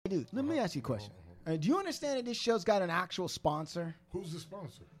Dude, let me ask you a question. Do you understand that this show's got an actual sponsor? Who's the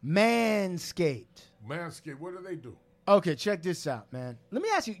sponsor? Manscaped. Manscaped. What do they do? Okay, check this out, man. Let me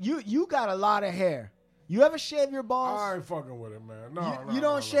ask you. You got a lot of hair. You ever shave your balls? I ain't fucking with it, man. No, you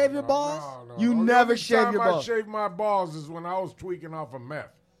don't shave your balls? No. You never shave your balls? The only time I shaved my balls is when I was tweaking off of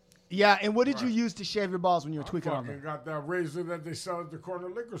meth. Yeah, and what did you use to shave your balls when you were tweaking off I meth? got that razor that they sell at the corner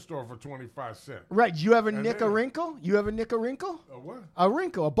liquor store for 25 cents. Right. You ever nick a wrinkle? You ever nick a wrinkle? A what? A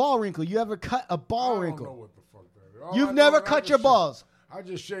wrinkle, a ball wrinkle. You ever cut a ball wrinkle? I don't know what the fuck that is. You've never cut your balls? I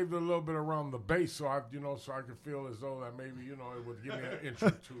just shaved a little bit around the base, so I could feel as though that maybe, it would give me an inch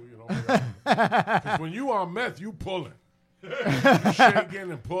or two, Because when you on meth, you pulling. You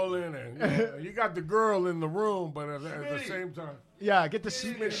shaking and pulling, and you got the girl in the room, but at the same time. Yeah, get the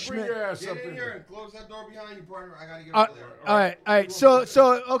Schmidt. Bring your ass up in here and close that door behind you, partner. I gotta get over there. All right.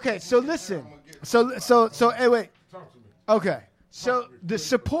 So listen. So hey, wait. Talk to me. Okay. So the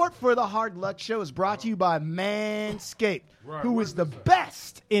support for the Hard Luck Show is brought to you by Manscaped, who is the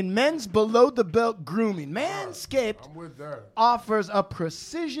best in men's below-the-belt grooming. Manscaped offers a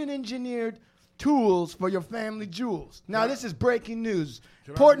precision-engineered tools for your family jewels. Now, this is breaking news.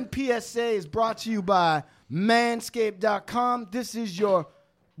 Important PSA is brought to you by Manscaped.com. This is your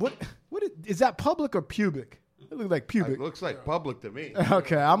is that public or pubic? It looks like pubic. It looks like public to me.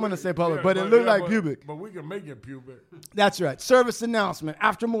 Okay, I'm going to say public, but it looked like pubic. But we can make it pubic. That's right. Service announcement.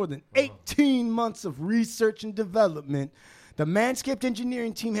 After more than 18 months of research and development, the Manscaped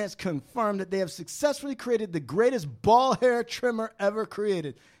engineering team has confirmed that they have successfully created the greatest ball hair trimmer ever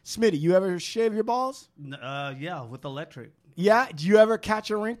created. Smitty, you ever shave your balls? Yeah, with electric. Yeah? Do you ever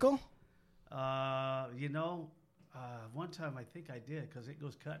catch a wrinkle? One time I think I did because it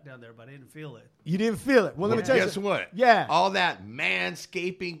goes cut down there, but I didn't feel it. You didn't feel it. Well, let me tell you. Guess what? Yeah. All that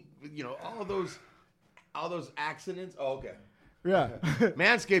manscaping, all those accidents. Oh, okay. Yeah.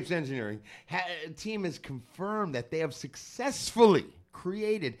 Manscaped's engineering team has confirmed that they have successfully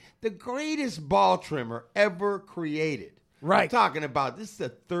created the greatest ball trimmer ever created. Right. I'm talking about this is the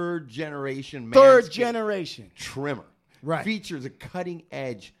third generation trimmer. Right. Features a cutting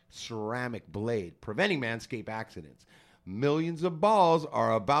edge ceramic blade, preventing Manscaped accidents. Millions of balls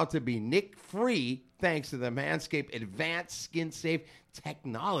are about to be nick-free thanks to the Manscaped advanced skin-safe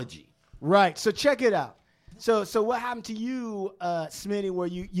technology. Right. So check it out. So what happened to you, Smitty, where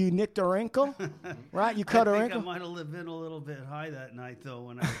you nicked a wrinkle? Right? You cut a wrinkle? I might have been a little bit high that night, though,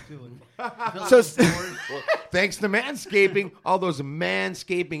 when I was doing well, thanks to manscaping, all those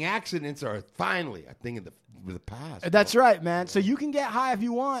manscaping accidents are finally a thing of the past. That's right, man. So you can get high if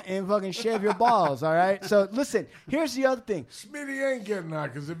you want and fucking shave your balls, all right? So listen, here's the other thing. Smitty ain't getting high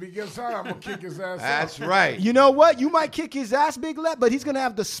because if he gets high, I'm going to kick his ass That's right. You know what? You might kick his ass, Big Lep, but he's going to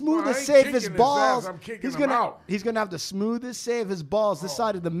have the smoothest, safest balls. I'm kicking him out. He's going to have the smoothest, safest balls this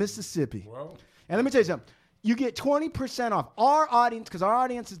side of the Mississippi. Well. And let me tell you something. You get 20% off. Our audience, because our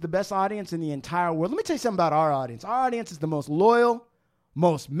audience is the best audience in the entire world. Let me tell you something about our audience. Our audience is the most loyal,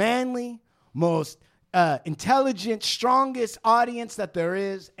 most manly, most intelligent, strongest audience that there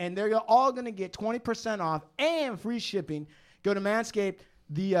is, and they're all going to get 20% off and free shipping. Go to Manscaped.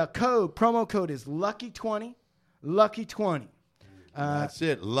 The promo code is Lucky20, Lucky20. That's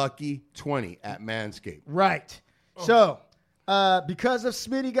it, Lucky20 at Manscaped. Right. So, because of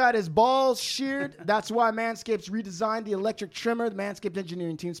Smitty got his balls sheared, that's why Manscaped's redesigned the electric trimmer. The Manscaped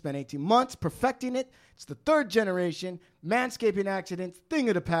engineering team spent 18 months perfecting it. It's the third generation Manscaping accident, thing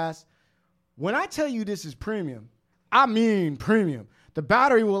of the past. When I tell you this is premium, I mean premium. The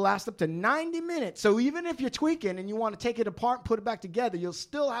battery will last up to 90 minutes. So even if you're tweaking and you want to take it apart and put it back together, you'll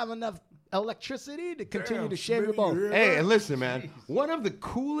still have enough electricity to continue to shave your balls. Hey, and listen, man. One of the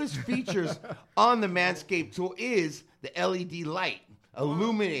coolest features on the Manscaped tool is the LED light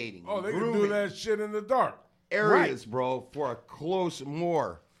illuminating. Oh, they can do that shit in the dark. Areas, bro, for a close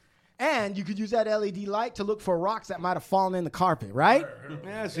more. And you could use that LED light to look for rocks that might have fallen in the carpet, right?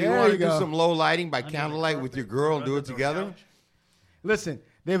 Yeah, so you want to do some low lighting by candlelight with your girl and do it together? Listen,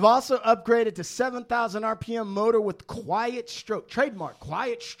 they've also upgraded to 7,000 RPM motor with quiet stroke, trademark,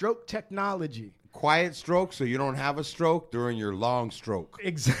 quiet stroke technology. Quiet stroke so you don't have a stroke during your long stroke.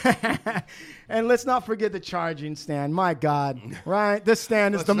 Exactly. And let's not forget the charging stand. My God, right? This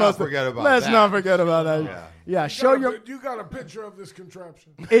stand is the most. Let's not forget about that. Yeah. You got a picture of this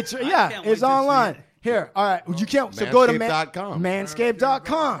contraption? It's it's online. Here, all right. You can't. So go to Manscaped.com.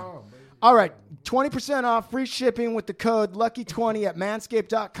 Manscaped.com. All right, 20% off, free shipping with the code Lucky20 at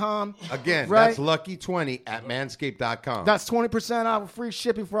manscaped.com. Again, right? that's Lucky20 at manscaped.com. That's 20% off with free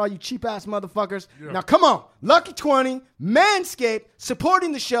shipping for all you cheap-ass motherfuckers. Yeah. Now, come on. Lucky20, Manscaped,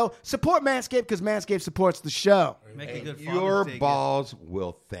 supporting the show. Support Manscaped because Manscaped supports the show. Make a good Your Father's Day balls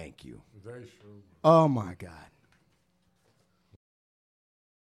will thank you. Oh, my God.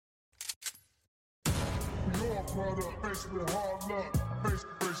 Product faced with hard luck. Faced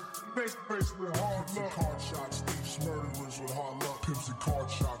with hard luck. Card shots, thieves, murderers with hard luck. Pimps and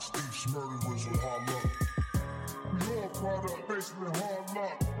card shots, thieves, murderers with hard luck. We all product faced with hard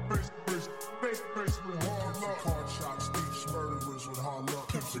luck. Faced with hard luck. Card shots, thieves, murderers with hard luck.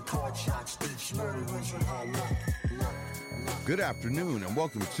 Pimps and card shots, thieves, murderers with hard luck. Good afternoon and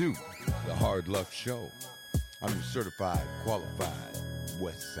welcome to the Hard Luck Show. I'm your certified, qualified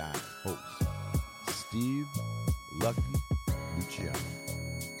West Side host, Steve Lucky Luciano.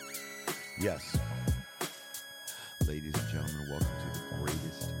 Yes, ladies and gentlemen, welcome to the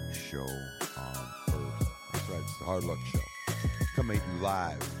greatest show on earth. That's right, it's the Hard Luck Show. Coming at you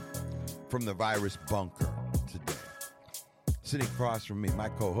live from the virus bunker today. Sitting across from me, my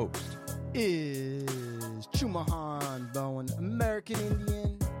co-host is Chumahan Bowen, American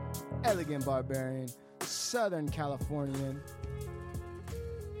Indian, elegant barbarian, Southern Californian.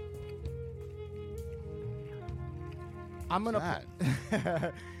 I'm gonna.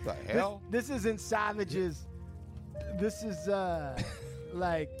 The hell? This isn't Savages. This is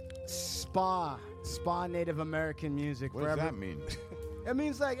like spa Native American music. What does that mean? It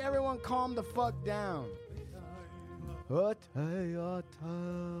means like everyone calm the fuck down.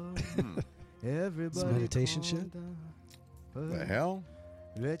 Everybody. It's meditation shit. The hell?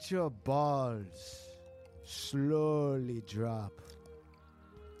 Let your balls slowly drop.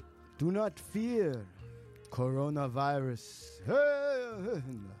 Do not fear coronavirus.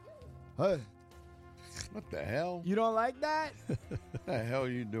 What the hell? You don't like that? What the hell are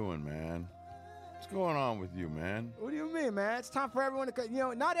you doing, man? What's going on with you, man? What do you mean, man? It's time for everyone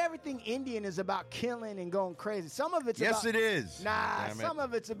to, not everything Indian is about killing and going crazy. Some of it's Yes, about, it is. Nah, Damn it. some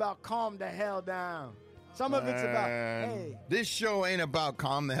of it's about calm the hell down. Some of it's about, hey. This show ain't about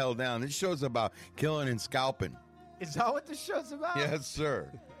calm the hell down. This show's about killing and scalping. Is that what the show's about? Yes, sir.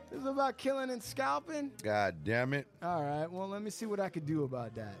 It's about killing and scalping? God damn it. All right, well, let me see what I could do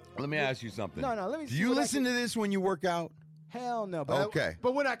about that. Let me ask you something. No, let me Do see you what I listen can- to this when you work out? Hell no. But Okay.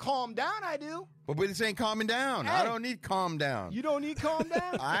 but when I calm down, I do. But this ain't calming down. I Hey. don't need calm down. You don't need calm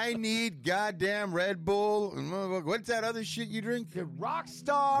down? I need goddamn Red Bull. What's that other shit you drink? The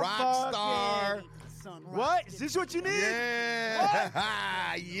Rockstar. Rockstar. What? Is this what you need?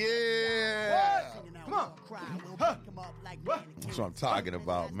 Yeah. Yeah. What? Come on. Huh. What? That's what I'm talking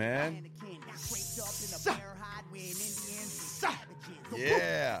about, man.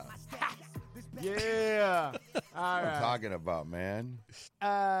 Yeah. Yeah. All I'm right. talking about, man.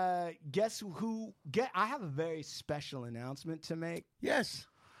 Guess who? I have a very special announcement to make. Yes.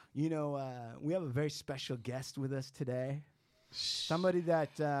 We have a very special guest with us today. Somebody that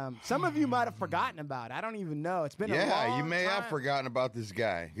some of you might have forgotten about. I don't even know. It's been a long Yeah, you may have time. forgotten about this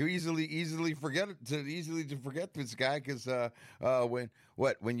guy. You easily forget this guy because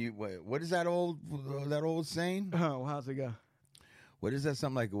what is that old saying? Oh, how's it go? What is that?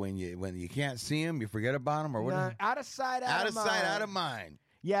 Something like when you can't see him, you forget about him, or what? Nah, out of sight, out of mind. sight, out of mind.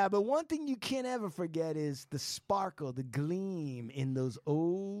 Yeah, but one thing you can't ever forget is the sparkle, the gleam in those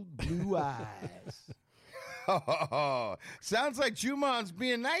old blue eyes. Oh, sounds like Chumahan's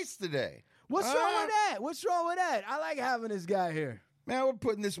being nice today. What's wrong with that? What's wrong with that? I like having this guy here. Man, we're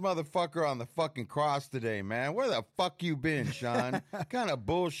putting this motherfucker on the fucking cross today, man. Where the fuck you been, Sean? What kind of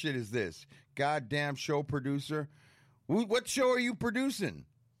bullshit is this? Goddamn show producer. What show are you producing?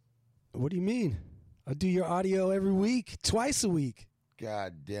 What do you mean? I do your audio every week, twice a week.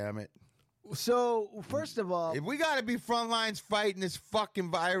 God damn it. So, first of all, If we got to be front lines fighting this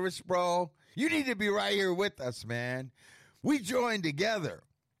fucking virus, bro, you need to be right here with us, man. We joined together.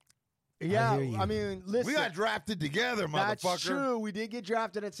 yeah, hear you. I mean, listen. We got drafted together, motherfucker. That's true. We did get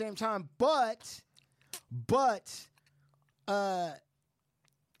drafted at the same time, but,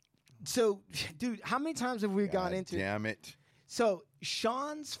 so, dude, how many times have we gone into? Damn it. So,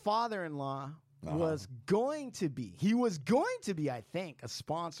 Sean's father-in-law Uh-huh. was going to be, I think, a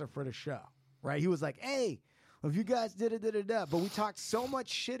sponsor for the show, right? He was like, hey, if you guys did it, but we talked so much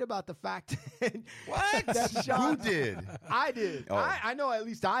shit about the fact that What? that Sean, Who did? I did. Oh. I know at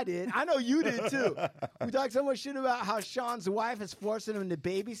least I did. I know you did too. We talked so much shit about how Sean's wife is forcing him to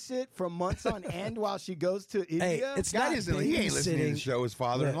babysit for months on end while she goes to India. Hey, it's That not isn't, he ain't listening to the babysitting. show, his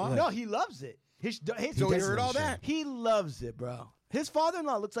father-in-law. Look. no, he loves it. So he does heard all listen. that. He loves it, bro. His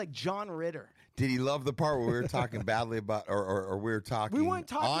father-in-law looks like John Ritter. Did he love the part where we were talking badly about, or we were talking, We weren't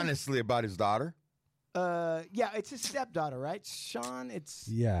talking honestly about his daughter? Yeah, it's his stepdaughter, right? Sean,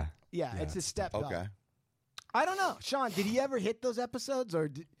 Yeah. it's his stepdaughter. Okay. I don't know. Sean, did he ever hit those episodes or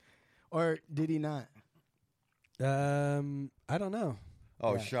did he not? I don't know.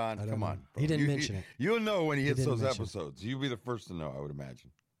 Oh, Yeah, Sean, I don't come know. on. He didn't mention it. You'll know when he hits didn't those mention it. episodes. You'll be the first to know, I would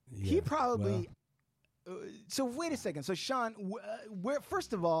imagine. Yeah, He probably. well, So wait a second. So Sean, where?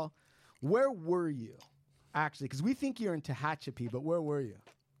 First of all, where were you? Actually, because we think you're in Tehachapi, but where were you?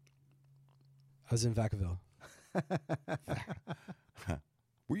 I was in Vacaville.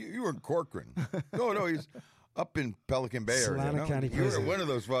 You were in Corcoran. No, he's up in Pelican Bay area. Solana County You were in Prison. one of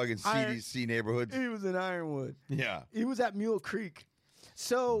those fucking CDC neighborhoods. He was in Ironwood. Yeah. He was at Mule Creek.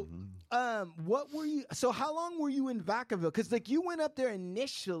 So, what were you? So, how long were you in Vacaville? Because like you went up there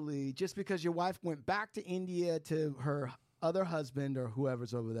initially just because your wife went back to India to her other husband or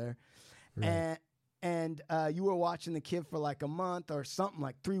whoever's over there, and you were watching the kid for like a month or something,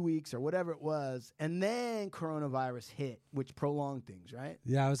 like 3 weeks or whatever it was, and then coronavirus hit, which prolonged things, right?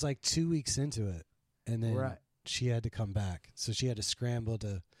 Yeah, I was like 2 weeks into it, and then Right. she had to come back. So she had to scramble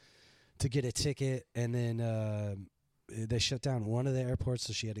to get a ticket, and then they shut down one of the airports,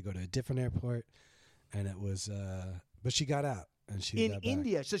 so she had to go to a different airport, and it was. But she got out, and she In got back.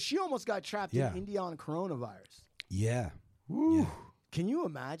 India, so she almost got trapped Yeah. in India on coronavirus. Yeah. Woo. Can you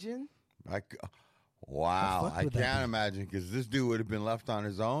imagine? Wow. fuck I would that can't be? imagine because this dude would have been left on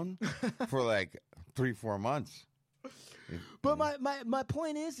his own for like 3-4 months. But my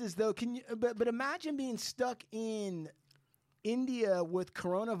point is though, can you? But imagine being stuck in India with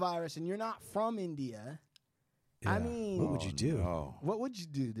coronavirus, and you're not from India. I Yeah. mean, what would you do? No. what would you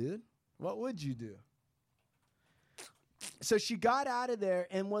do, dude? What would you do? So she got out of there,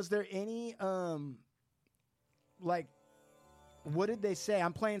 and was there any like, what did they say?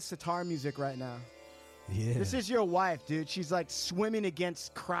 I'm playing sitar music right now. Yeah. This is your wife, dude. She's like swimming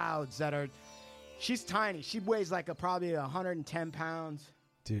against crowds that are. She's tiny. She weighs like probably 110 pounds.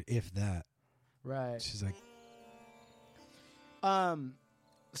 Dude, if that. Right. She's like,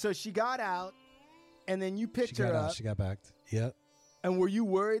 So she got out, and then you she picked her got up. out, she got back. Yep. And were you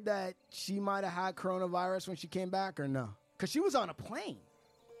worried that she might have had coronavirus when she came back, or no? Because she was on a plane.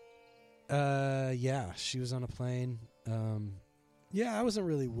 Yeah, she was on a plane. Yeah, I wasn't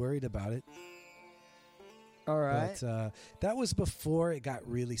really worried about it. All right. But that was before it got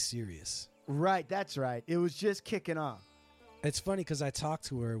really serious. Right, that's right. It was just kicking off. It's funny because I talked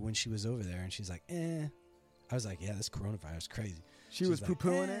to her when she was over there, and she's like, I was like, yeah, this coronavirus is crazy. She was like,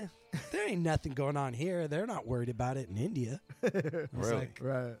 poo-pooing it? There ain't nothing going on here. They're not worried about it in India. I was Really? like,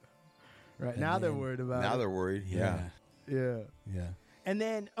 Right. Right. And Now they're then- worried about Now it. they're worried. Yeah. Yeah. Yeah. And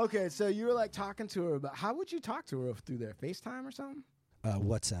then, okay, so you were like talking to her about, how would you talk to her through there? FaceTime or something?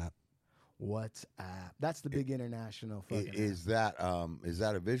 WhatsApp. WhatsApp. That's the big international fucking app. Is that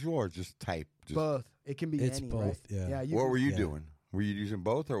a visual or just type? Just, Both. It can be It's any, both, right? yeah. you what can- were you yeah. doing? Were you using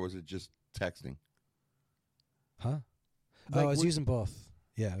both or was it just texting? Huh? Like, I was what- using both.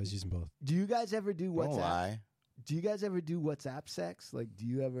 Yeah, I was using both. Do you guys ever do Don't WhatsApp? lie. Do you guys ever do WhatsApp sex? Like,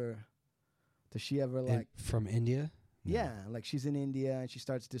 does she ever like, From India? yeah, like she's in India and she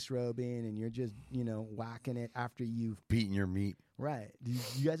starts disrobing and you're just, whacking it after you've, Beating your meat. right. Do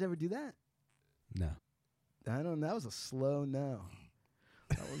you guys ever do that? No. I don't know. That was a slow no.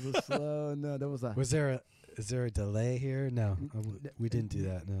 That was a slow no. That was a, Is there a delay here? No, we didn't do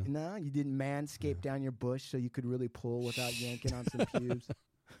that. No. no, you didn't manscape down your bush so you could really pull without yanking on some pubes.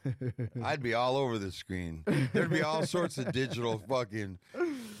 I'd be all over the screen. There'd be all sorts of digital fucking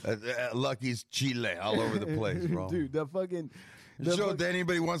Lucky's Chile all over the place, bro. Dude, the fucking, Show that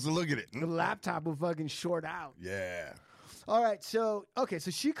anybody wants to look at it. the laptop will fucking short out. Yeah. All right, so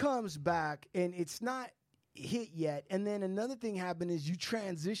she comes back and it's not hit yet, and then another thing happened is you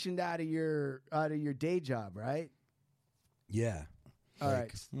transitioned out of your day job, right? Yeah. All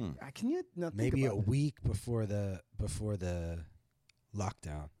right, can you think Maybe a about that? week before the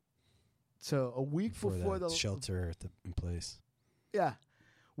lockdown. So a week before the the shelter in place. yeah,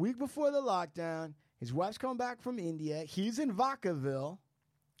 week before the lockdown, his wife's coming back from India. He's in Vacaville,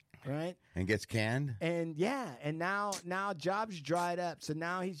 right? And gets canned? And yeah, and now jobs dried up, so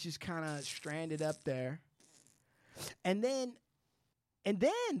now he's just kind of stranded up there. And then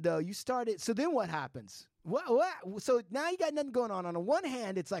though you started. So then what happens? What? So now you got nothing going on. On the one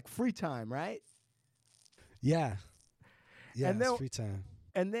hand, it's like free time, right? Yeah. Yeah, And it's then- free time.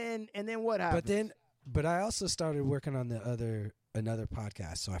 And then what happens? But I also started working on another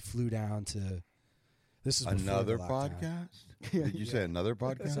podcast. So I flew down to this is before Another the lockdown. podcast? Did you say another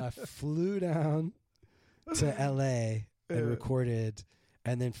podcast? So I flew down to LA and recorded,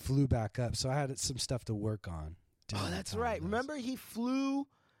 and then flew back up. So I had some stuff to work on. Oh, that's right. Remember, he flew.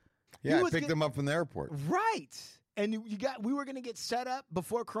 Yeah, he I was picked them up from the airport. Right. And we were gonna get set up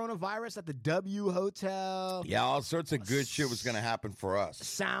before coronavirus at the W Hotel. Yeah, all sorts of good shit was going to happen for us.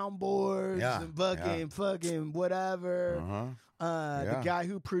 Soundboards and fucking whatever. The guy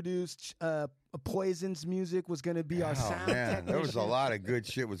who produced Poison's music was gonna be our sound technician. There was a lot of good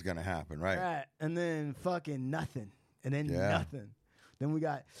shit was going to happen, right? Right. And then fucking nothing. And then nothing. Then we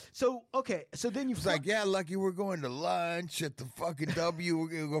got so then you It's like, yeah, Lucky, we're going to lunch at the fucking W. We're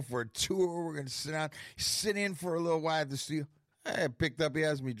gonna go for a tour. We're gonna sit in for a little while at the studio. I picked up. He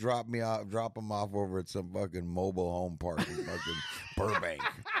has me drop him off over at some fucking mobile home park in fucking Burbank.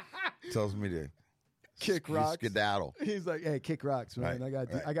 Tells me to kick rocks, skedaddle. He's like, hey, kick rocks, man.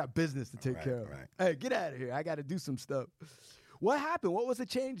 I got business to take care of. Right. Hey, get out of here. I got to do some stuff. What happened? What was the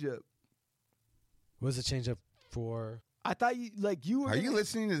change up? What was the change up for? I thought you were. Are you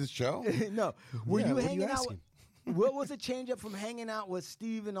listening to the show? No. Were you what are hanging you out? asking? What was the change up from hanging out with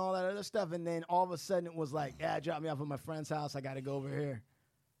Steve and all that other stuff, and then all of a sudden it was like, yeah, drop me off at my friend's house. I got to go over here.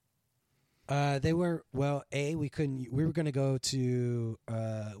 They were we couldn't. We were going to go to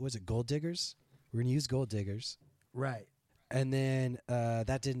was it Gold Diggers? We were going to use Gold Diggers, Right. and then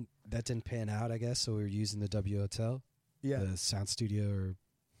that didn't pan out, I guess. So we were using the W Hotel, the sound studio or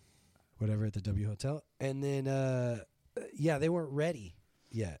whatever at the W Hotel, and then they weren't ready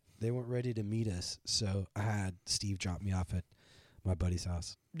yet. They weren't ready to meet us, so I had Steve drop me off at my buddy's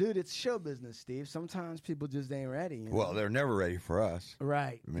house. Dude, it's show business, Steve. Sometimes people just ain't ready. You know? Well, they're never ready for us.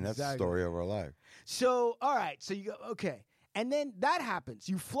 Right. I mean, that's the story of our life. So, all right. So you go, okay. And then that happens.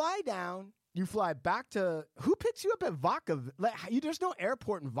 You fly down. You fly back to, who picks you up at Vacaville? There's no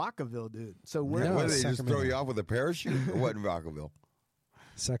airport in Vacaville, dude. So where? No, What, did they just Sacramento. throw you off with a parachute? Or what in Vacaville?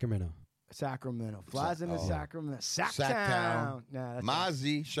 Sacramento. Sacramento. Flies into Sacramento. Sacktown. Nah, that's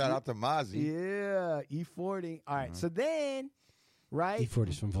Mozzie. Shout out to Mozzie. Yeah. E40. All right. So then, right?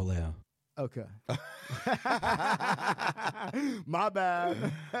 E40's from Vallejo. Okay. My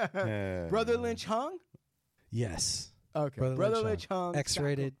bad. Brother Lynch hung? Yes. Okay. Brother Lynch hung.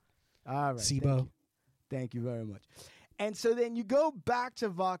 X-rated. All right. SIBO. Thank you very much. And so then you go back to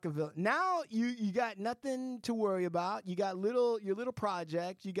Vacaville. Now you got nothing to worry about. You got your little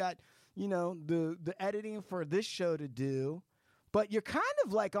project. You got, the editing for this show to do. But you're kind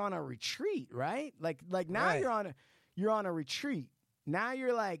of like on a retreat, right? Like now Right. you're on a retreat. Now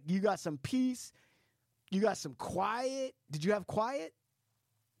you're like, you got some peace. You got some quiet. Did you have quiet?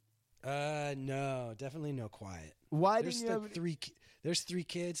 No, definitely no quiet. Why There's didn't you like have... There's 3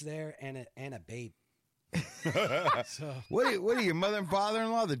 kids there and a babe. So What are your mother and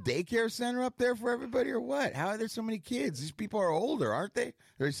father-in-law, the daycare center up there for everybody, or what? How are there so many kids? These people are older, aren't they?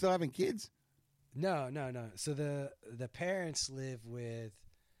 Are they still having kids? no. So the parents live with,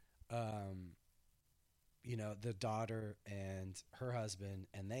 the daughter and her husband,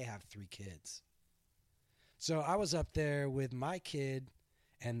 and they have 3 kids. So I was up there with my kid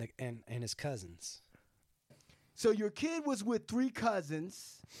and his cousins. So your kid was with 3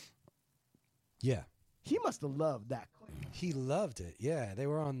 cousins. Yeah. He must have loved that. He loved it. Yeah, they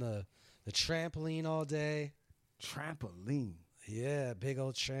were on the trampoline all day. Trampoline. Yeah, big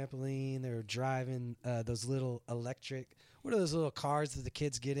old trampoline. They were driving those little electric. What are those little cars that the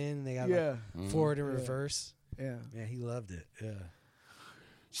kids get in? And they got forward and reverse. Yeah. Yeah, he loved it. Yeah.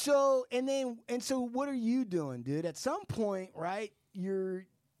 So so what are you doing, dude? At some point, right? Do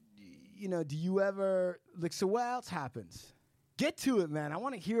you ever so what else happens? Get to it, man. I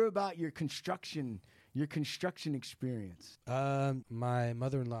want to hear about your construction experience. My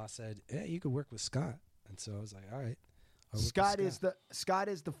mother-in-law said, "Yeah, you could work with Scott," and so I was like, "All right." Scott is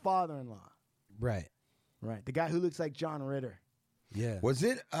the father-in-law, right. The guy who looks like John Ritter. Yeah. Was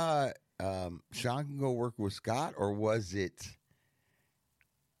it Sean can go work with Scott, or was it,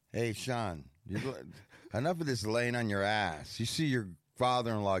 hey, Sean, enough of this laying on your ass. You see your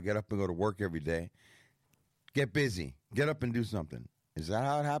father-in-law get up and go to work every day. Get busy. Get up and do something. Is that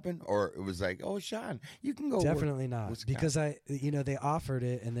how it happened? Or it was like, oh, Sean, you can go Definitely work not. with Scott. Because they offered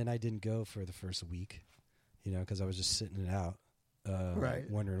it, and then I didn't go for the first week, because I was just sitting it out,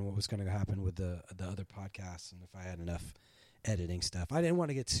 wondering what was going to happen with the other podcasts and if I had enough editing stuff. I didn't want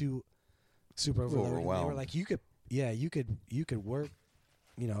to get too super overwhelmed. They were like, you could work,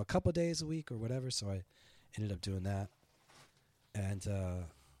 a couple days a week or whatever. So I ended up doing that. And,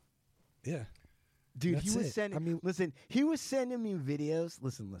 yeah. Dude, That's he was it. sending. He was sending me videos.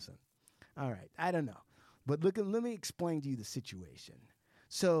 Listen. All right, I don't know, but let me explain to you the situation.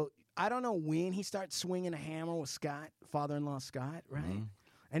 So I don't know when he starts swinging a hammer with Scott, father-in-law Scott, right?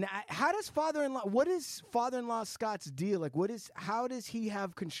 And how does father-in-law? What is father-in-law Scott's deal? Like, how does he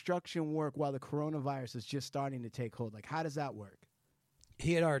have construction work while the coronavirus is just starting to take hold? Like, how does that work?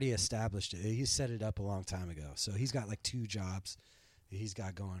 He had already established it. He set it up a long time ago. So he's got like 2 jobs that he's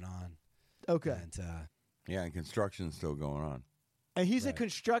got going on. Okay. And, and construction's still going on. And he's a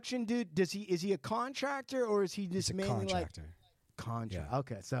construction dude. Is he a contractor or is he just he's a mainly contractor. Contract. Yeah.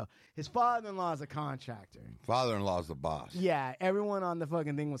 Okay, so his father-in-law is a contractor. Father-in-law's the boss. Yeah, everyone on the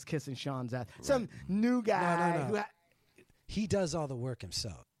fucking thing was kissing Sean's ass. Some new guy. No. He does all the work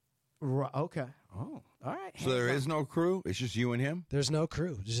himself. Okay. Oh, all right. So there is no crew? It's just you and him? There's no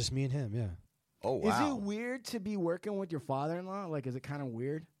crew. It's just me and him, yeah. Oh, wow. Is it weird to be working with your father-in-law? Like, is it kind of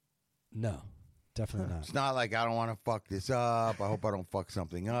weird? No, definitely not. It's not like I don't want to fuck this up. I hope I don't fuck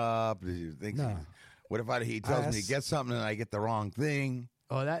something up. No. What if he tells me to get something and I get the wrong thing?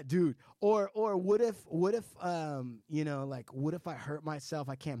 Oh, that dude. Or what if what if I hurt myself?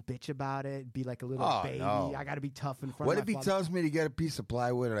 I can't bitch about it. Be like a little baby. No. I got to be tough in front. What of if my he father. tells me to get a piece of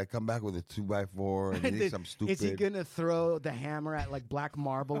plywood and I come back with a 2x4 and he thinks I'm stupid? Is he gonna throw the hammer at like black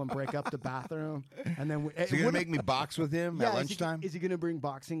marble and break up the bathroom? And then Is he gonna make me box with him at lunchtime? Is he gonna bring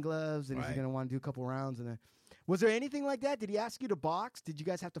boxing gloves and is he gonna want to do a couple rounds? And then, was there anything like that? Did he ask you to box? Did you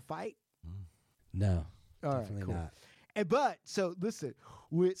guys have to fight? No, All right, definitely cool. not. But so listen,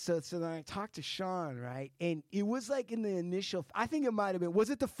 so then I talked to Sean, right? And it was like in the initial, I think it might have been, was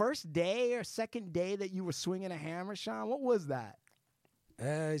it the first day or second day that you were swinging a hammer, Sean? What was that?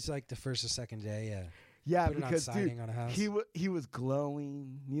 It's like the first or second day, yeah. Yeah, Put it on because siding dude, on a house. he was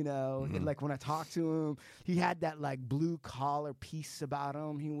glowing, you know. And like when I talked to him, he had that like blue collar piece about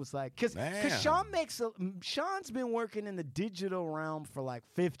him. He was like, because Sean's been working in the digital realm for like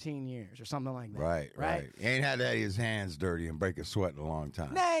 15 years or something like that. Right. He ain't had his hands dirty and break a sweat in a long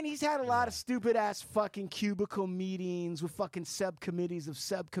time. Nah, and he's had a lot of stupid ass fucking cubicle meetings with fucking subcommittees of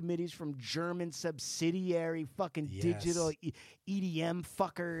subcommittees from German subsidiary fucking digital EDM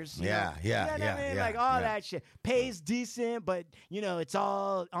fuckers. You know what I mean? Like all that shit pays decent, but you know it's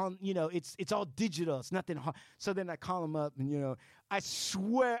all on. You know it's all digital. It's nothing hard. So then I call him up, and you know I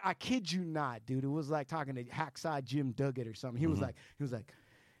swear I kid you not, dude. It was like talking to Hacksaw Jim Duggett or something. He was like,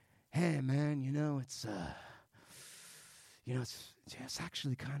 hey man, you know it's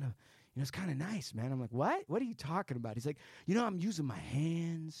actually kind of. You know, it's kind of nice, man. I'm like, what? What are you talking about? He's like, you know, I'm using my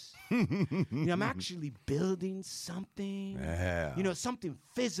hands. You know, I'm actually building something. Yeah. You know, something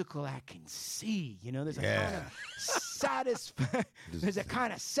physical I can see. You know, there's a kind of there's a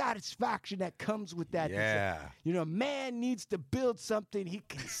kind of satisfaction that comes with that. Yeah. Like, you know, man needs to build something he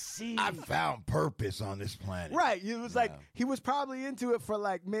can see. I found purpose on this planet. Right. It was like he was probably into it for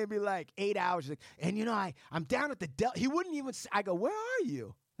like maybe like 8 hours. Like, and you know, I'm down at the Delta. He wouldn't even say, I go, where are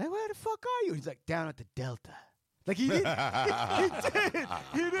you? Like, where the fuck are you? He's like, down at the Delta. Like, he didn't,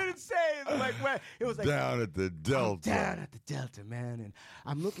 he didn't say it. Like, where? It was like, down at the Delta. Down at the Delta, man. And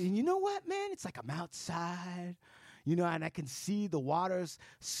I'm looking, and you know what, man? It's like I'm outside, you know, and I can see the water's,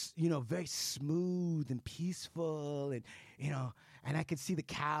 you know, very smooth and peaceful. And, you know, and I can see the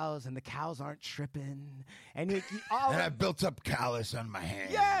cows, and the cows aren't tripping. And, and I built up callus on my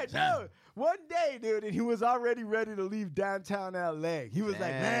hands. Yeah, no. One day, dude, and he was already ready to leave downtown L.A. He was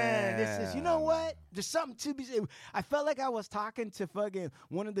like, man, this is, you know what? There's something to be said. I felt like I was talking to fucking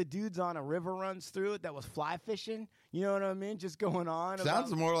one of the dudes on a river runs through it that was fly fishing. You know what I mean? Just going on.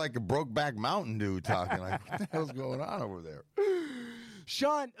 Sounds more like a Brokeback Mountain dude talking. Like, what the hell's going on over there?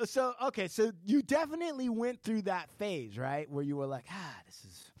 Sean, so you definitely went through that phase, right? Where you were like, this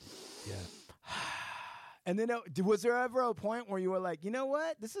is... Yeah. And then was there ever a point where you were like, you know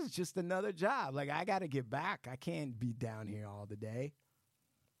what? This is just another job. Like, I got to get back. I can't be down here all the day.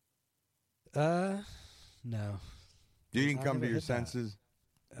 No. You didn't come to your senses?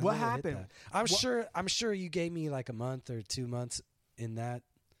 What happened? I'm sure you gave me like a month or 2 months in that.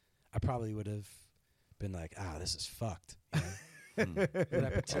 I probably would have been like, this is fucked. You know?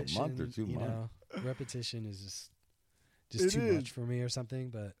 Repetition, a month or 2 months. Know, repetition is just too much for me or something,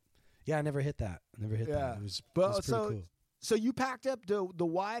 but yeah, I never hit that. It was pretty cool. So you packed up the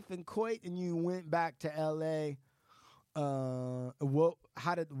wife and Coit and you went back to L.A. What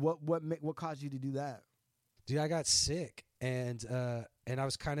caused you to do that? Dude, I got sick and I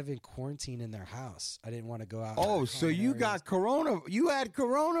was kind of in quarantine in their house. I didn't want to go out. Oh, so you got you had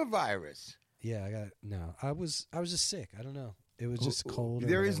coronavirus. Yeah, I was just sick. I don't know. It was just cold.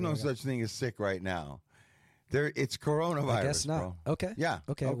 There is no such thing as sick right now. It's coronavirus. I guess not. Bro. Okay. Yeah.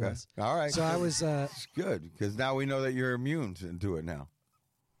 Okay. It was. All right. So I was. It's good because now we know that you're immune to it now.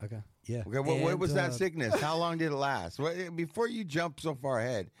 Okay. Yeah. Okay. What was that sickness? How long did it last? Before you jump so far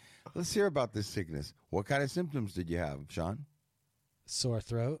ahead, let's hear about this sickness. What kind of symptoms did you have, Sean? Sore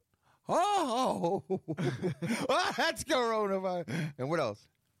throat. Oh, that's coronavirus. And what else?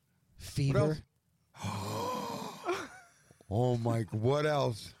 Fever. Oh my! What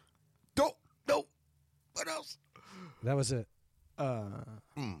else? Don't. What else? That was it.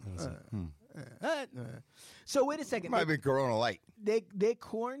 So wait a second. Might have been Corona Light. They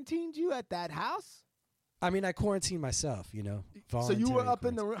quarantined you at that house? I mean, I quarantined myself, you know. So you were up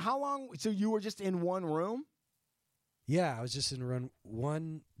in the voluntary room. How long? So you were just in one room? Yeah, I was just in run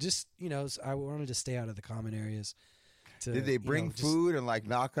one. Just, you know, I wanted to stay out of the common areas. Did they bring food and like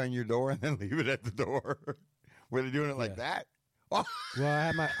knock on your door and then leave it at the door? Were they doing it like that? Oh.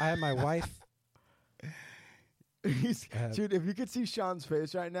 Well, I had my wife. Dude, if you could see Sean's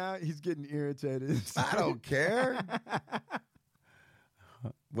face right now, he's getting irritated. I don't care.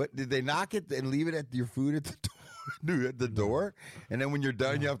 What did they knock it and leave it at your food at the door? At the door, and then when you're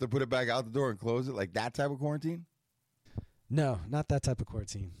done, you have to put it back out the door and close it, like that type of quarantine. No, not that type of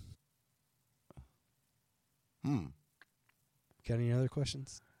quarantine. Got any other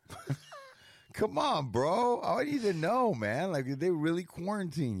questions? Come on, bro. I need to know, man. Like, did they really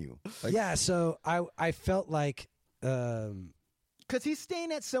quarantine you? Like, Yeah, so I felt like Because he's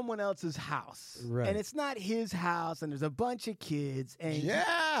staying at someone else's house. Right. And it's not his house, and there's a bunch of kids. And yeah,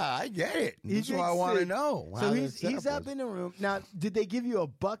 I get it. He That's what I gets want to sick. know. So how he's the setup up was. in the room. Now, did they give you a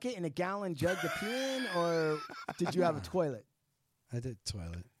bucket and a gallon jug to pee in, or did you have a toilet? I did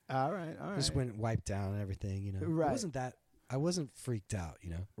toilet. All right, all right. Just went and wiped down and everything, you know. Right. It wasn't that. I wasn't freaked out,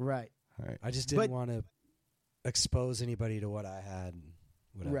 you know. Right. Right. I just didn't want to expose anybody to what I had. And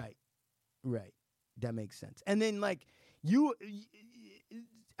whatever. Right. Right. That makes sense. And then, like,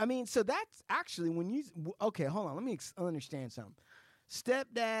 I mean, so that's actually when you, okay, hold on. Let me understand something.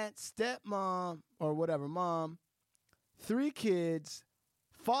 Stepdad, stepmom, or whatever, mom, 3 kids,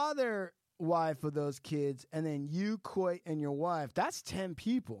 father, wife of those kids, and then you, Coit, and your wife. That's 10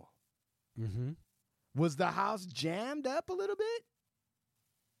 people. Mm-hmm. Was the house jammed up a little bit?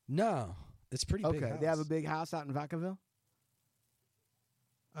 No, it's pretty big. Okay, house. they have a big house out in Vacaville?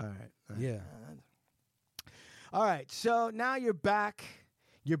 All right. Yeah. All right, so now you're back.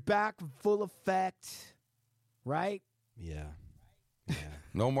 You're back full effect, right? Yeah.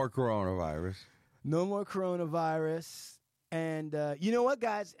 No more coronavirus. No more coronavirus. And you know what,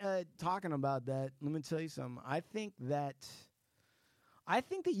 guys? Talking about that, let me tell you something. I think that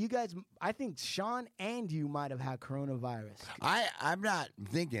you guys, I think Sean and you might have had coronavirus. I'm not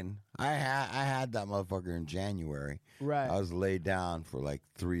thinking. I had that motherfucker in January. Right. I was laid down for like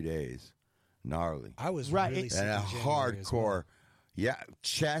 3 days. Gnarly. I was Right. really sick And a in January as well. hardcore. Yeah,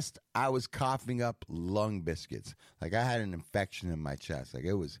 chest. I was coughing up lung biscuits. Like I had an infection in my chest. Like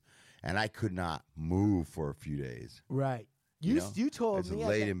it was, and I could not move for a few days. Right. You know? You I told was me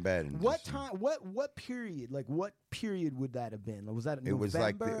laid in bed. And what just- time? What period? Like what period would that have been? Was that It November? was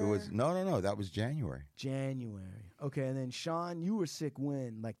like it was no. That was January. January. Okay, and then Sean, you were sick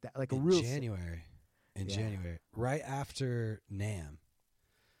when? Like that? Like a In real January. In Yeah. January, right after NAM.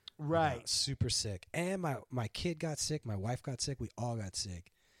 sick. Right. Super sick. And my kid got sick. My wife got sick. We all got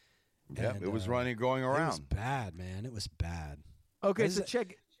sick. Yep, And, it was going It was around. bad, man. It was bad. Okay, Is so it-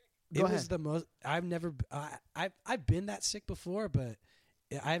 check. It Go was ahead. the most. I've never. I've been that sick before, but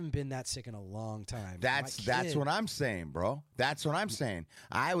I haven't been that sick in a long time. That's My kid- what I'm saying, bro. That's what I'm saying.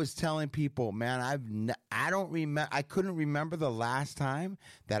 I was telling people, man, I don't remember. I couldn't remember the last time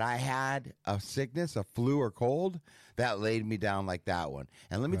that I had a sickness, a flu or cold that laid me down like that one.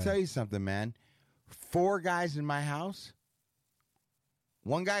 And let me tell you something, man. 4 guys in my house.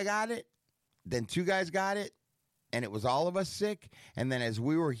 1 guy got it, then 2 guys got it, and it was all of us sick. And then as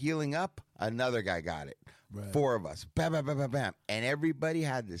we were healing up, another guy got it. 4 of us. Bam, bam, bam, bam, bam. And everybody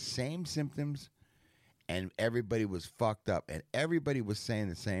had the same symptoms, and everybody was fucked up. And everybody was saying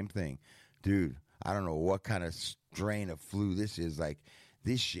the same thing. Dude, I don't know what kind of strain of flu this is. Like,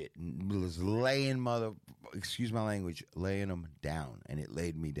 this shit was laying excuse my language, laying them down. And it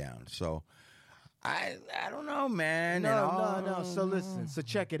laid me down. So, I don't know, man. No. So listen. So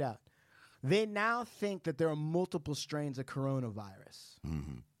check it out. They now think that there are multiple strains of coronavirus.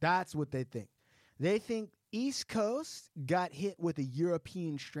 Mm-hmm. That's what they think. They think East Coast got hit with a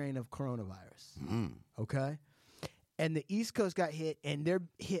European strain of coronavirus. Okay? And the East Coast got hit, and they're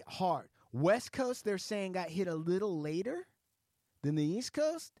hit hard. West Coast, they're saying, got hit a little later than the East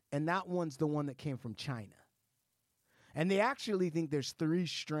Coast, and that one's the one that came from China. And they actually think there's 3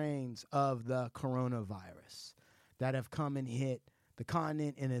 strains of the coronavirus that have come and hit the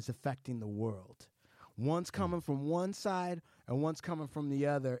continent and is affecting the world. One's coming from one side and one's coming from the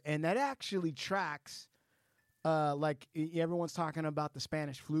other. And that actually tracks, like everyone's talking about the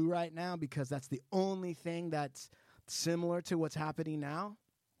Spanish flu right now, because that's the only thing that's similar to what's happening now,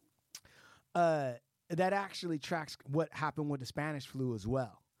 that actually tracks what happened with the Spanish flu as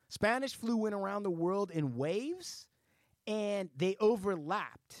well. Spanish flu went around the world in waves, and they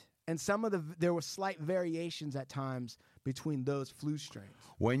overlapped. And there were slight variations at times between those flu strains.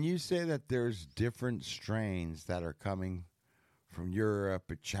 When you say that there's different strains that are coming from Europe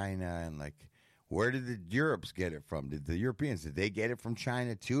or China, and like, where did the Europes get it from? Did the Europeans, did they get it from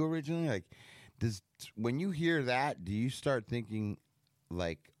China too originally? Like, when you hear that, do you start thinking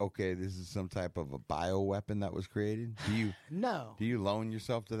like, okay, this is some type of a bioweapon that was created? No. Do you loan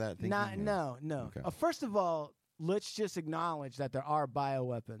yourself to that thinking? No. Okay. First of all, let's just acknowledge that there are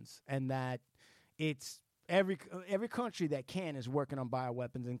bioweapons, and that it's every country that can is working on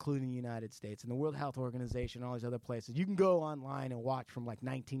bioweapons, including the United States and the World Health Organization and all these other places. You can go online and watch from like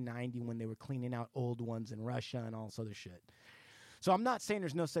 1990 when they were cleaning out old ones in Russia and all this other shit. So I'm not saying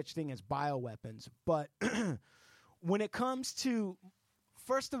there's no such thing as bioweapons, but when it comes to,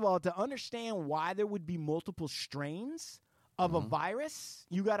 first of all, to understand why there would be multiple strains of a virus,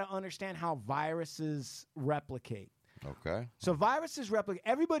 you got to understand how viruses replicate. Okay. So viruses replicate.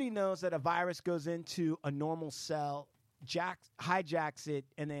 Everybody knows that a virus goes into a normal cell, hijacks it,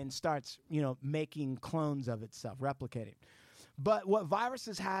 and then starts, making clones of itself, replicating. But what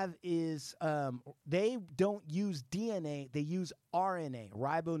viruses have is they don't use DNA. They use RNA,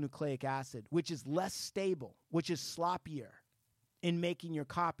 ribonucleic acid, which is less stable, which is sloppier in making your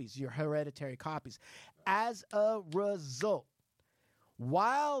copies, your hereditary copies. As a result,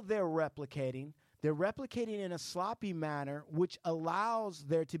 while they're replicating in a sloppy manner, which allows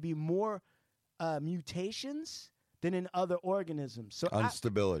there to be more mutations than in other organisms. So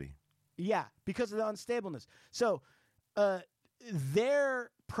instability. Because of the unstableness. So their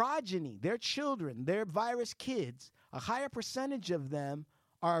progeny, their children, their virus kids, a higher percentage of them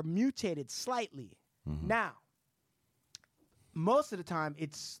are mutated slightly. Mm-hmm. Now, most of the time,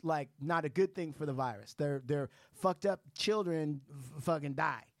 it's like not a good thing for the virus. They're fucked up children fucking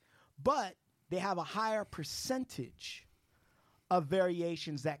die. But they have a higher percentage of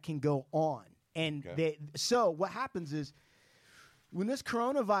variations that can go on. And so what happens is when this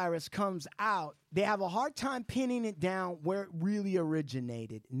coronavirus comes out, they have a hard time pinning it down where it really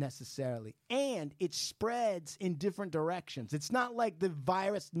originated necessarily. And it spreads in different directions. It's not like the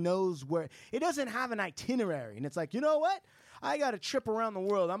virus knows where. It doesn't have an itinerary. And it's like, you know what? I got to trip around the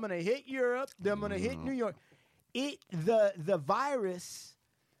world. I'm going to hit Europe. Then I'm going to hit New York. The virus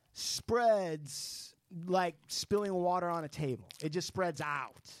spreads like spilling water on a table. It just spreads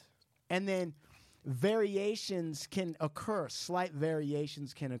out. And then variations can occur. Slight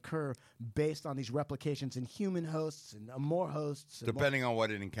variations can occur based on these replications in human hosts and more hosts. Depending on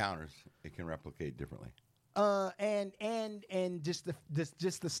what it encounters, it can replicate differently. And just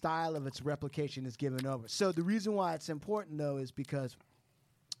the style of its replication is given over. So the reason why it's important, though, is because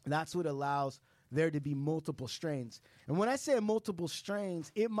that's what allows there to be multiple strains. And when I say multiple strains,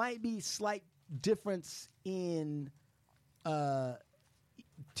 it might be slight difference in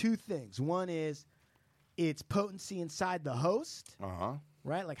two things. One is its potency inside the host,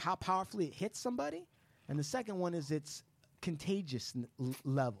 right? Like how powerfully it hits somebody. And the second one is its contagious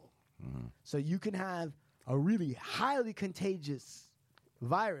level. Mm-hmm. So you can have a really highly contagious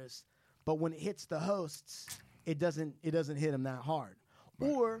virus, but when it hits the hosts, it doesn't hit them that hard.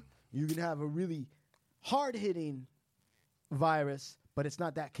 Right. Or you can have a really hard-hitting virus, but it's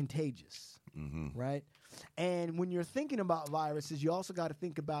not that contagious, right? And when you're thinking about viruses, you also got to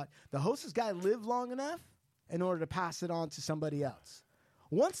think about the host has got to live long enough in order to pass it on to somebody else.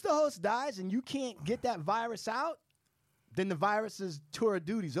 Once the host dies and you can't get that virus out, then the virus's tour of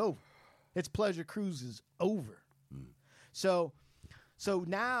duty's over. Its pleasure cruise is over. So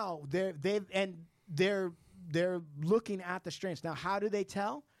now they're looking at the strains. Now, how do they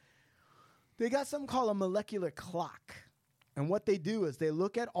tell? They got something called a molecular clock. And what they do is they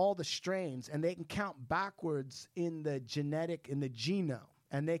look at all the strains and they can count backwards in the genome.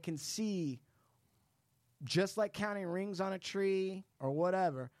 And they can see, just like counting rings on a tree or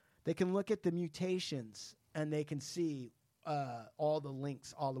whatever, they can look at the mutations and they can see all the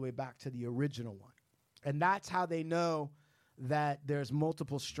links all the way back to the original one. And that's how they know that there's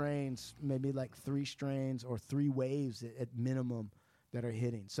multiple strains, maybe like 3 strains or 3 waves at minimum that are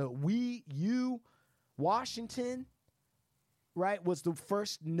hitting. So Washington, right, was the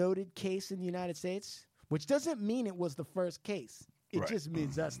first noted case in the United States, which doesn't mean it was the first case. It just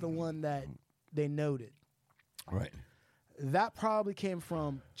means that's the one that they noted. Right. That probably came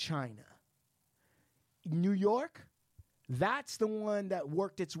from China. New York, that's the one that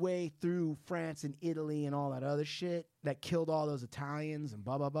worked its way through France and Italy and all that other shit that killed all those Italians and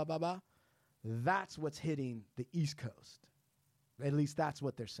blah, blah, blah, blah, blah. That's what's hitting the East Coast. At least that's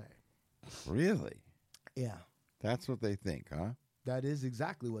what they're saying. Really? Yeah. That's what they think, huh? That is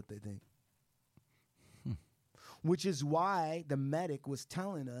exactly what they think. Which is why the medic was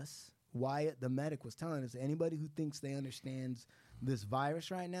telling us, anybody who thinks they understands this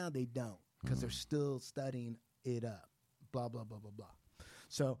virus right now, they don't, because they're still studying it up. Blah, blah, blah, blah, blah.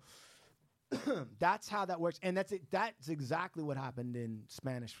 So that's how that works. And that's it. That's exactly what happened in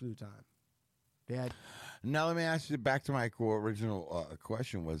Spanish flu time. They had, Now let me ask you back to my original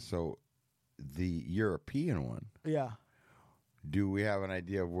question was, so the European one, yeah. do we have an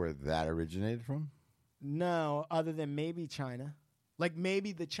idea of where that originated from? No, other than maybe China. Like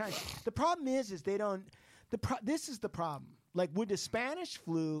maybe the China. The problem is they don't. This is the problem. Like with the Spanish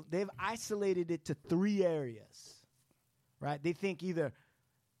flu, they've isolated it to 3 areas, right? They think either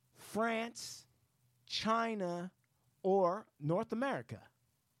France, China, or North America.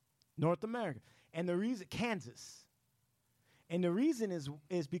 And the reason, Kansas. And the reason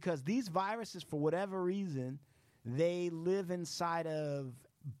is because these viruses, for whatever reason, they live inside of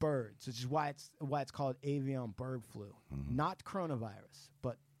birds, which is why it's called avian bird flu. Not coronavirus,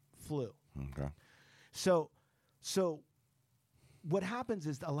 but flu. Okay. So what happens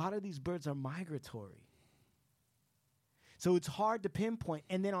is a lot of these birds are migratory. So it's hard to pinpoint.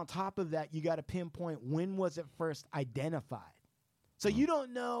 And then on top of that, you got to pinpoint when was it first identified. So you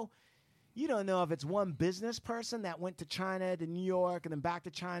don't know if it's one business person that went to China to New York and then back to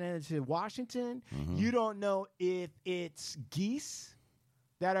China to Washington. You don't know if it's geese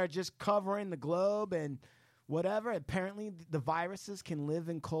that are just covering the globe and whatever. Apparently, the viruses can live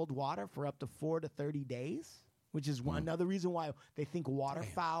in cold water for up to 4 to 30 days, which is another reason why they think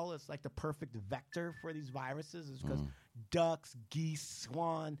waterfowl is like the perfect vector for these viruses, is because ducks, geese,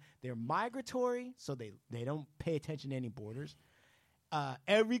 swan, they're migratory, so they don't pay attention to any borders.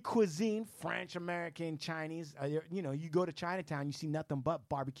 Every cuisine, French, American, Chinese, you go to Chinatown, you see nothing but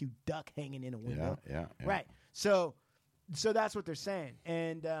barbecue duck hanging in a window. Yeah. Right. So that's what they're saying.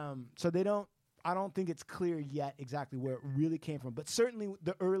 And so I don't think it's clear yet exactly where it really came from. But certainly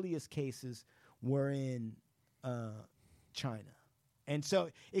the earliest cases were in China. And so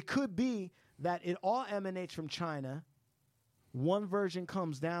it could be that it all emanates from China. One version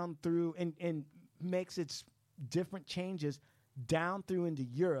comes down through and makes its different changes down through into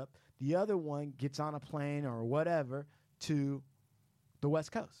Europe. The other one gets on a plane or whatever to the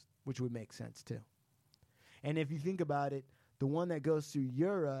West Coast, which would make sense too. And if you think about it, the one that goes through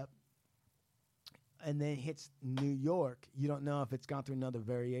Europe and then hits New York, you don't know if it's gone through another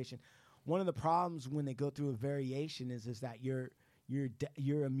variation. One of the problems when they go through a variation is that your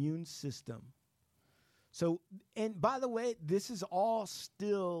immune system. So, and by the way, this is all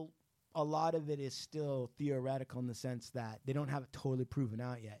still, a lot of it is still theoretical in the sense that they don't have it totally proven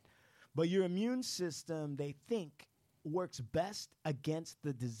out yet. But your immune system, they think, works best against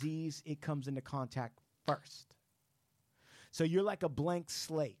the disease it comes into contact first. So you're like a blank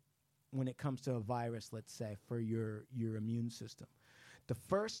slate when it comes to a virus, let's say, for your immune system. The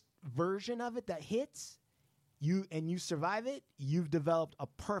first version of it that hits you and you survive it, you've developed a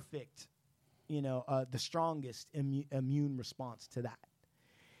perfect, the strongest immune response to that.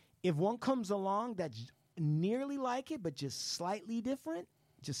 If one comes along that's nearly like it, but just slightly different,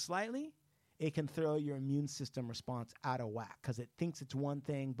 just slightly, it can throw your immune system response out of whack because it thinks it's one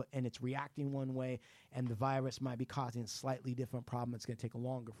thing, and it's reacting one way, and the virus might be causing a slightly different problem. It's going to take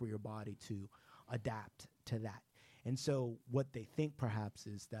longer for your body to adapt to that. And so what they think perhaps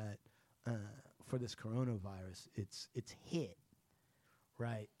is that for this coronavirus, it's hit,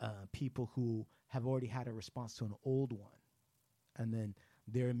 right? People who have already had a response to an old one, and then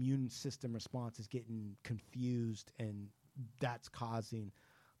their immune system response is getting confused, and that's causing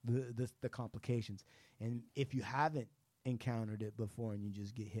the complications. And if you haven't encountered it before and you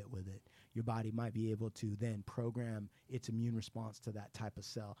just get hit with it, your body might be able to then program its immune response to that type of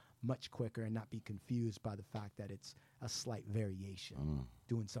cell much quicker and not be confused by the fact that it's a slight variation,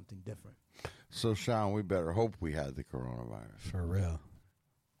 doing something different. So, Sean, we better hope we had the coronavirus. For real.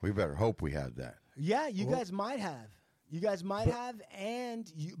 We better hope we had that. Yeah, you guys might have.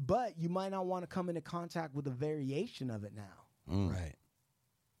 But you might not want to come into contact with a variation of it now. Right.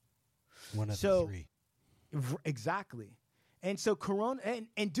 One of the 3. Exactly. And so corona,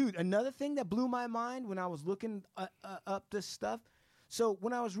 and dude, another thing that blew my mind when I was looking up this stuff. So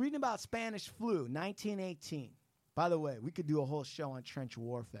when I was reading about Spanish flu, 1918, by the way, we could do a whole show on trench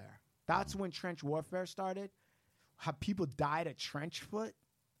warfare. That's when trench warfare started. How people died at trench foot.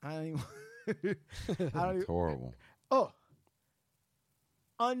 It's horrible. Oh,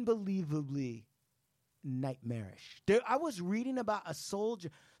 unbelievably nightmarish. I was reading about a soldier.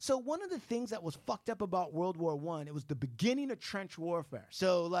 So one of the things that was fucked up about World War I, it was the beginning of trench warfare.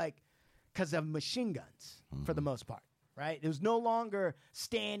 So like, because of machine guns for the most part, right? It was no longer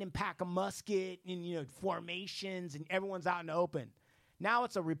stand and pack a musket and, formations and everyone's out in the open. Now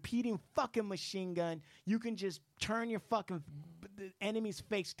it's a repeating fucking machine gun. You can just turn your fucking the enemy's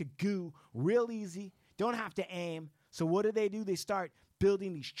face to goo real easy. Don't have to aim. So what do? They start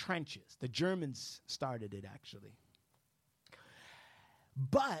building these trenches. The Germans started it, actually.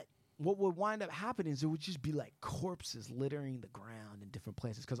 But what would wind up happening is there would just be like corpses littering the ground in different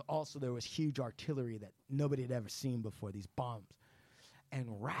places, because also there was huge artillery that nobody had ever seen before, these bombs. And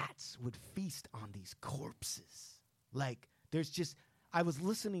rats would feast on these corpses. Like, I was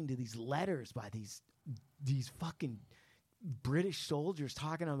listening to these letters by these fucking British soldiers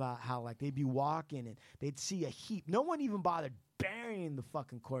talking about how like they'd be walking and they'd see a heap. No one even bothered burying the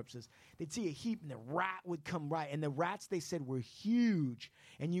fucking corpses. They'd see a heap and the rat would come right. And the rats, they said, were huge.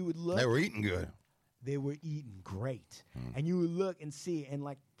 And you would look. They were eating good. They were eating great. And you would look and see, and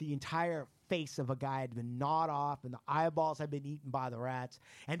like the entire face of a guy had been gnawed off and the eyeballs had been eaten by the rats.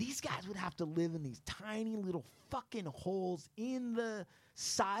 And these guys would have to live in these tiny little fucking holes in the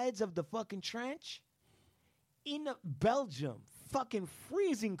sides of the fucking trench in Belgium, fucking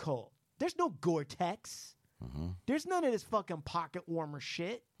freezing cold. There's no Gore-Tex. There's none of this fucking pocket warmer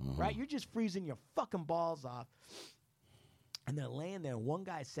shit, right? You're just freezing your fucking balls off. And they're laying there. One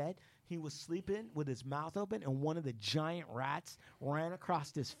guy said he was sleeping with his mouth open, and one of the giant rats ran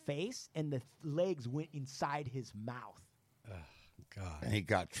across his face, and the legs went inside his mouth. God. And he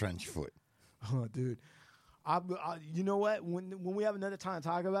got trench foot. Oh, dude. You know what? When we have another time to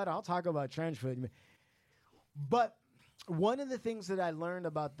talk about it, I'll talk about trench foot. But one of the things that I learned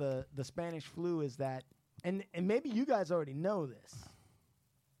about the Spanish flu is that, and maybe you guys already know this,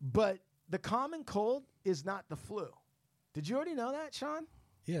 but the common cold is not the flu. Did you already know that, Sean?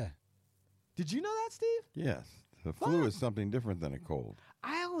 Yeah. Did you know that, Steve? Yes. The flu is something different than a cold.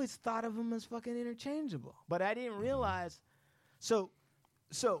 I always thought of them as fucking interchangeable, but I didn't realize. So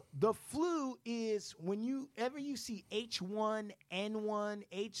the flu is whenever you see H1N1,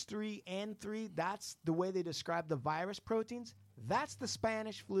 H3, N3, that's the way they describe the virus proteins. That's the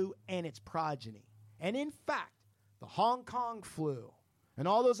Spanish flu and its progeny. And in fact, the Hong Kong flu and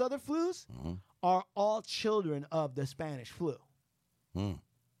all those other flus are all children of the Spanish flu. Damn.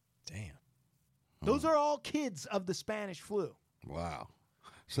 Those are all kids of the Spanish flu. Wow.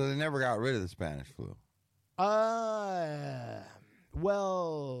 So they never got rid of the Spanish flu.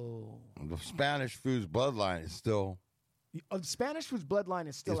 Well, The Spanish flu's bloodline is still Spanish flu's bloodline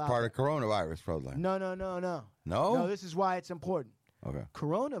is still out part there. of coronavirus bloodline. No. No? No, this is why it's important. Okay.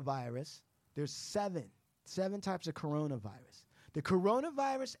 Coronavirus, there's seven types of coronavirus. The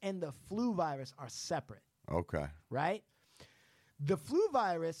coronavirus and the flu virus are separate, Okay. right? The flu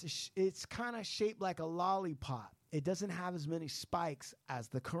virus, it's kind of shaped like a lollipop. It doesn't have as many spikes as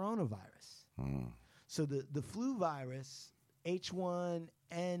the coronavirus. So the flu virus,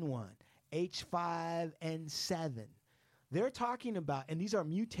 H1N1, H5N7, they're talking about, and these are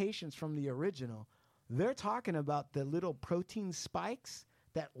mutations from the original, they're talking about the little protein spikes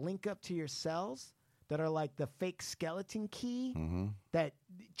that link up to your cells that are like the fake skeleton key that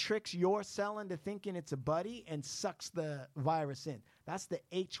tricks your cell into thinking it's a buddy and sucks the virus in. That's the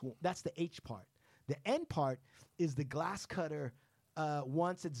H part. The N part is the glass cutter.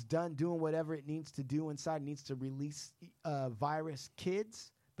 Once it's done doing whatever it needs to do inside, it needs to release virus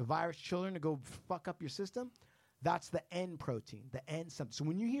kids, the virus children, to go fuck up your system. That's the N protein, the N something. So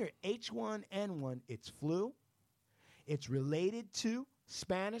when you hear H1N1, it's flu. It's related to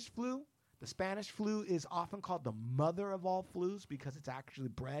Spanish flu. The Spanish flu is often called the mother of all flus because it's actually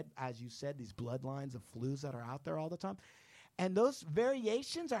bred, as you said, these bloodlines of flus that are out there all the time. And those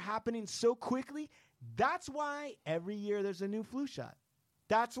variations are happening so quickly. That's why every year there's a new flu shot.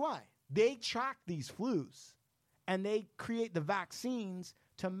 That's why. They track these flus and they create the vaccines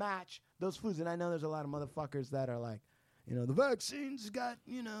to match those flus. And I know there's a lot of motherfuckers that are like, the vaccine's got,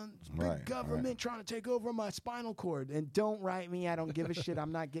 big government trying to take over my spinal cord. And don't write me. I don't give a shit.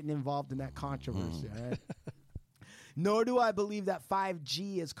 I'm not getting involved in that controversy. All right? Nor do I believe that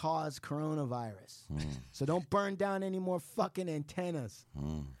 5G has caused coronavirus. So don't burn down any more fucking antennas.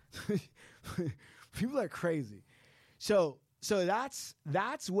 People are crazy. So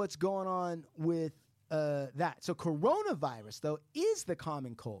that's what's going on with that. So coronavirus, though, is the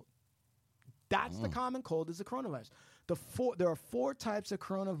common cold. That's the common cold, is the coronavirus. There are 4 types of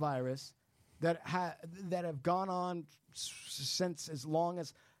coronavirus that have gone on since as long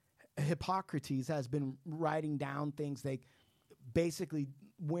as Hippocrates has been writing down things. They basically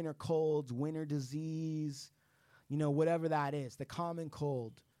winter colds, winter disease, whatever that is, the common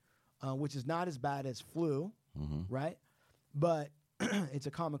cold, which is not as bad as flu, right? But it's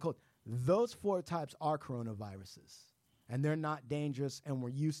a common cold. Those 4 types are coronaviruses, and they're not dangerous, and we're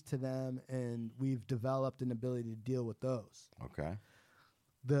used to them, and we've developed an ability to deal with those. Okay.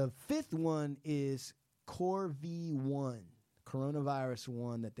 The 5th one is CoRV1, coronavirus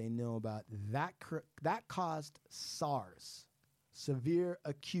 1 that they know about. That caused SARS, severe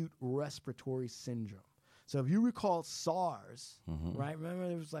acute respiratory syndrome. So if you recall SARS, right? Remember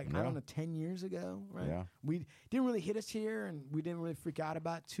it was like, I don't know, 10 years ago, right? Yeah. We didn't really hit us here, and we didn't really freak out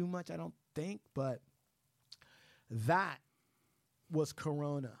about it too much, I don't think, but that was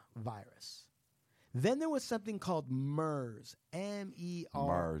coronavirus. Then there was something called MERS, M-E-R.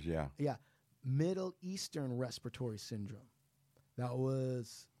 MERS, yeah. Yeah, Middle Eastern Respiratory Syndrome. That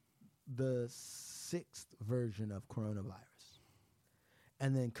was the 6th version of coronavirus.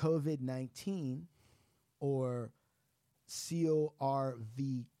 And then COVID-19, or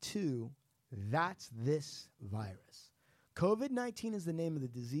CORV2, that's this virus. COVID-19 is the name of the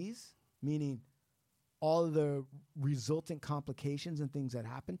disease, meaning all of the resultant complications and things that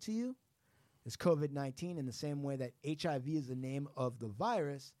happen to you is COVID-19, in the same way that HIV is the name of the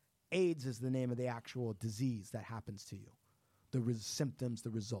virus, AIDS is the name of the actual disease that happens to you, the symptoms,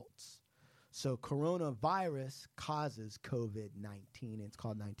 the results. So coronavirus causes COVID-19. It's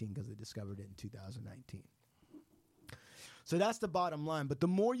called 19 because they discovered it in 2019. So that's the bottom line. But the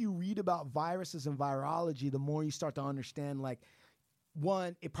more you read about viruses and virology, the more you start to understand, like,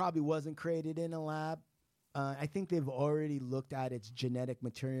 one, it probably wasn't created in a lab. I think they've already looked at its genetic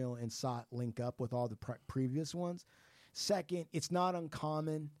material and saw it link up with all the previous ones. Second, it's not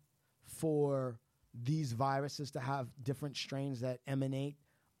uncommon for these viruses to have different strains that emanate,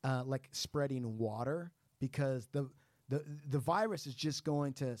 like spreading water, because the virus is just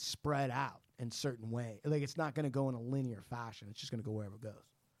going to spread out in certain way. Like, it's not going to go in a linear fashion. It's just going to go wherever it goes.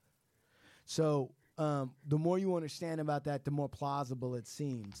 So the more you understand about that, the more plausible it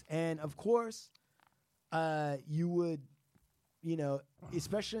seems. And of course, you would,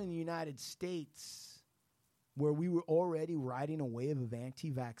 especially in the United States, where we were already riding a wave of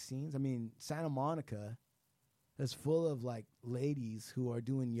anti-vaccines. I mean, Santa Monica is full of, like, ladies who are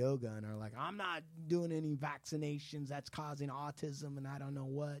doing yoga and are like, I'm not doing any vaccinations. That's causing autism and I don't know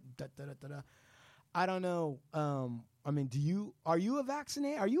what. I don't know. I mean, are you a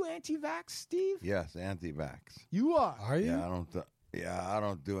vaccinated? Are you anti-vax, Steve? Yes, anti-vax. You are. Are you? Yeah, I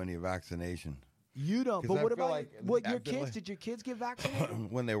don't do any vaccination. You don't. 'Cause But I what feel about like- what I your feel kids? like- Did your kids get vaccinated?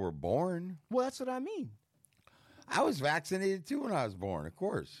 When they were born, Well, that's what I mean. I was vaccinated too when I was born, of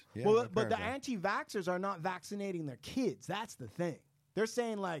course. Yeah, Well, my but the parents anti-vaxxers are not vaccinating their kids. That's the thing. They're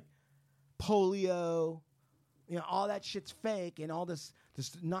saying, like, polio, all that shit's fake, and all this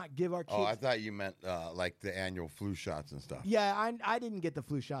not give our kids. Oh, I thought you meant like the annual flu shots and stuff. Yeah, I didn't get the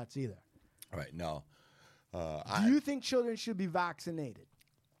flu shots either. Right, no. Do you think children should be vaccinated?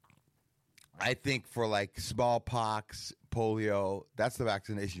 I think for like smallpox, polio, that's the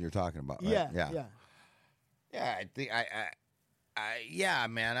vaccination you're talking about, right? Yeah. Yeah, I think yeah,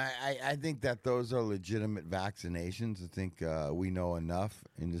 man. I think that those are legitimate vaccinations. I think we know enough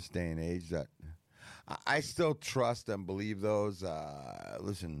in this day and age that I still trust and believe those.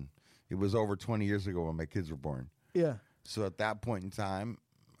 Listen, it was over 20 years ago when my kids were born. Yeah. So at that point in time,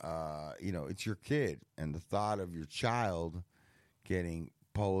 it's your kid, and the thought of your child getting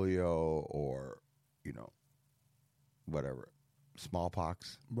polio or, whatever,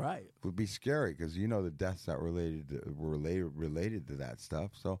 smallpox, Right. would be scary because the deaths that were related to that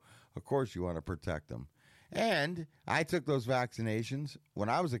stuff. So of course you want to protect them. And I took those vaccinations when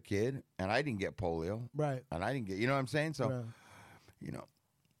I was a kid, and I didn't get polio. Right. And I didn't get, you know what I'm saying? So, Yeah.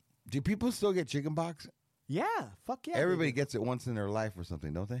 Do people still get chickenpox? Yeah. Fuck yeah. they Everybody do. gets it once in their life or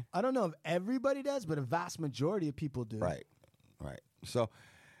something, don't they? I don't know if everybody does, but a vast majority of people do. Right. So,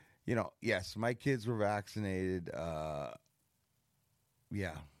 yes, my kids were vaccinated.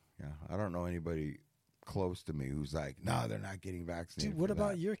 Yeah. I don't know anybody close to me who's like, no, they're not getting vaccinated. Dude, what for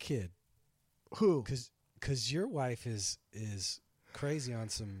about that. your kid? Who? Because your wife is crazy on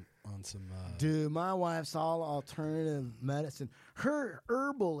some. Dude, my wife's all alternative medicine. Her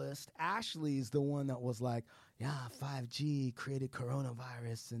herbalist, Ashley, is the one that was like, yeah, 5G created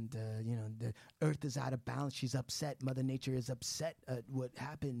coronavirus, and, the earth is out of balance. She's upset. Mother Nature is upset at what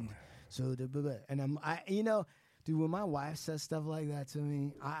happened. So, and dude, when my wife says stuff like that to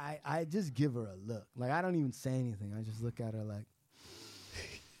me, I just give her a look. Like, I don't even say anything. I just look at her like.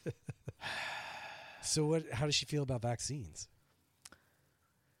 So how does she feel about vaccines?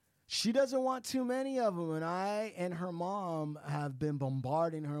 She doesn't want too many of them, and I and her mom have been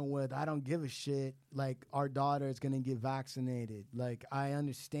bombarding her with, I don't give a shit, like, our daughter is going to get vaccinated. Like, I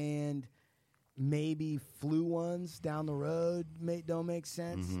understand maybe flu ones down the road don't make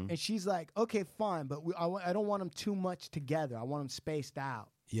sense. And she's like, okay, fine, but I don't want them too much together. I want them spaced out.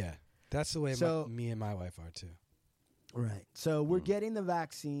 Yeah, that's the way me and my wife are, too. Right. So we're getting the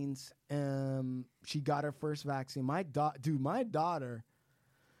vaccines. She got her first vaccine. My daughter...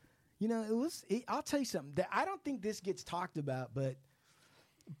 You know, I'll tell you something. I don't think this gets talked about, but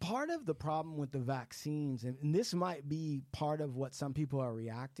part of the problem with the vaccines, and this might be part of what some people are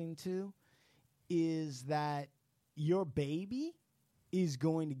reacting to, is that your baby is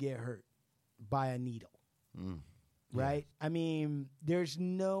going to get hurt by a needle. Right? I mean, there's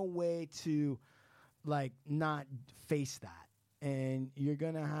no way to, like, not face that. And you're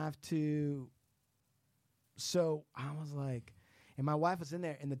going to have to... So I was like... And my wife was in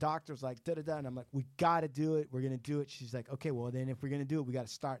there, and the doctor was like, da-da-da. And I'm like, we got to do it. We're going to do it. She's like, okay, well, then if we're going to do it, we got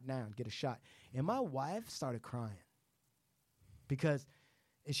to start now and get a shot. And my wife started crying because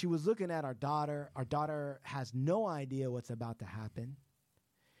she was looking at our daughter. Our daughter has no idea what's about to happen.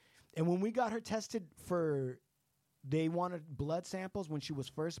 And when we got her tested they wanted blood samples when she was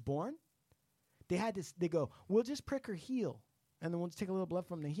first born. They go, we'll just prick her heel. And then we'll just take a little blood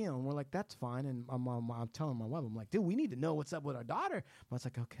from the heel. And we're like, that's fine. And I'm telling my wife, I'm like, dude, we need to know what's up with our daughter. I was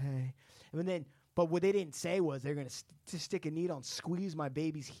like, okay. But what they didn't say was they're going to stick a needle and squeeze my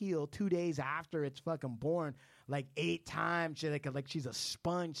baby's heel 2 days after it's fucking born, like 8 times. She's like she's a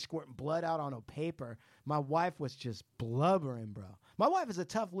sponge squirting blood out on a paper. My wife was just blubbering, bro. My wife is a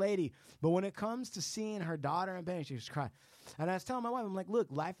tough lady, but when it comes to seeing her daughter in pain, she just cries. And I was telling my wife, I'm like, look,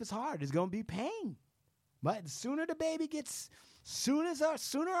 life is hard. There's going to be pain. But the sooner the baby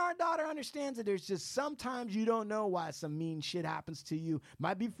sooner our daughter understands that there's just sometimes you don't know why some mean shit happens to you.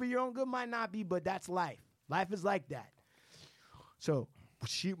 Might be for your own good, might not be, but that's life. Life is like that. So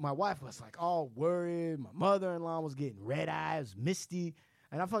my wife was like all worried. My mother-in-law was getting red eyes, misty.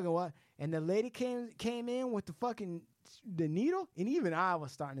 And I fucking what? And the lady came in with the needle, and even I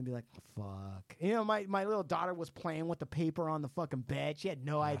was starting to be like, fuck. You know, my little daughter was playing with the paper on the fucking bed. She had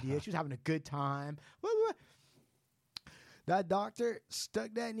no idea. She was having a good time. That doctor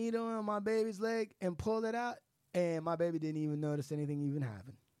stuck that needle in my baby's leg and pulled it out, and my baby didn't even notice anything even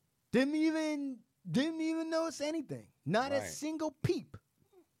happened. Didn't even notice anything. Not a single peep.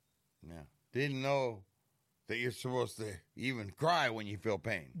 Yeah. Didn't know that you're supposed to even cry when you feel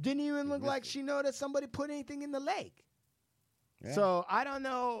pain. Didn't even look like she noticed somebody put anything in the leg. Yeah. So I don't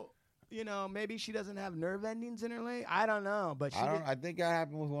know. You know, maybe she doesn't have nerve endings in her leg. I don't know, but I think that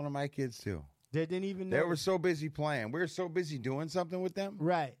happened with one of my kids too. They didn't even know. They were so busy playing. We were so busy doing something with them.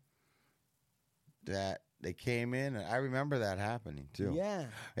 Right. That they came in, and I remember that happening too. Yeah.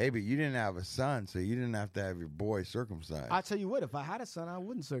 Hey, but you didn't have a son, so you didn't have to have your boy circumcised. I'll tell you what, if I had a son, I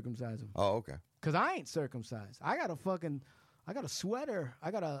wouldn't circumcise him. Oh, okay. Because I ain't circumcised. I got a sweater.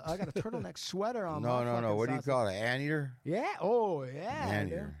 I got a turtleneck sweater on. No. What do you call it? Anteater? Yeah. Oh, yeah.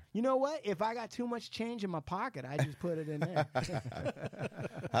 Anteater. You know what? If I got too much change in my pocket, I just put it in there.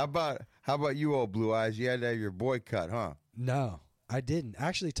 How about you, old Blue Eyes? You had to have your boy cut, huh? No, I didn't. I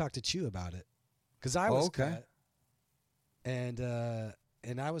actually talked to Chew about it because I was cut, and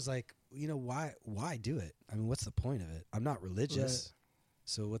I was like, you know, why do it? I mean, what's the point of it? I'm not religious,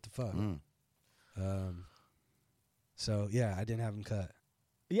 so what the fuck? So yeah, I didn't have him cut.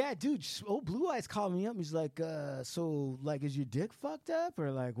 Yeah, dude. Old Blue Eyes called me up. He's like, so, like, is your dick fucked up?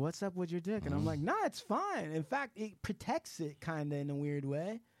 Or, like, what's up with your dick? And I'm like, nah, it's fine. In fact, it protects it kind of in a weird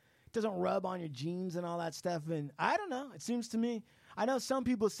way. It doesn't rub on your jeans and all that stuff. And I don't know. It seems to me, I know some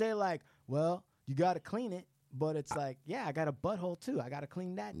people say, like, well, you got to clean it. But it's like, yeah, I got a butthole, too. I got to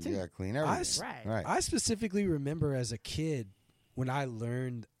clean that, too. You got to clean everything. Right. I specifically remember as a kid when I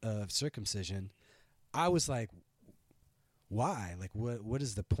learned of circumcision, I was like, why? Like, what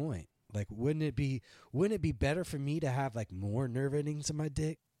is the point? Like, wouldn't it be better for me to have like more nerve endings in my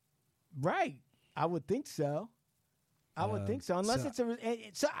dick? Right. I would think so. I would think so. Unless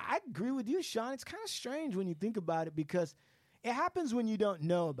so I agree with you, Sean. It's kind of strange when you think about it because it happens when you don't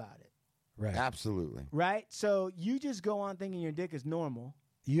know about it. Right. Absolutely. Right? So you just go on thinking your dick is normal.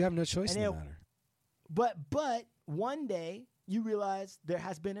 You have no choice in the matter. But one day you realize there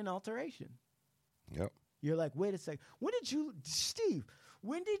has been an alteration. Yep. You're like, wait a second. Steve,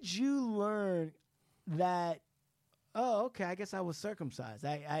 when did you learn that, oh, okay, I guess I was circumcised.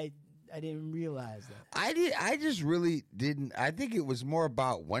 I didn't realize that. I just really didn't. I think it was more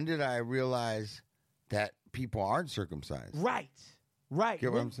about when did I realize that people aren't circumcised. Right.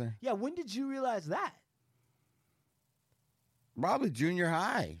 Get what I'm saying? Yeah, when did you realize that? Probably junior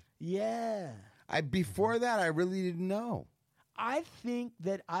high. Yeah. Before that, I really didn't know. I think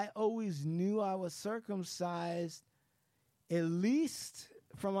that I always knew I was circumcised, at least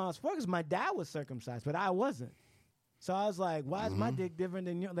from when I was 4, because my dad was circumcised, but I wasn't. So I was like, why is my dick different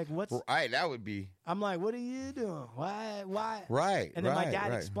than yours? Like, what's... Right, that would be... I'm like, what are you doing? Why? Right, And then my right,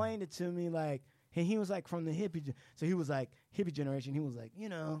 dad right. explained it to me, like, and he was like from the hippie... So he was like, hippie generation. He was like, we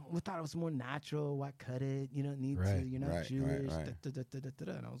thought it was more natural. Why cut it? You don't need to. You're not Jewish. Right.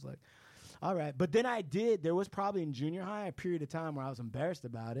 And I was like... All right. But then there was probably in junior high a period of time where I was embarrassed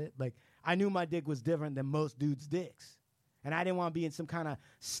about it. Like, I knew my dick was different than most dudes' dicks. And I didn't want to be in some kind of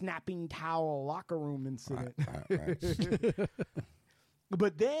snapping towel locker room incident. Right.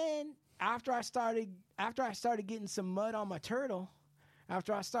 But then after I started getting some mud on my turtle,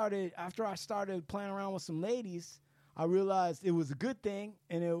 after I started playing around with some ladies, I realized it was a good thing,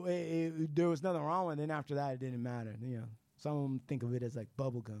 and there was nothing wrong with it. And after that, it didn't matter. Some of them think of it as like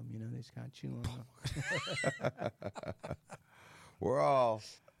bubble gum, they just kind of chew on it. We're all,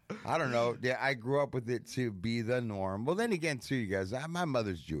 I don't know. Yeah, I grew up with it to be the norm. Well, then again, too, you guys, my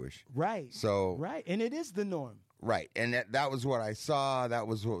mother's Jewish. Right. So. Right. And it is the norm. Right. And that was what I saw. That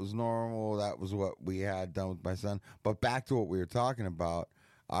was what was normal. That was what we had done with my son. But back to what we were talking about,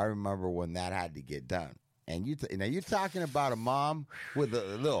 I remember when that had to get done. And now you're talking about a mom with a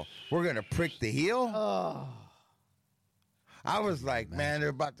little, we're going to prick the heel? Oh. I was like, man, they're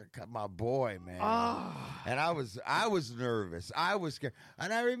about to cut my boy, man. Oh. And I was nervous. I was scared.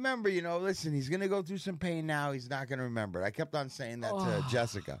 And I remember, listen, he's going to go through some pain now. He's not going to remember it. I kept on saying that to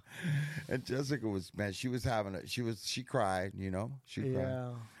Jessica. And Jessica was, man, she was having she cried, she cried.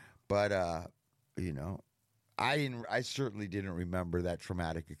 Yeah. But, I certainly didn't remember that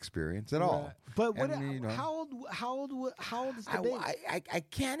traumatic experience at all. But how old is the baby? I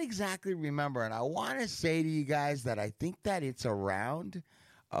can't exactly remember, and I want to say to you guys that I think that it's around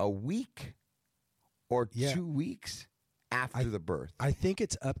a week or 2 weeks after the birth. I think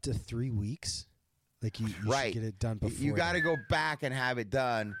it's up to 3 weeks. Like you should get it done before. You got to go back and have it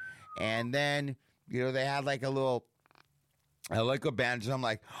done, and then they had like a little. I like a bandage. I'm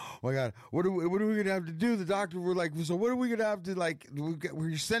like, oh my God, what are we going to have to do? The doctor were like, so what are we going to have to like?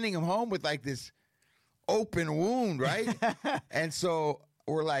 We're sending him home with like this open wound, right? And so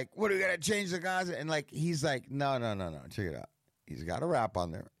we're like, what are we going to change the gauze? And like, he's like, no, check it out. He's got a wrap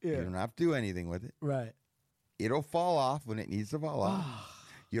on there. Yeah. You don't have to do anything with it. Right. It'll fall off when it needs to fall off.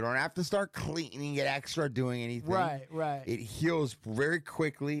 You don't have to start cleaning it extra, doing anything. Right. It heals very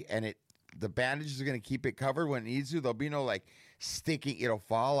quickly, and the bandages are going to keep it covered when it needs to. There'll be no like sticking. It'll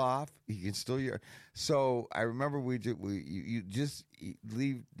fall off. You can still So I remember you just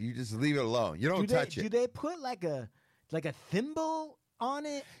leave it alone. You don't touch it. Do they put like a thimble on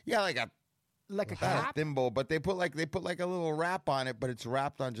it? Yeah, like a cap? Not a thimble, but they put like a little wrap on it, but it's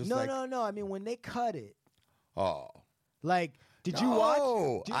wrapped on just no. I mean when they cut it. Oh. Like. Did you watch?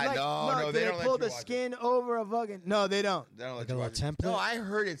 No, they don't pull let you the skin over a fucking. No, they don't. They don't let Like you a watch little it. template? No, I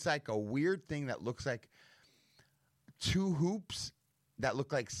heard it's like a weird thing that looks like 2 hoops that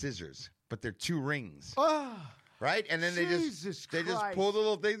look like scissors, but they're 2 rings. Oh, right? And then they just pull the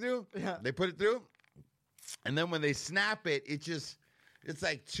little thing through. Yeah. They put it through, and then when they snap it, it's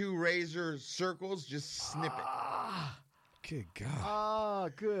like 2 razor circles. Just snip it. Good God. Oh,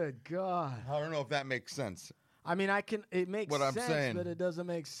 good God. I don't know if that makes sense. I mean, it makes What I'm sense, saying. but it doesn't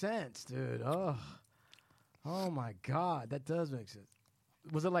make sense, dude. Oh my God, that does make sense.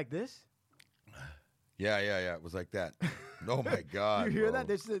 Was it like this? Yeah. It was like that. Oh my God. You hear bro. that?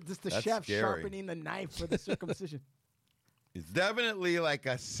 This is the That's chef scary. sharpening the knife for the circumcision. It's definitely like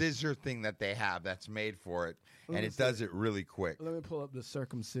a scissor thing that they have that's made for it, and it does it really quick. Let me pull up the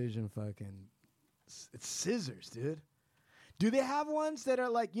circumcision fucking. It's scissors, dude. Do they have ones that are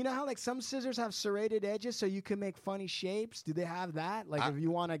like, how like some scissors have serrated edges so you can make funny shapes? Do they have that? Like if you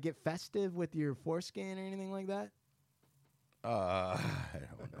want to get festive with your foreskin or anything like that? I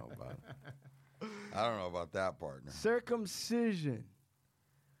don't know about it. I don't know about that, partner. Circumcision.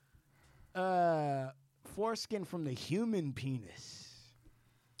 Foreskin from the human penis.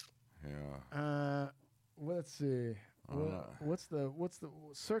 Yeah. Let's see. What's the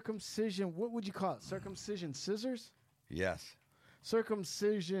circumcision? What would you call it? Circumcision scissors? Yes.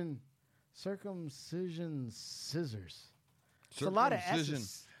 Circumcision scissors. It's a lot of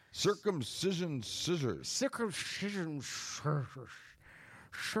S's. Circumcision scissors. Circumcision scissors.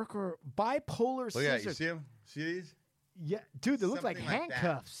 Bipolar Look at scissors. you see them? See these? Yeah, dude, they look like Something like that.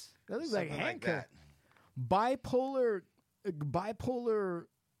 handcuffs. That looks like Something like handcuffs. that. Bipolar.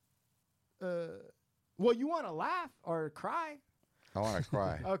 Well, you want to laugh or cry? I want to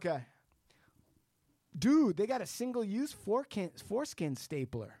cry. Okay. Dude, they got a single-use foreskin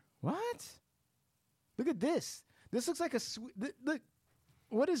stapler. What? Look at this. This looks like a sweet. Look,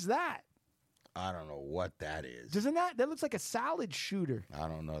 what is that? I don't know what that is. Doesn't that looks like a salad shooter? I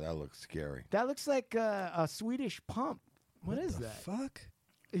don't know. That looks scary. That looks like a Swedish pump. What is the that? fuck?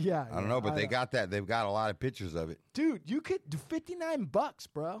 Yeah, I don't know, but they got that. They've got a lot of pictures of it. Dude, you could do $59,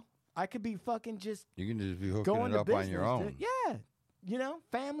 bro. I could be fucking just You can just be hooking going it to up business, on your own. dude. Yeah,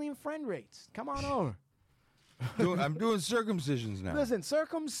 family and friend rates. Come on over. I'm doing circumcisions now. Listen,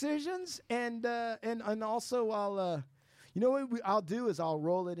 circumcisions and also I'll I'll do is I'll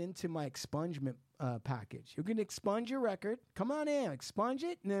roll it into my expungement package. You can expunge your record. Come on in, expunge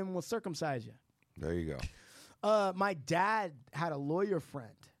it, and then we'll circumcise you. There you go. My dad had a lawyer friend,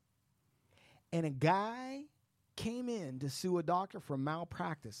 and a guy came in to sue a doctor for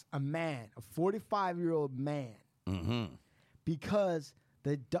malpractice. A man, a 45-year-old man, because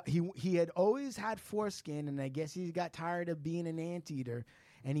he had always had foreskin, and I guess he got tired of being an anteater,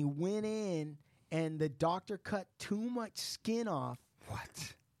 and he went in, and the doctor cut too much skin off.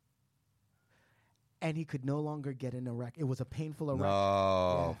 What? And he could no longer get an erection. It was a painful erection.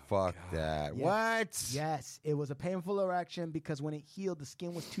 No, fuck that. Yeah. What? Yes, it was a painful erection because when it healed, the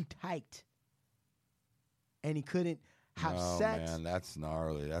skin was too tight. And he couldn't have sex. Man, that's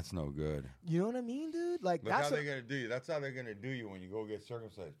gnarly. That's no good. You know what I mean, dude? Like Look that's how they're gonna do you. That's how they're gonna do you when you go get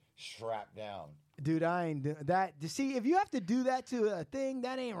circumcised. Strap down. dude, I ain't do that. See, if you have to do that to a thing,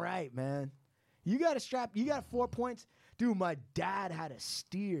 that ain't right, man. You got to strap. You got 4 points, dude. My dad had a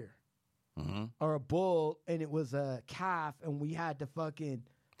steer or a bull, and it was a calf, and we had to fucking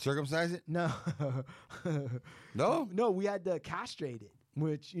Circumcise it? no, No? no, we had to castrate it,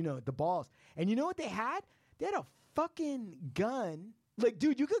 which the balls. And you know what they had? They had a fucking gun. Like,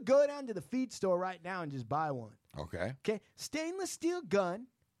 dude, you could go down to the feed store right now and just buy one. Okay. Okay, stainless steel gun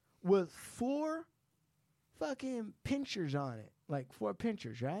with 4 fucking pinchers on it, like 4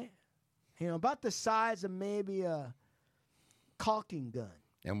 pinchers, right? About the size of maybe a caulking gun.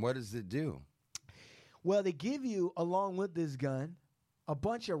 And what does it do? Well, they give you, along with this gun, a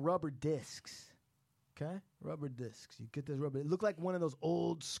bunch of rubber discs. Okay? Rubber discs. You get this rubber. It looked like one of those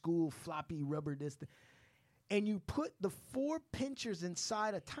old school floppy rubber discs. And you put the 4 pinchers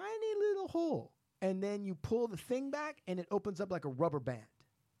inside a tiny little hole. And then you pull the thing back, and it opens up like a rubber band.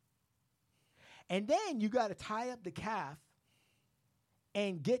 And then you got to tie up the calf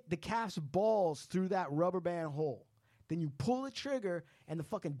and get the calf's balls through that rubber band hole. Then you pull the trigger, and the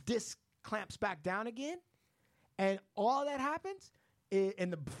fucking disc clamps back down again. And all that happens,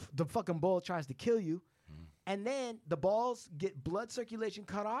 and the fucking bull tries to kill you. And then the balls get blood circulation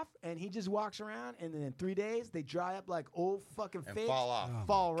cut off, and he just walks around, and then in 3 days, they dry up like old fucking And figs. fall off.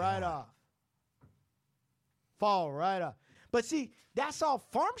 Fall right off. Fall right off. But see, that's all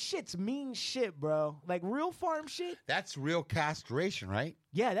farm shit's mean shit, bro. Like real farm shit. That's real castration, right?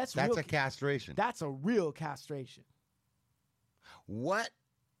 Yeah, that's That's real. a castration. That's a real castration. What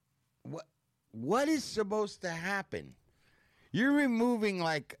is supposed to happen? You're removing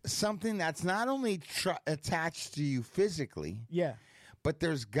like something that's not only attached to you physically, Yeah. but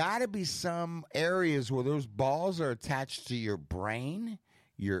there's got to be some areas where those balls are attached to your brain,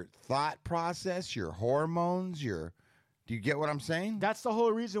 your thought process, your hormones, do you get what I'm saying? That's the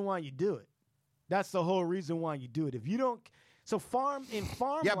whole reason why you do it. That's the whole reason why you do it. If you don't, so farm.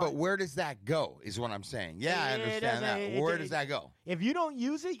 Yeah, but where does that go is what I'm saying. Yeah, I understand that. Where does that go? If you don't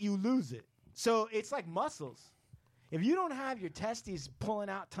use it, you lose it. So it's like muscles. If you don't have your testes pulling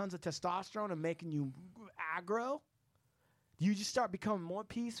out tons of testosterone and making you aggro, you just start becoming more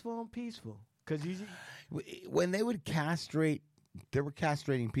peaceful and peaceful. Because When they would castrate, they were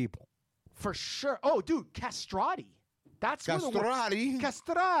castrating people. for sure. Oh, dude, castrati. That's Castrati?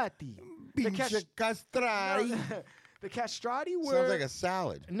 Castrati. Pinche castrati. The castrati were. Sounds like a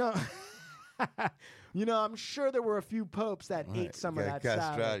salad. No. I'm sure there were a few popes that ate some of that salad.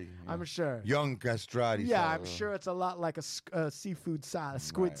 castrati. I'm sure. Young castrati Yeah, salad. I'm sure it's a lot like a seafood salad, a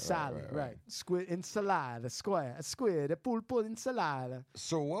squid salad, right? Squid ensalada, a squid, a pulpo ensalada.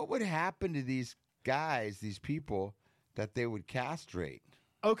 So what would happen to these guys, these people, that they would castrate?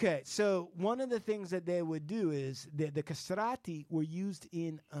 Okay, so one of the things that they would do is the castrati were used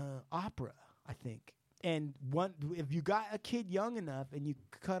in opera, I think. And if you got a kid young enough and you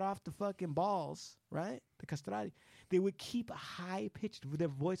cut off the fucking balls, right, the castrati, they would keep a high pitched. Their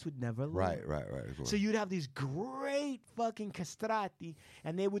voice would never lower. Right. Of course. So you'd have these great fucking castrati,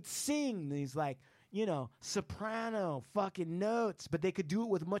 and they would sing these like, soprano fucking notes, but they could do it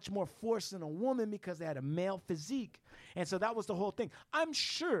with much more force than a woman because they had a male physique. And so that was the whole thing. I'm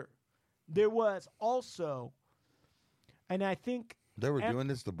sure there was also, and I think they were doing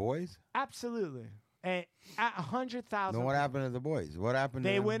this to boys? absolutely. And at 100,000. Then what happened to the boys? What happened?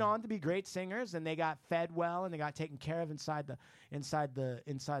 They to them? went on to be great singers, and they got fed well, and they got taken care of inside the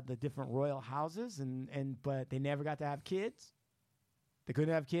different royal houses, but they never got to have kids. They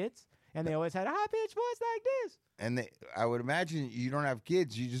couldn't have kids, and they always had a high pitched voice like this. And I would imagine you don't have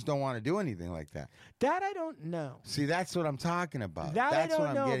kids, you just don't want to do anything like that. That I don't know. See, that's what I'm talking about. That that's I don't what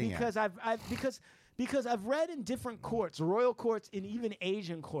I'm know getting because at. because I've read in different courts, royal courts, and even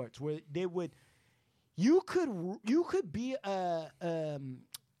Asian courts, where they would. You could be like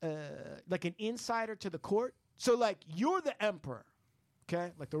an insider to the court. So like you're the emperor,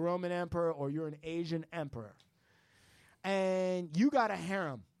 okay, like the Roman emperor, or you're an Asian emperor, and you got a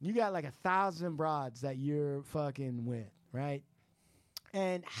harem. You got like 1,000 broads that you're fucking with, right?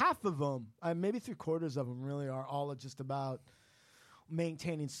 And half of them, maybe 3/4 of them, really are all just about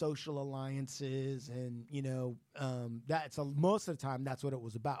maintaining social alliances, and that's most of the time that's what it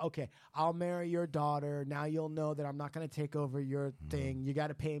was about. Okay, I'll marry your daughter. Now you'll know that I'm not going to take over your thing. You got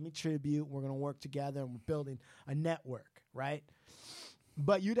to pay me tribute. We're going to work together, and we're building a network, right?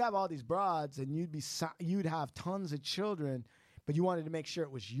 But you'd have all these broads, and you'd have tons of children, but you wanted to make sure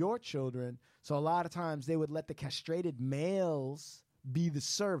it was your children. So a lot of times they would let the castrated males be the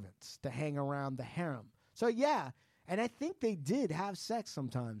servants to hang around the harem. So yeah. And I think they did have sex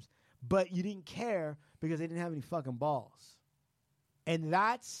sometimes, but you didn't care because they didn't have any fucking balls. And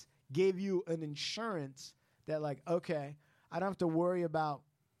that's gave you an insurance that, like, okay, I don't have to worry about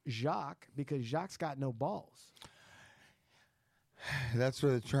Jacques because Jacques got no balls. That's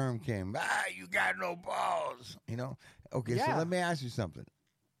where the term came. You got no balls. Okay, Yeah. so let me ask you something.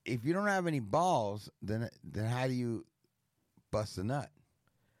 If you don't have any balls, then how do you bust a nut?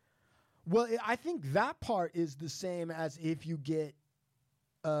 Well, I think that part is the same as if you get,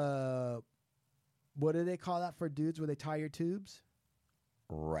 what do they call that for dudes where they tie your tubes?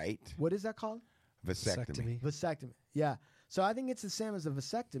 Right. What is that called? Vasectomy. Vasectomy. Yeah. So I think it's the same as a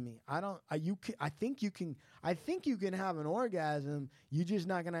vasectomy. I think you can have an orgasm. You're just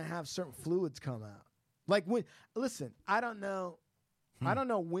not gonna have certain fluids come out. Like I don't know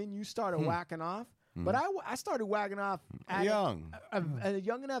when you started whacking off. But I started whacking off at a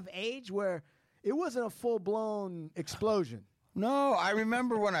young enough age where it wasn't a full-blown explosion. No, I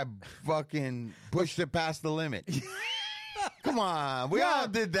remember when I fucking pushed it past the limit. Come on. We all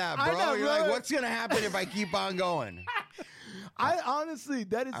did that, bro. know, You're brother. like, what's going to happen if I keep on going? I honestly,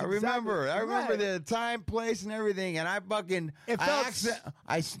 that is I remember right. the time, place, and everything, and I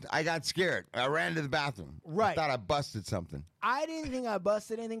got scared. I ran to the bathroom. Right. I thought I busted something. I didn't think I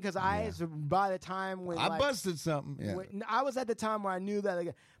busted anything because by the time when I busted something. Yeah. I was at the time where I knew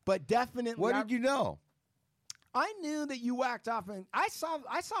that, but definitely. What did you know? I knew that you whacked off, and I saw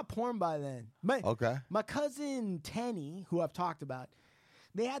porn by then. Okay. My cousin Tenny, who I've talked about,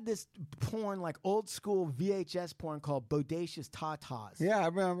 they had this porn, like old school VHS porn called Bodacious Tatas. Yeah, I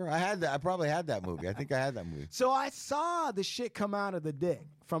remember. I had that. I probably had that movie. I think I had that movie. So I saw the shit come out of the dick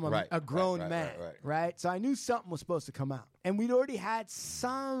from a grown man, right? So I knew something was supposed to come out. And we'd already had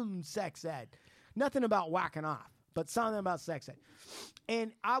some sex ed. Nothing about whacking off, but something about sex ed.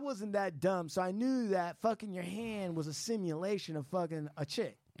 And I wasn't that dumb, so I knew that fucking your hand was a simulation of fucking a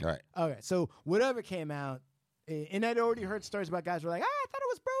chick. Right. Okay, so whatever came out, and I'd already heard stories about guys who were like, I thought it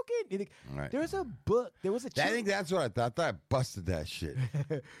was broken. You think, Right. There was a book, there was a chick. I think that's what I thought. I thought I busted that shit.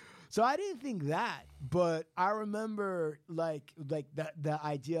 So I didn't think that, but I remember like the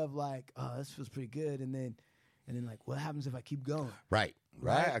idea of like, oh, this feels pretty good, and then like, what happens if I keep going? Right.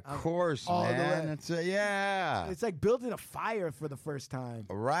 Of course, all the man. way. It's yeah. It's like building a fire for the first time.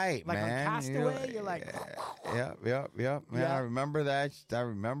 Right, Like man. on Castaway, you're like, Yep. Man, Yeah. I remember that. I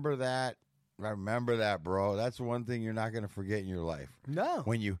remember that, bro. That's one thing you're not gonna forget in your life. no.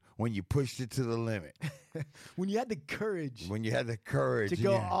 When you pushed it to the limit. When you had the courage. When you had the courage To and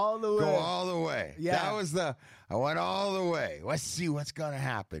go you- all the way. Go all the way. Yeah. That was I went all the way. Let's see what's gonna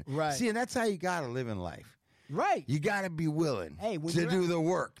happen. Right. See, and that's how you gotta live in life. Right. You gotta be willing When to you're do the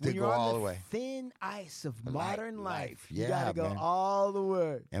work to when you're go on all the the way. thin ice of modern life, you Yeah, gotta go man. all the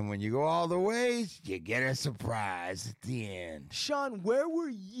way. And when you go all the ways, you get a surprise at the end. Sean, where were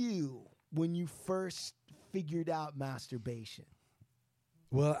you when you first figured out masturbation?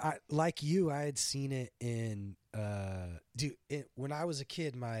 Well, like you, I had seen it in when I was a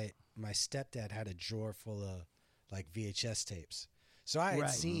kid. My stepdad had a drawer full of like VHS tapes, so I had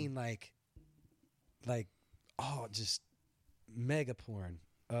seen like just mega porn,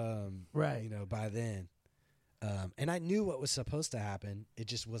 Right. by then, and I knew what was supposed to happen. It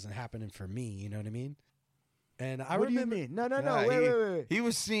just wasn't happening for me. You know what I mean? And I What do you remember, mean? No, Yeah, wait. He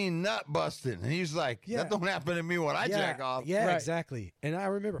was seeing nut busting, and he's like, Yeah. "That don't happen to me when I jack off." Yeah, Right. exactly. And I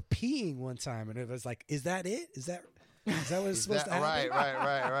remember peeing one time, and it was like, "Is that it? Is that what it's supposed to happen?"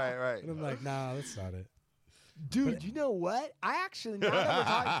 Right. And I'm like, "No, that's not it." Dude, you know what? I actually now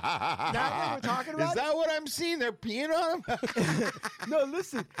that we're talking about Is that what I'm seeing? They're peeing on him. No,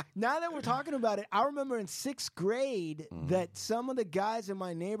 listen. Now that we're talking about it, I remember in 6th grade that some of the guys in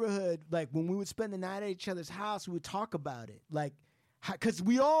my neighborhood, like when we would spend the night at each other's house, we would talk about it, like because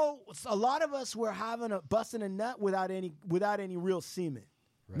a lot of us were busting a nut without any real semen.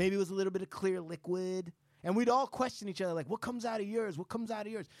 Right. Maybe it was a little bit of clear liquid, and we'd all question each other, like, "What comes out of yours? What comes out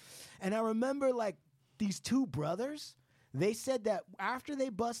of yours?" And I remember like these two brothers. They said that after they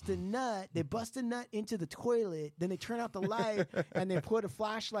bust a nut into the toilet, then they turn out the light and they put a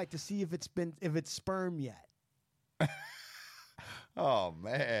flashlight to see if it's sperm yet. Oh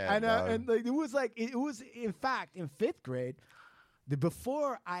man! And like, it was in fact in 5th grade.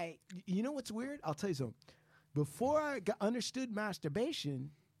 You know what's weird? I'll tell you something. Before I understood masturbation,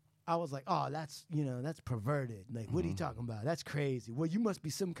 I was like, oh, that's perverted. Like, what are you talking about? That's crazy. Well, you must be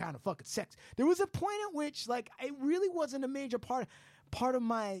some kind of fucking sex. There was a point at which, like, it really wasn't a major part of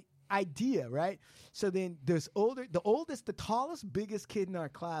my idea, right? So then the tallest, biggest kid in our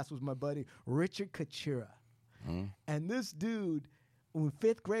class was my buddy, Richard Kachura. And this dude, in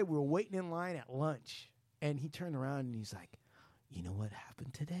 5th grade, we were waiting in line at lunch. And he turned around and he's like, "You know what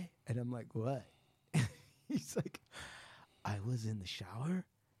happened today?" And I'm like, "What?" He's like, "I was in the shower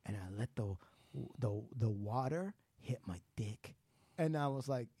and I let the water hit my dick." And I was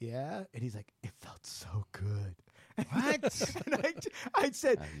like, "Yeah?" And he's like, "It felt so good." What? And I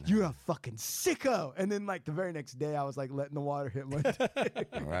said, "You're a fucking sicko." And then like the very next day, I was like letting the water hit my dick.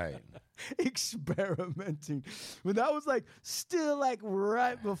 Right. Experimenting. But that was like still like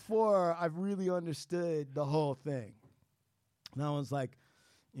right before I really understood the whole thing. And I was like,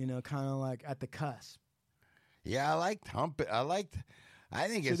 kind of like at the cusp. Yeah, I liked humping. I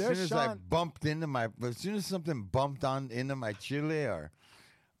think So as soon there's as as soon as something bumped into my chile or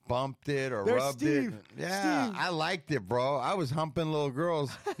bumped it or There's rubbed Steve. it. Yeah, Steve. I liked it, bro. I was humping little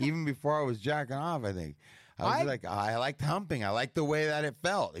girls even before I was jacking off, I think. I liked humping. I liked the way that it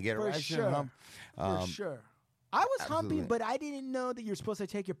felt. To get a For right sure. hump. For sure. I was absolutely. humping, but I didn't know that you're supposed to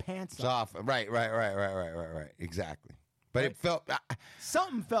take your pants It's off. off. Right. Exactly. But it felt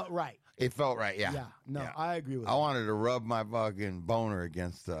Something felt right. It felt right, yeah. Yeah. No, I agree with I that. wanted to rub my fucking boner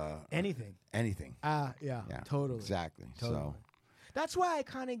against Anything. anything. Yeah, Yeah, totally. Exactly. Totally. So That's why I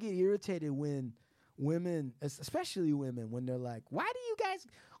kind of get irritated when women, especially women, when they're like, why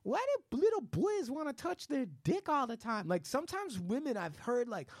do little boys want to touch their dick all the time? Like sometimes women, I've heard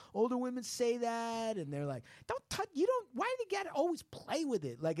like older women say that and they're like, why do you gotta always play with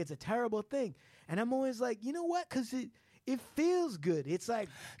it? Like it's a terrible thing. And I'm always like, you know what? Because it feels good. It's like,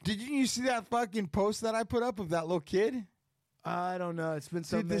 did you see that fucking post that I put up of that little kid? I don't know. It's been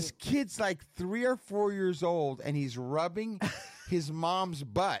so Dude, this kid's like 3 or 4 years old, and he's rubbing his mom's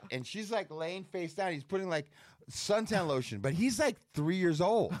butt, and she's like laying face down. He's putting like suntan lotion, but he's like 4 years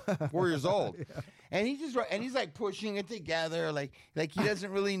old, yeah. And he's like pushing it together, like he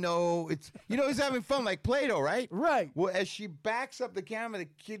doesn't really know it's he's having fun like Play-Doh, right? Right. Well, as she backs up the camera, the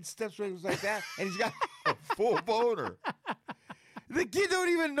kid steps right like that, and he's got a full boner. The kid don't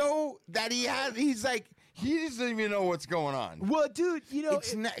even know that he doesn't even know what's going on. Well, dude,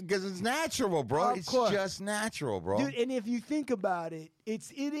 it's because it's natural, bro. Of It's course. just natural, bro. Dude, and if you think about it,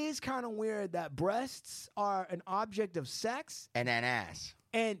 it is kind of weird that breasts are an object of sex, and an ass.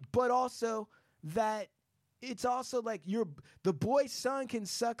 but also that it's also like the boy's son can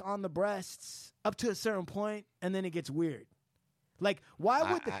suck on the breasts up to a certain point, and then it gets weird. Like, why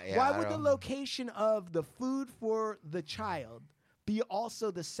would the location of the food for the child be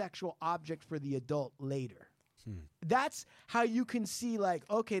also the sexual object for the adult later? That's how you can see, like,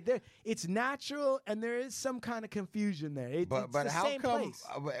 okay, it's natural, and there is some kind of confusion there. It's But the how same come? place.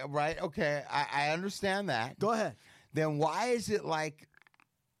 Right? Okay, I understand that. Go ahead. Then why is it like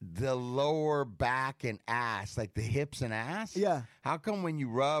the lower back and ass, like the hips and ass? Yeah. How come when you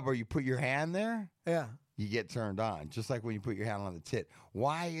rub or you put your hand there, Yeah. you get turned on? Just like when you put your hand on the tit.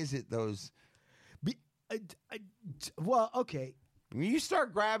 Why is it those? Well, okay. When you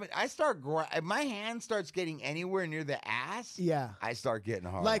start grabbing, my hand starts getting anywhere near the ass. Yeah. I start getting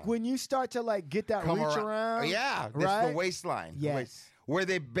hard. Like when you start to like get that reach around. Yeah, that's right? the waistline. Yes. Where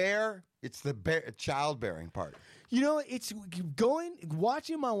they bear, it's the childbearing part. It's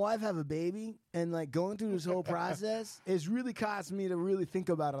watching my wife have a baby and like going through this whole process is really caused me to really think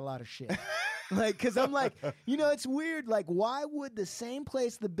about a lot of shit. Like, cause I'm like, it's weird. Like, why would the same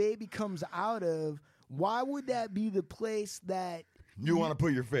place the baby comes out of, Why would that be the place that You want to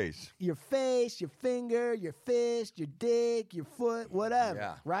put your face. your face, your finger, your fist, your dick, your foot, whatever,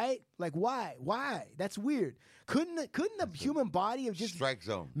 Yeah. right? Like, why? Why? That's weird. Couldn't the human body have just Strike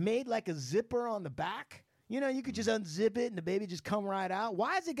zone. made like a zipper on the back? You know, you could just unzip it and the baby just come right out.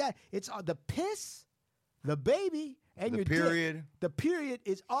 Why is it got? It's the piss, the baby, and The your period. dick. The period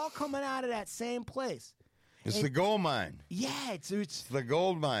is all coming out of that same place. It's And- the gold mine. Yeah, it's It's the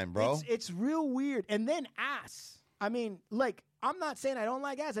gold mine, bro. it's real weird. And then ass. I mean, like, I'm not saying I don't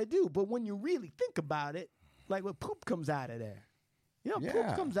like ass, I do, but when you really think about it, like when poop comes out of there. You know, Yeah.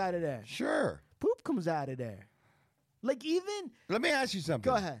 poop comes out of there. Sure. Poop comes out of there. Like even Let me ask you something.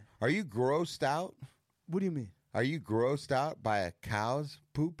 Go ahead. Are you grossed out? what do you mean? Are you grossed out by a cow's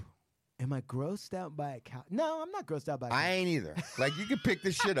poop? Am I grossed out by a cow? No, I'm not grossed out by a cow. I ain't either. Like, you can pick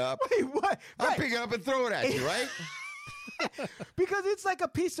this shit up. Wait, what? I'll Right. pick it up and throw it at you, right? Because it's like a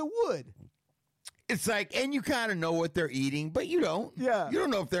piece of wood. It's like, and you kind of know what they're eating, but you don't. Yeah. You don't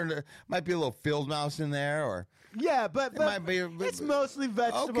know if there might be a little field mouse in there or. Yeah, but might be- it's mostly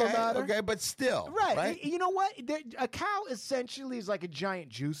vegetable matter. Okay, but still. Right. You know what? A cow essentially is like a giant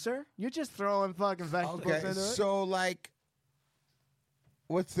juicer. You're just throwing fucking vegetables Okay, into it. so like,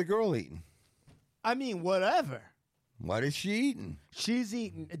 what's the girl eating? I mean, whatever. What is she eating? She's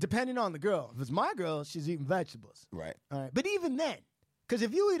eating, depending on the girl. If it's my girl, she's eating vegetables. Right. All right. But even then, because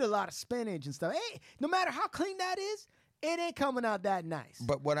if you eat a lot of spinach and stuff, hey, no matter how clean that is, it ain't coming out that nice.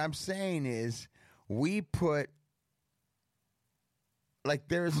 But what I'm saying is, we put. Like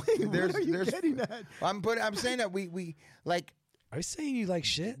there's what are you getting at? I'm saying that we like. Are you saying you like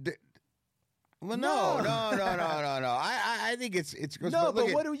shit? Well, no. I think it's gross. No, look but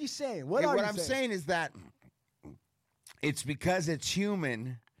at- what are you saying? What are you I'm saying is that it's because it's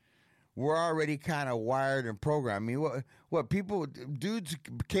human. We're already kind of wired and programmed. I mean, what people, dudes,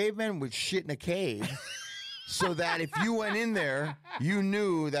 cavemen would shit in a cave, so that if you went in there, you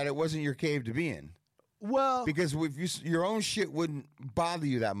knew that it wasn't your cave to be in. Well, Because if your own shit wouldn't bother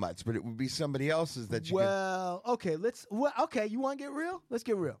you that much, but it would be somebody else's that you okay, okay, you want to get real? Let's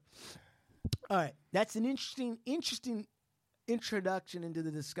get real. All right, that's an interesting introduction into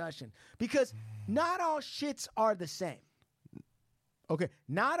the discussion because not all shits are the same. Okay,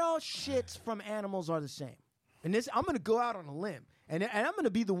 not all shits from animals are the same. And this, I'm going to go out on a limb, and I'm going to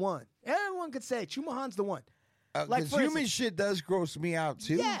be the one. Everyone could say Chumahan's the one. Because for human instance- shit does gross me out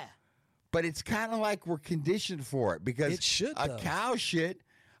too. Yeah. But it's kind of like we're conditioned for it because It should, a though. cow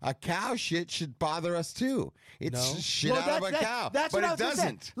shit should bother us too. It's No. shit out of a cow, That's but what I it was gonna say.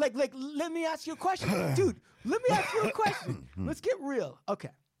 doesn't. Like, let me ask you a question, dude. Let me ask you a question. Let's get real. Okay.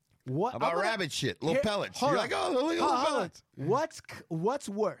 What How about I'm gonna- rabbit shit, little Here- pellets? hold You're on. like, oh, look at little Hold on. pellets. What's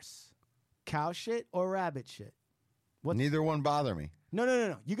worse, cow shit or rabbit shit? Neither one bother me.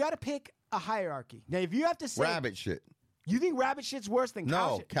 No. You got to pick a hierarchy. Now, if you have to say, Rabbit shit. you think rabbit shit's worse than cow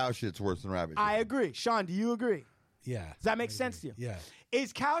No, shit? cow shit's worse than rabbit shit. I agree. Sean, do you agree? Yeah. Does that make sense to you? Yeah.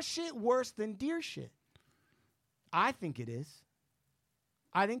 Is cow shit worse than deer shit? I think it is.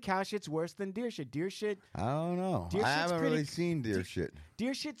 I think cow shit's worse than deer shit. Deer shit, I don't know. Deer I shit's haven't pretty- really seen deer shit.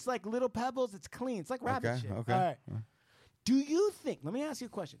 deer shit's like little pebbles. It's clean. It's like rabbit Okay, shit. okay. All right. Do you think? Let me ask you a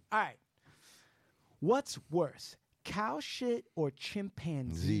question. All right. What's worse, cow shit or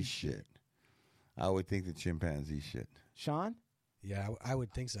chimpanzee Z shit. I would think the chimpanzee shit. Sean? Yeah, I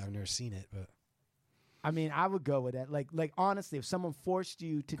would think so. I've never seen it, but I mean, I would go with that. Like honestly, if someone forced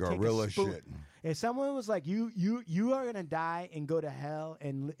you to Gorilla take a spoon, shit. if someone was like, you are gonna die and go to hell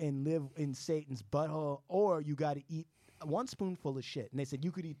and live in Satan's butthole, or you got to eat one spoonful of shit, and they said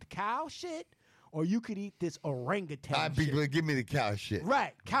you could eat the cow shit, or you could eat this orangutan shit. Give me the cow shit.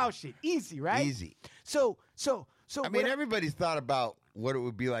 Right, cow shit, easy, right? Easy. So. I mean, everybody's thought about what it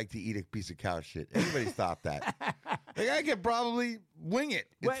would be like to eat a piece of cow shit. Everybody's thought that. Like, I could probably wing it.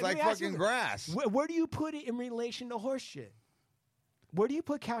 It's Wait, like let me ask you fucking this. grass. Where do you put it in relation to horse shit? Where do you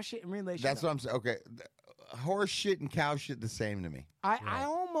put cow shit in relation? That's to? what I'm saying. Okay. Horse shit and cow shit the same to me.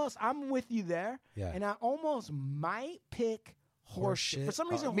 I'm with you there. Yeah. And I almost might pick horse shit. For some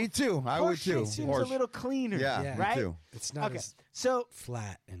reason, Me too. I would horse too. shit seems Horse- a little cleaner. Yeah, Yeah. me right? too. it's not Okay. as So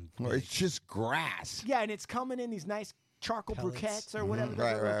flat and Or big. it's just grass. yeah, and it's coming in these nice charcoal Pellets. briquettes or whatever.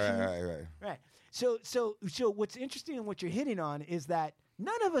 Right, those little cubes. right. Right. So what's interesting and what you're hitting on is that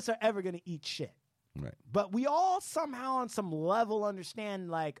none of us are ever going to eat shit. Right. But we all somehow on some level understand,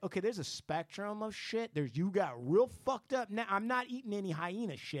 like, okay, there's a spectrum of shit. You got real fucked up. Now, I'm not eating any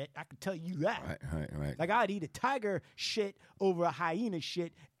hyena shit. I can tell you that. Right. Like, I'd eat a tiger shit over a hyena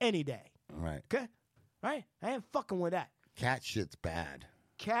shit any day. Right. Okay? Right? I ain't fucking with that. Cat shit's bad.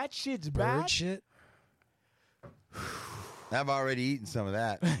 Cat shit's bird bad. shit. I've already eaten some of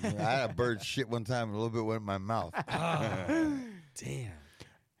that. I had a bird shit one time and a little bit went in my mouth. Damn.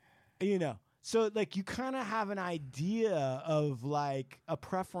 You know, so like you kind of have an idea of like a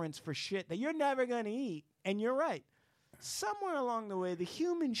preference for shit that you're never going to eat. And you're right. Somewhere along the way, the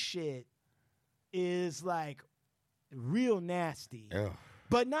human shit is like real nasty. Ugh.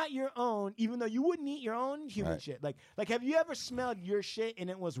 But not your own, even though you wouldn't eat your own human Right. shit. Like, have you ever smelled your shit and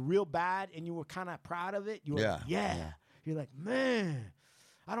it was real bad and you were kind of proud of it? You were like, yeah. You're like, man,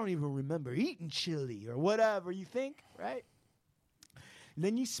 I don't even remember eating chili or whatever you think, right? And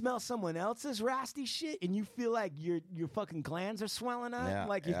then you smell someone else's nasty shit and you feel like your fucking glands are swelling up. Yeah,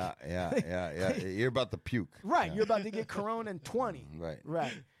 like yeah. You're about to puke. Right, Yeah. you're about to get corona in 20.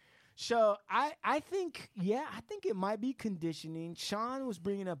 Right. So I think it might be conditioning. Sean was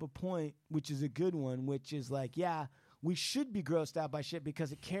bringing up a point, which is a good one, which is like, yeah, we should be grossed out by shit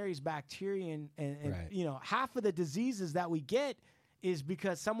because it carries bacteria and Right. you know, half of the diseases that we get is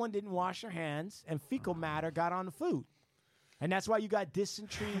because someone didn't wash their hands and fecal matter got on the food. And that's why you got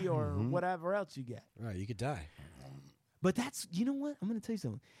dysentery or whatever else you get. Right, you could die. But that's, you know what? I'm going to tell you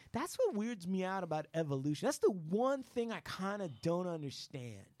something. That's what weirds me out about evolution. That's the one thing I kind of don't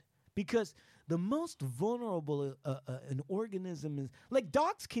understand. Because the most vulnerable an organism is, like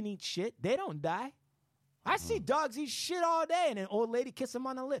dogs can eat shit. They don't die. I see dogs eat shit all day and an old lady kiss them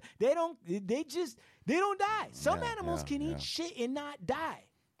on the lip. They don't die. Some animals can eat shit and not die.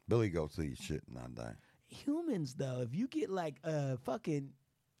 Billy goats eat shit and not die. Humans, though, if you get like a fucking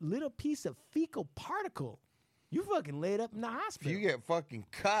little piece of fecal particle, you fucking laid up in the If hospital. you get fucking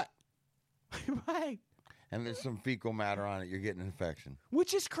cut Right. and there's some fecal matter on it, you're getting an infection.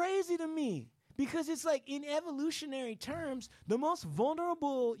 Which is crazy to me. Because it's like in evolutionary terms, the most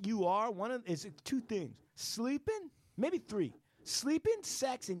vulnerable you are, is two things. Sleeping, maybe three. Sleeping,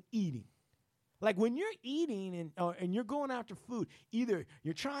 sex, and eating. Like when you're eating and you're going after food, either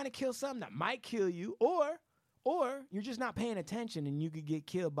you're trying to kill something that might kill you, or you're just not paying attention and you could get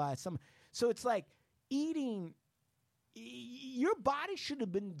killed by someone. So it's like eating, your body should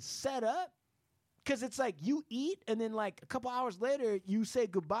have been set up. Because it's like you eat, and then like a couple hours later, you say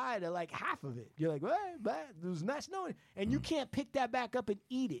goodbye to like half of it. You're like, well, it was nice knowing you. And you can't pick that back up and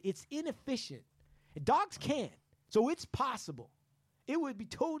eat it. It's inefficient. Dogs can. So it's possible. It would be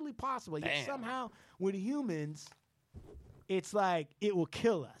totally possible. Yet somehow, with humans, it's like it will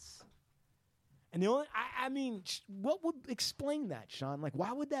kill us. And the only, I mean, what would explain that, Sean? Like,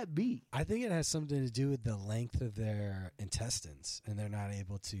 why would that be? I think it has something to do with the length of their intestines, and they're not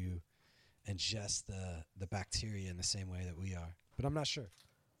able to ingest the bacteria in the same way that we are. But I'm not sure.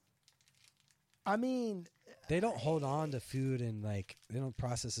 I mean, They don't hold on to food and like they don't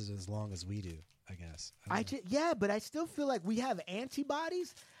process it as long as we do, I guess. But I still feel like we have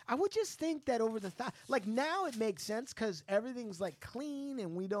antibodies. I would just think that over the like now it makes sense because everything's like clean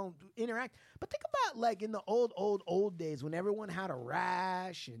and we don't interact. But think about like in the old days when everyone had a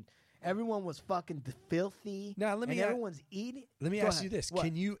rash and everyone was fucking filthy. Now, let me and everyone's eating. Let me Go ask ahead. you this. What?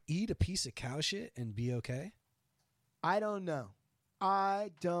 Can you eat a piece of cow shit and be okay? I don't know. I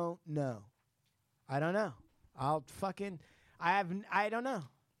don't know. I don't know.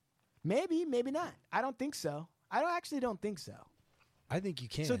 Maybe not. I don't think so. I don't think so. I think you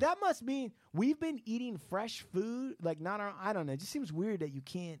can. So that must mean we've been eating fresh food, like I don't know. It just seems weird that you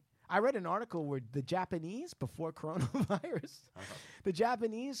can't. I read an article where the Japanese, before coronavirus, the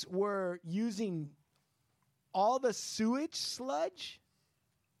Japanese were using all the sewage sludge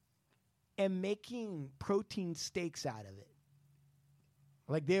and making protein steaks out of it.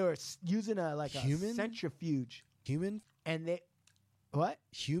 Like they were using a centrifuge. Human? And they, what?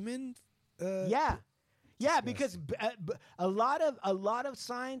 Human? Yeah, because a lot of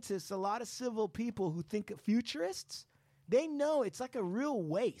scientists, a lot of civil people who think futurists, they know it's like a real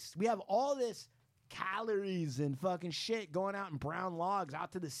waste. We have all this calories and fucking shit going out in brown logs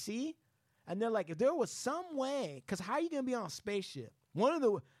out to the sea, and they're like, if there was some way, because how are you gonna be on a spaceship?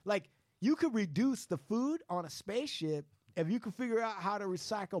 You could reduce the food on a spaceship if you could figure out how to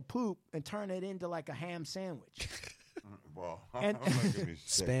recycle poop and turn it into like a ham sandwich. Well, And-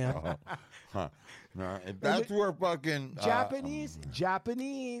 Spam. No, if that's where fucking Japanese,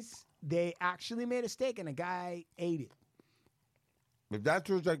 they actually made a steak and a guy ate it. if that's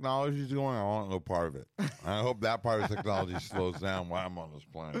where technology is going, I want no part of it. I hope that part of technology slows down while I'm on this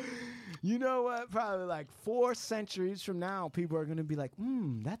planet. You know what? Probably like 4 centuries from now, people are going to be like,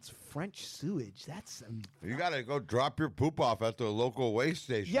 that's French sewage. That's You got to go drop your poop off at the local waste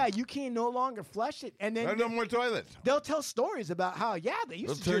station. yeah, you can no longer flush it. And There's then no more toilets. they'll tell stories about how, they used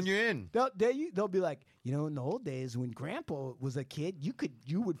They'll to turn you in. They'll be like, You know, in the old days when Grandpa was a kid,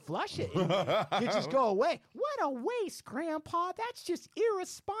 you would flush it. And it'd just go away. What a waste, Grandpa. That's just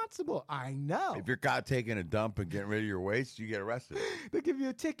irresponsible. I know. If you're caught taking a dump and getting rid of your waste, you get arrested. They'll give you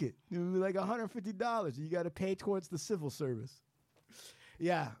a ticket. It'll be like $150. You got to pay towards the civil service.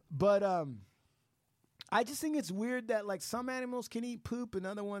 Yeah, but I just think it's weird that like some animals can eat poop and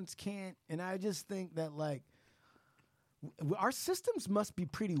other ones can't. And I just think that like our systems must be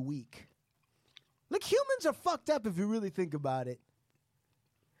pretty weak. Like, humans are fucked up if you really think about it.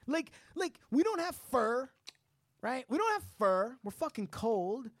 Like we don't have fur, right? We don't have fur. We're fucking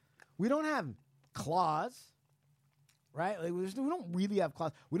cold. We don't have claws, right? Like, we don't really have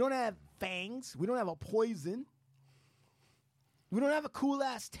claws. We don't have fangs. We don't have a poison. We don't have a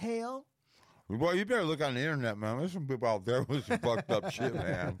cool-ass tail. Well, you better look on the internet, man. There's some people out there with some fucked up shit,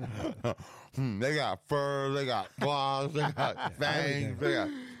 man. They got fur, they got claws, they got fangs, they got...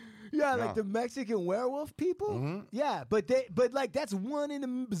 Yeah, like the Mexican werewolf people. Mm-hmm. Yeah, but like that's one in a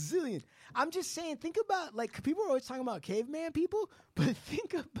bazillion. I'm just saying, think about like people are always talking about caveman people, but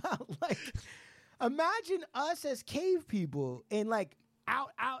think about like imagine us as cave people and like out,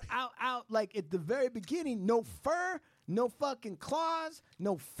 like at the very beginning, no fur, no fucking claws,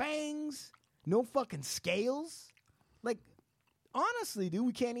 no fangs, no fucking scales. Like honestly, dude,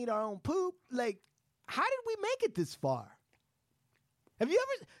 we can't eat our own poop. Like, how did we make it this far? Have you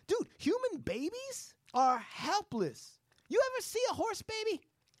ever, dude, human babies are helpless. You ever see a horse baby?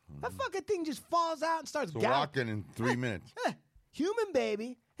 That fucking thing just falls out and starts walking in 3 minutes. Human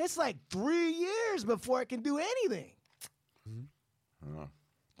baby, it's like 3 years before it can do anything.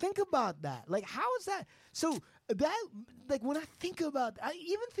 Think about that. Like, how is that? So that, like, when I think about, I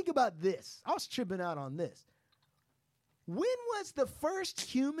even think about this. I was tripping out on this. When was the first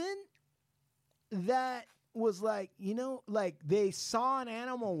human that was like, you know, like they saw an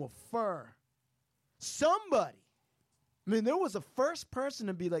animal with fur? Somebody. I mean, there was a first person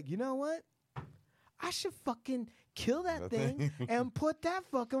to be like, you know what? I should fucking kill that thing and put that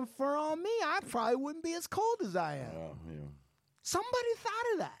fucking fur on me. I probably wouldn't be as cold as I am. Yeah. Somebody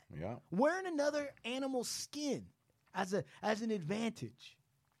thought of that. Yeah. Wearing another animal's skin as an advantage.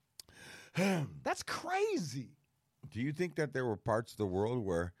 That's crazy. Do you think that there were parts of the world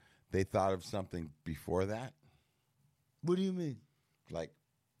where they thought of something before that? What do you mean? Like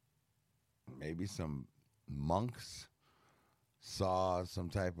maybe some monks saw some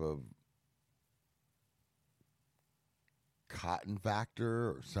type of cotton factor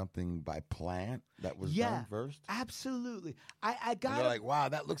or something by plant that was done first? Absolutely. I got they're like, wow,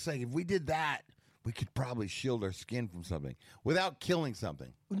 that looks like if we did that, we could probably shield our skin from something without killing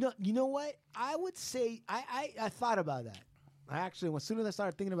something. No, you know what? I would say I thought about that. I actually, as soon as I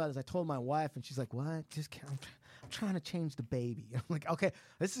started thinking about this, I told my wife, and she's like, "What? I'm trying to change the baby." I'm like, "Okay,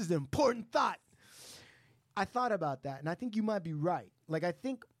 this is an important thought." I thought about that, and I think you might be right. Like, I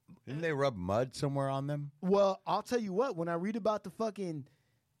think. Didn't they rub mud somewhere on them? Well, I'll tell you what. When I read about the fucking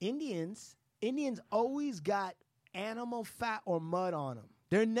Indians always got animal fat or mud on them.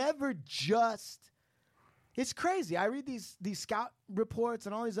 They're never just. It's crazy. I read these scout reports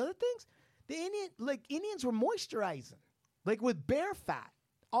and all these other things. The Indians were moisturizing. Like with bear fat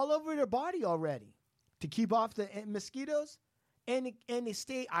all over their body already to keep off the mosquitoes. And they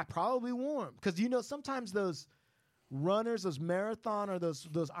stay probably warm. Because, you know, sometimes those runners, those marathon or those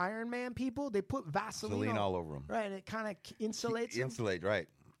Ironman people, they put Vaseline all over them. Right, and it kind of insulates them. Insulate, right.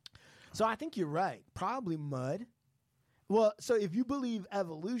 So I think you're right. Probably mud. Well, so if you believe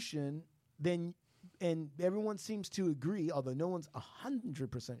evolution, then, and everyone seems to agree, although no one's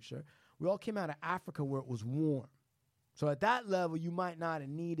 100% sure, we all came out of Africa where it was warm. So at that level, you might not have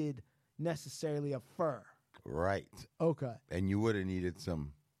needed necessarily a fur. Right. Okay. And you would have needed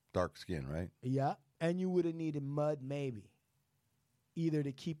some dark skin, right? Yeah. And you would have needed mud maybe. Either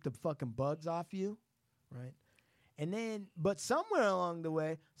to keep the fucking bugs off you, right? And then, but somewhere along the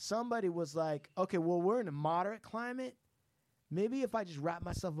way, somebody was like, okay, well, we're in a moderate climate. Maybe if I just wrap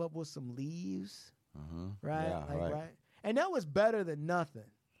myself up with some leaves, right? Yeah, right. And that was better than nothing.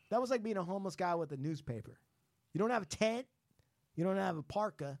 That was like being a homeless guy with a newspaper. You don't have a tent, you don't have a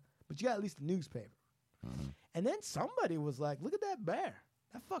parka, but you got at least a newspaper. And then somebody was like, look at that bear.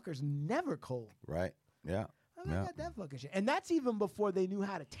 That fucker's never cold. Right. Yeah. I got that fucking shit. And that's even before they knew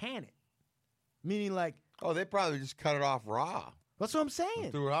how to tan it. Meaning like... Oh, they probably just cut it off raw. That's what I'm saying.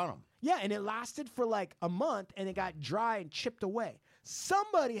 And threw it on them. Yeah, and it lasted for like a month, and it got dry and chipped away.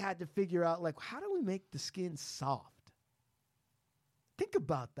 Somebody had to figure out, like, how do we make the skin soft? Think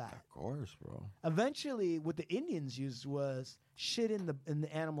about that. Of course, bro. Eventually, what the Indians used was shit in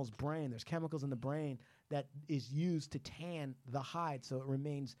the animal's brain. There's chemicals in the brain that is used to tan the hide so it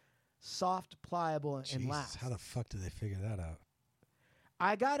remains soft, pliable, and Jesus, last. how the fuck did they figure that out?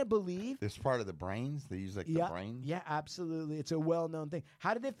 I gotta believe. It's part of the brains. They use like the brains. Yeah, absolutely. It's a well-known thing.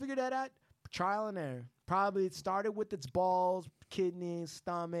 How did they figure that out? Trial and error. Probably it started with its balls, kidneys,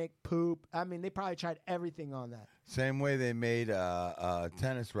 stomach, poop. I mean, they probably tried everything on that. Same way they made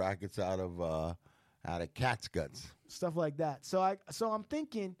tennis rackets out of cat's guts. Stuff like that. So I'm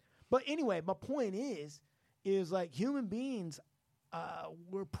thinking, but anyway, my point is like human beings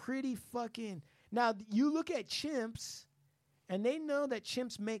were pretty fucking. Now you look at chimps, and they know that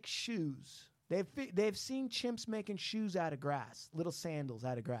chimps make shoes. They've seen chimps making shoes out of grass, little sandals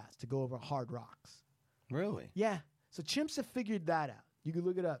out of grass to go over hard rocks. Really? Yeah. So chimps have figured that out. You can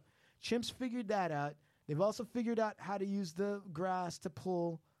look it up. Chimps figured that out. They've also figured out how to use the grass to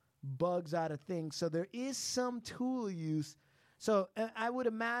pull bugs out of things. So there is some tool use. So I would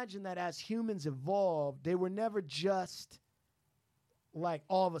imagine that as humans evolved, they were never just like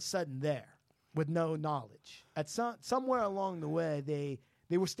all of a sudden there with no knowledge. At somewhere along the way,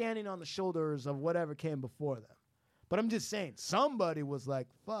 they were standing on the shoulders of whatever came before them. But I'm just saying, somebody was like,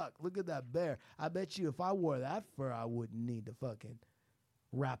 fuck, look at that bear. I bet you if I wore that fur, I wouldn't need to fucking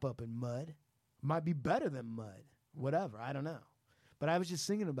wrap up in mud. Might be better than mud. Whatever, I don't know. But I was just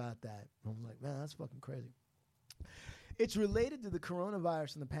thinking about that. I was like, man, that's fucking crazy. It's related to the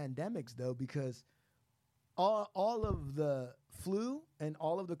coronavirus and the pandemics, though, because all of the flu and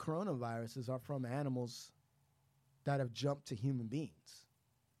all of the coronaviruses are from animals that have jumped to human beings.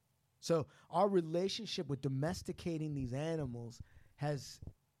 So our relationship with domesticating these animals has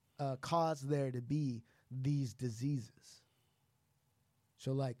caused there to be these diseases.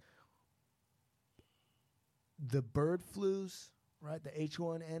 So like the bird flus, right? The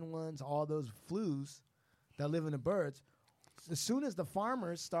H1N1s, all those flus that live in the birds. As soon as the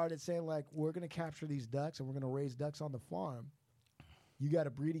farmers started saying like, we're going to capture these ducks and we're going to raise ducks on the farm, you got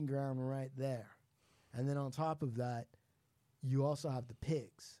a breeding ground right there. And then on top of that, you also have the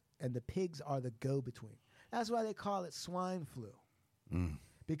pigs. And the pigs are the go-between. That's why they call it swine flu.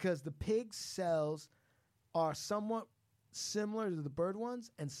 Because the pig cells are somewhat similar to the bird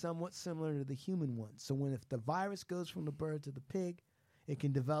ones and somewhat similar to the human ones. So if the virus goes from the bird to the pig, it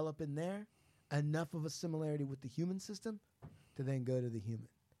can develop in there enough of a similarity with the human system to then go to the human.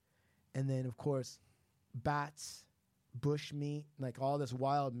 And then, of course, bats, bush meat, like all this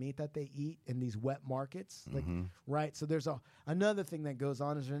wild meat that they eat in these wet markets, like right. So there's another thing that goes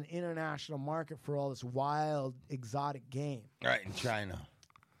on is an international market for all this wild exotic game. Right, in China.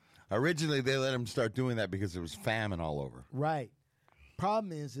 Originally, they let them start doing that because there was famine all over. Right.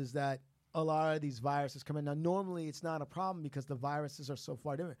 Problem is that a lot of these viruses come in. Now, normally it's not a problem because the viruses are so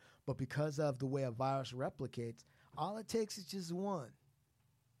far different, but because of the way a virus replicates, all it takes is just one.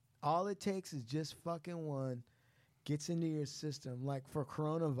 All it takes is just fucking one. Gets into your system. Like for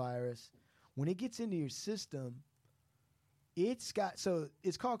coronavirus, when it gets into your system, it's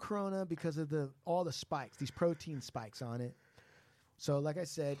called corona because of all the spikes, these protein spikes on it. So like I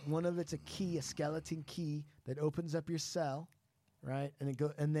said, one of it's a skeleton key that opens up your cell, right? And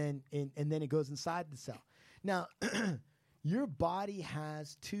then it goes inside the cell. Now, your body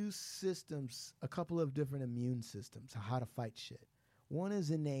has two systems, a couple of different immune systems, how to fight shit. One is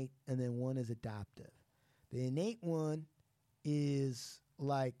innate and then one is adaptive. The innate one is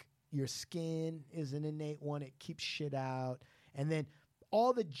like your skin is an innate one. It keeps shit out. And then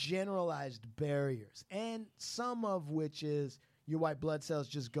all the generalized barriers, and some of which is your white blood cells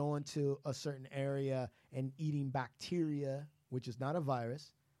just going to a certain area and eating bacteria, which is not a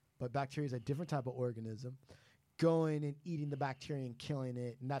virus, but bacteria is a different type of organism, going and eating the bacteria and killing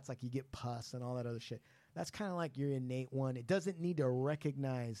it. And that's like you get pus and all that other shit. That's kind of like your innate one. It doesn't need to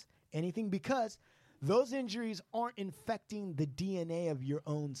recognize anything because those injuries aren't infecting the DNA of your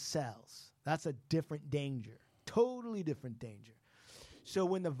own cells. That's a different danger, totally different danger. So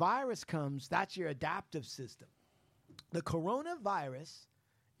when the virus comes, that's your adaptive system. The coronavirus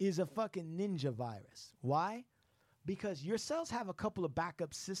is a fucking ninja virus. Why? Because your cells have a couple of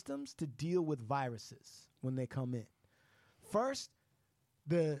backup systems to deal with viruses when they come in. First,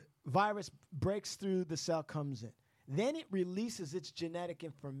 the virus breaks through, the cell comes in. Then it releases its genetic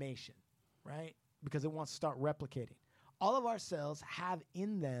information, right? Because it wants to start replicating. All of our cells have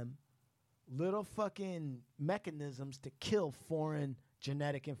in them little fucking mechanisms to kill foreign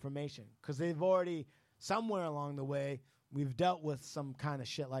genetic information because they've already, somewhere along the way, we've dealt with some kind of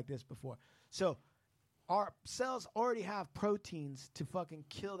shit like this before. So our cells already have proteins to fucking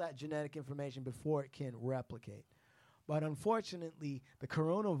kill that genetic information before it can replicate. But unfortunately, the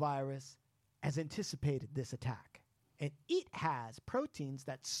coronavirus has anticipated this attack. And it has proteins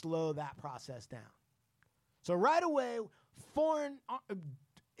that slow that process down. So right away, foreign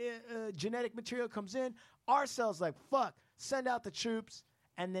genetic material comes in. Our cells like, fuck, send out the troops.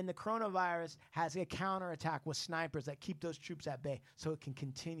 And then the coronavirus has a counterattack with snipers that keep those troops at bay so it can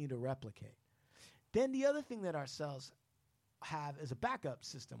continue to replicate. Then the other thing that our cells have is a backup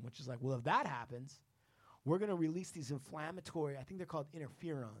system, which is like, well, if that happens, we're going to release these inflammatory, I think they're called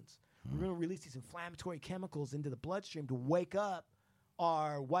interferons. We're going to release these inflammatory chemicals into the bloodstream to wake up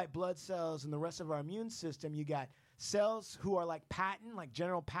our white blood cells and the rest of our immune system. You got cells who are like Patton, like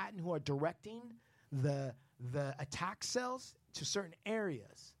General Patton, who are directing the attack cells to certain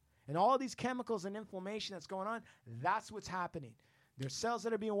areas. And all these chemicals and inflammation that's going on, that's what's happening. There's cells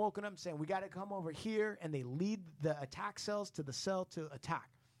that are being woken up saying, we got to come over here, and they lead the attack cells to the cell to attack.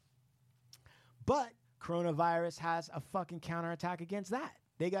 But coronavirus has a fucking counterattack against that.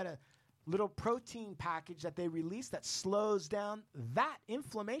 They got a little protein package that they release that slows down that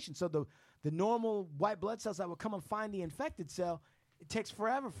inflammation. So the normal white blood cells that will come and find the infected cell, it takes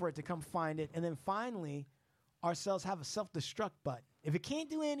forever for it to come find it. And then finally, our cells have a self-destruct button. If it can't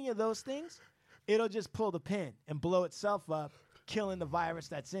do any of those things, it'll just pull the pin and blow itself up, killing the virus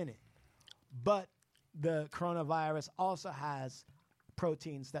that's in it. But the coronavirus also has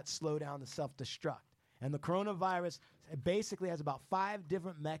proteins that slow down the self-destruct. And the coronavirus basically has about 5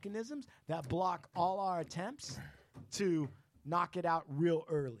 different mechanisms that block all our attempts to knock it out real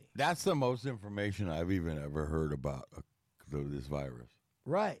early. That's the most information I've even ever heard about this virus.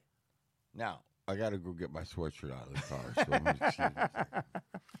 Right. Now, I got to go get my sweatshirt out of the car. So I'm just yeah.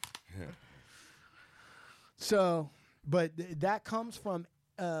 So, but that comes from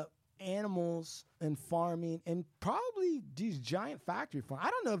animals and farming and probably these giant factory farms.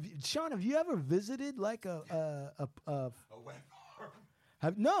 I don't know, Sean, have you ever visited like a wet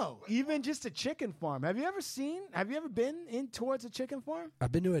farm? No, even just a chicken farm. Have you ever been in towards a chicken farm?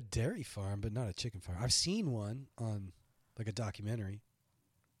 I've been to a dairy farm, but not a chicken farm. I've seen one on like a documentary.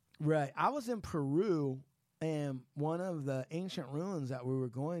 Right. I was in Peru, and one of the ancient ruins that we were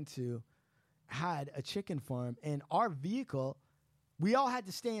going to had a chicken farm, and our vehicle, we all had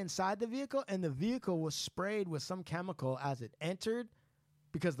to stay inside the vehicle, and the vehicle was sprayed with some chemical as it entered,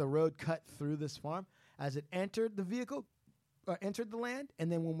 because the road cut through this farm. As it entered the vehicle, or entered the land,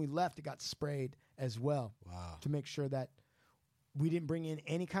 and then when we left, it got sprayed as well. Wow. To make sure that we didn't bring in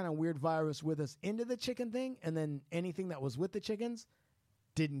any kind of weird virus with us into the chicken thing, and then anything that was with the chickens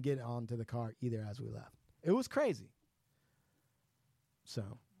didn't get onto the car either as we left. It was crazy.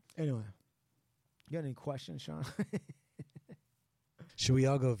 So, anyway. You got any questions, Sean? Should we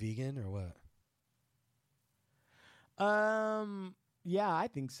all go vegan or what? Yeah, I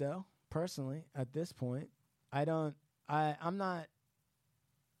think so. Personally, at this point, I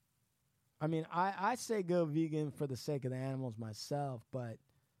say go vegan for the sake of the animals myself, but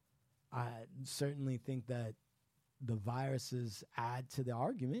I certainly think that the viruses add to the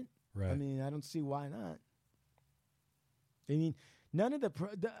argument. Right. I mean, I don't see why not. I mean, none of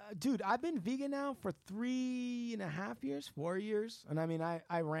dude, I've been vegan now for 3.5 years, 4 years. And I mean,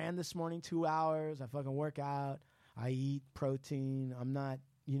 I ran this morning 2 hours. I fucking work out. I eat protein. I'm not,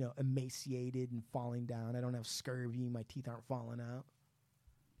 emaciated and falling down. I don't have scurvy. My teeth aren't falling out.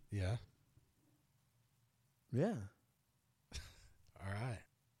 Yeah. Yeah. All right.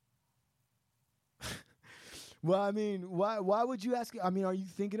 Well, I mean, why would you ask? I mean, are you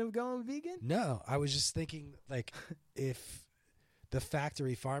thinking of going vegan? No, I was just thinking, like, if the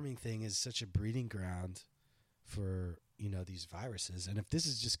factory farming thing is such a breeding ground for, these viruses, and if this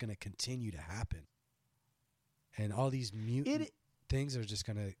is just going to continue to happen, and all these mutant things are just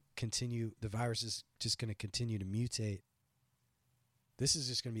going to continue, the virus is just going to continue to mutate, this is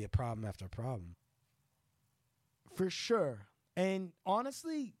just going to be a problem after a problem. For sure. And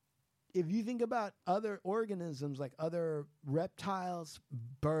honestly, if you think about other organisms, like other reptiles,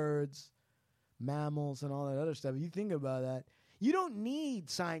 birds, mammals, and all that other stuff, you think about that, you don't need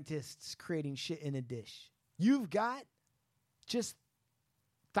scientists creating shit in a dish. You've got just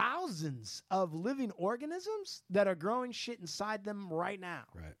thousands of living organisms that are growing shit inside them right now.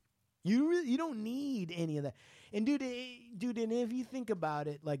 Right. You don't need any of that. And dude, and if you think about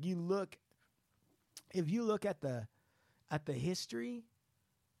it, like if you look at the history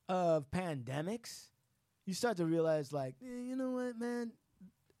of pandemics, you start to realize, like, you know what, man,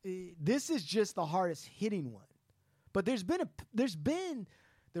 this is just the hardest hitting one. But there was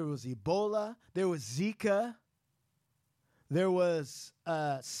Ebola, there was Zika, there was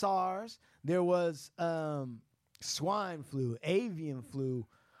SARS, there was swine flu, avian flu,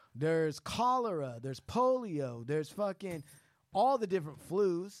 there's cholera, there's polio, there's fucking all the different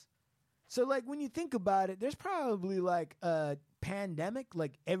flus. So, like, when you think about it, there's probably like a pandemic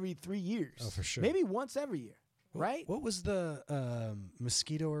like every 3 years. Oh, for sure. Maybe once every year. right? What was the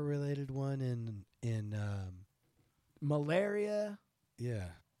mosquito-related one in Malaria. yeah.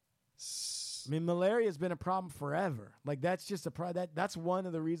 I mean, malaria has been a problem forever. Like that's just that's one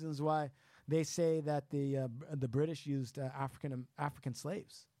of the reasons why they say that the British used African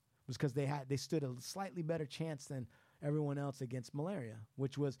slaves, was because they stood a slightly better chance than everyone else against malaria,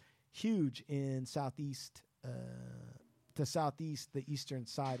 which was huge in the eastern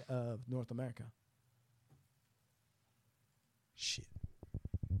side of North America. Shit.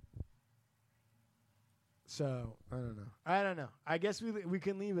 So I don't know. I guess we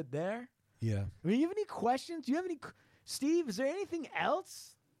can leave it there. Yeah. I mean, you have any questions? Do you have any, Steve? Is there anything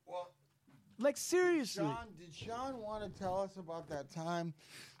else? Well, Like seriously? Did Sean want to tell us about that time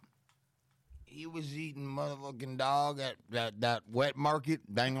he was eating motherfucking dog at that wet market,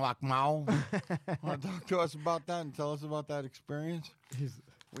 Dang Lak Mao? Want to talk to us about that and tell us about that experience?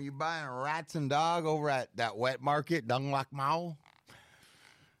 Were you buying rats and dog over at that wet market, Dang Lak Mao?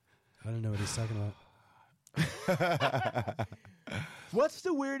 I don't know what he's talking about. What's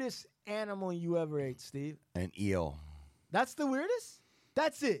the weirdest animal you ever ate, Steve? An eel. That's the weirdest?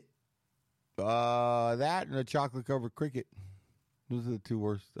 That's it. That and a chocolate covered cricket. Those are the two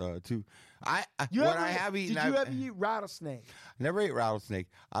worst. Two. I have eaten. Did you ever eat rattlesnake? Never ate rattlesnake.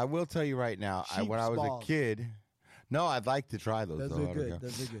 I will tell you right now. When I was balls. a kid, no, I'd like to try those. Those are good.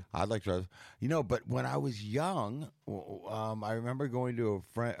 Those are good. I'd like to try those. You know, but when I was young, I remember going to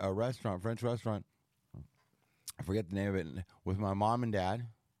a restaurant, French restaurant. I forget the name of it, with my mom and dad,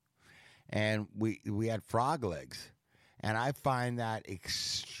 and we had frog legs, and I find that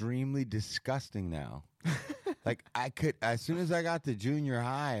extremely disgusting now. Like as soon as I got to junior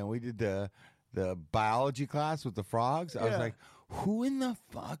high and we did the biology class with the frogs, I was like, who in the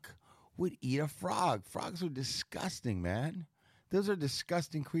fuck would eat a frog? Frogs are disgusting, man. Those are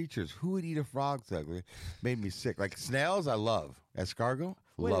disgusting creatures. Who would eat a frog? It made me sick. Like snails, I love. Escargot,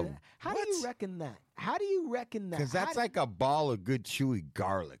 love them. How do you reckon that? How do you reckon that? Because that's like a ball of good chewy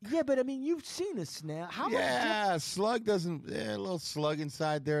garlic. Yeah, but I mean, you've seen a snail. Slug doesn't. A little slug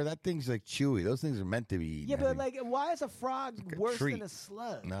inside there. That thing's like chewy. Those things are meant to be eaten. Yeah, but like, why is a frog worse than a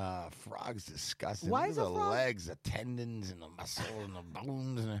slug? Nah, frog's disgusting. Why Look is at a the frog? legs, the tendons, and the muscle, and the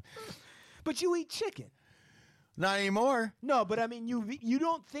bones? But you eat chicken. Not anymore. No, but I mean, you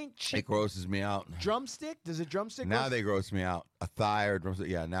don't think It chicken. grosses me out. Drumstick? Does a drumstick? Now they gross me out. A thigh or drumstick.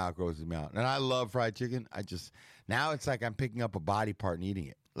 Yeah, now it grosses me out. And I love fried chicken. Now it's like I'm picking up a body part and eating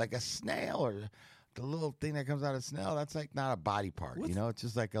it. Like a snail or the little thing that comes out of a snail. That's like not a body part. It's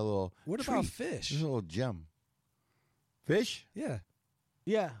just like a little. What treat. about fish? Just a little gem. Fish? Yeah.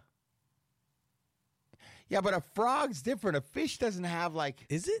 Yeah. Yeah, but a frog's different. A fish doesn't have like.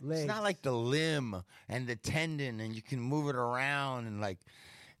 Is it? It's not like the limb and the tendon, and you can move it around and like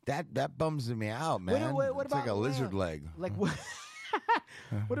that bums me out, man. What it's about like a lizard lamb? leg. Like what?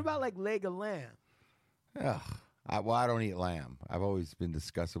 What about like leg of lamb? Ugh. I don't eat lamb. I've always been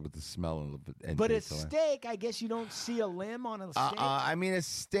disgusted with the smell and But a taste of lamb. steak, I guess you don't see a limb on a steak. I mean, a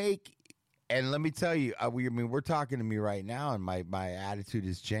steak. And let me tell you, we're talking to me right now, and my attitude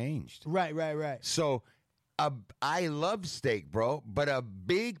has changed. Right. So, I love steak, bro, but a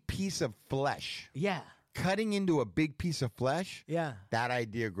big piece of flesh, Yeah. cutting into a big piece of flesh, Yeah. that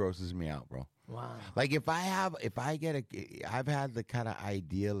idea grosses me out, bro. Wow. Like I've had the kind of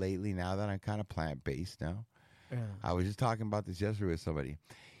idea lately now that I'm kind of plant-based now. Yeah. I was just talking about this yesterday with somebody.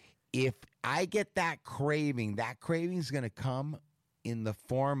 If I get that craving is going to come in the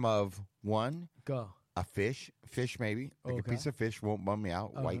form of one, Go. a fish maybe, like a piece of fish won't bum me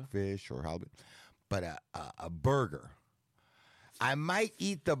out, white fish or halibut, but a burger. I might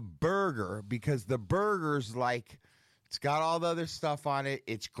eat the burger because the burger's like, it's got all the other stuff on it.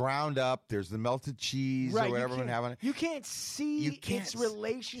 It's ground up. There's the melted cheese or whatever we have on it. You can't see its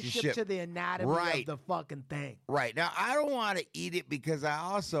relationship to the anatomy of the fucking thing. Right. Now, I don't want to eat it because I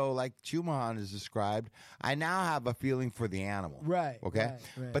also, like Chumahan has described, I now have a feeling for the animal. Right. Okay?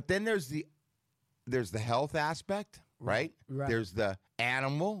 Right. But then there's the health aspect, right? Right. There's the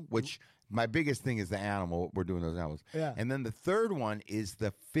animal, which my biggest thing is the animal. We're doing those animals. Yeah. And then the third one is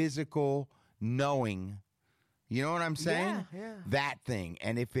the physical knowing. You know what I'm saying? Yeah. That thing.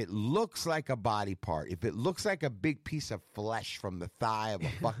 And if it looks like a body part, if it looks like a big piece of flesh from the thigh of a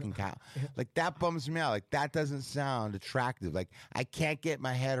fucking cow, like that bums me out. Like that doesn't sound attractive. Like I can't get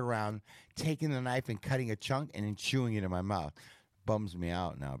my head around taking the knife and cutting a chunk and then chewing it in my mouth. Bums me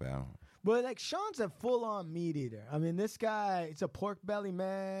out now, man. But like Sean's a full-on meat eater. I mean, this guy, it's a pork belly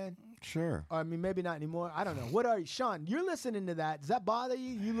man. Sure. Or I mean, maybe not anymore. I don't know. What are you, Sean? You're listening to that. Does that bother you?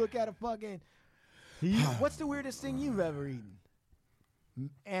 You look at a fucking. What's the weirdest thing you've ever eaten,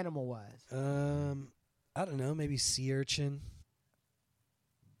 animal-wise? I don't know, maybe sea urchin.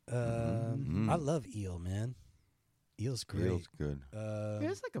 I love eel, man. Eel's great. Eel's good.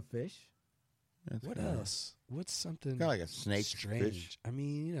 It's like a fish. That's What good. else? What's something Kind of like a snake strange? fish. I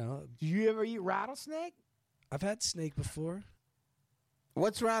mean, you know, Do you ever eat rattlesnake? I've had snake before.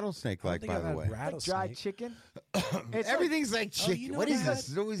 What's rattlesnake like, by the way? Like Rattlesnake. dried chicken. It's Everything's like chicken. you know What is that? this?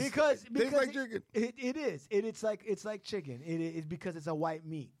 It's always- because tastes like chicken. it is. It's like chicken. It's because it's a white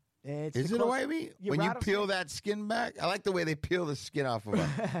meat. And it's Is the it a close- white meat? Yeah, When you rattlesnake- peel that skin back, I like the way they peel the skin off of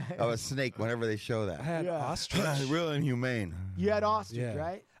a snake whenever they show I that. had Yeah. ostrich. Real inhumane. You had ostrich, Yeah.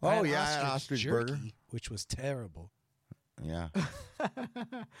 right? Oh, I had yeah, I had ostrich jerky, burger. which was terrible. Yeah.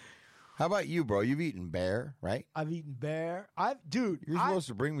 How about you, bro? You've eaten bear, right? I've eaten bear. You're supposed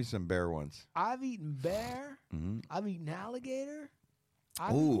to bring me some bear ones. I've eaten bear. I've eaten alligator.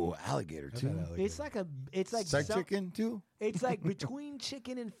 I've Ooh, alligator I've too. had alligator. It's like It's like some- chicken too. It's like between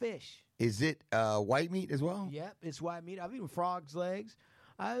chicken and fish. Is it white meat as well? Yep, it's white meat. I've eaten frog's legs.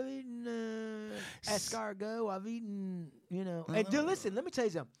 I've eaten escargot. I've eaten, And dude, listen, let me tell you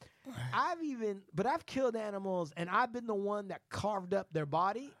something. I've killed animals, and I've been the one that carved up their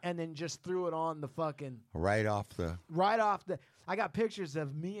body and then just threw it on the fucking Right off the. I got pictures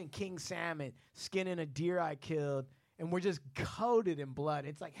of me and King Salmon skinning a deer I killed, and we're just coated in blood.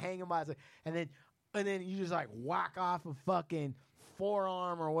 It's like hanging by, and then you just like whack off a fucking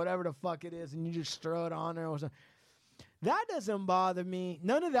forearm or whatever the fuck it is, and you just throw it on there or something. That doesn't bother me.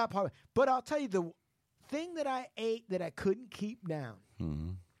 None of that part. But I'll tell you the thing that I ate that I couldn't keep down.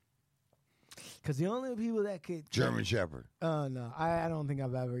 Because the only people that could German Shepherd. Oh no, I don't think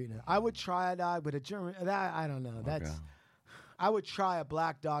I've ever eaten it. I would try a dog, but a German that I don't know. That's I would try a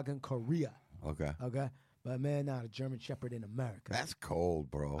black dog in Korea. Okay. Okay, but man, not a German Shepherd in America. That's cold,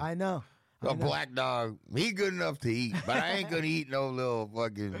 bro. I know. A black dog, he good enough to eat, but I ain't gonna eat no little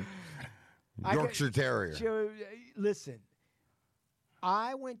fucking Yorkshire Terrier. Listen,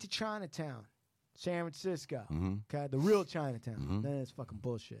 I went to Chinatown, San Francisco. Okay, the real Chinatown. That is fucking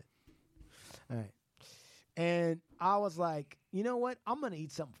bullshit. All right, and I was like, you know what? I'm gonna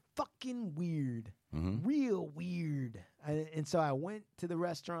eat something fucking weird, real weird. And so I went to the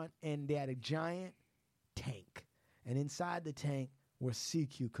restaurant, and they had a giant tank, and inside the tank were sea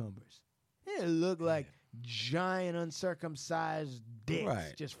cucumbers. It looked like giant uncircumcised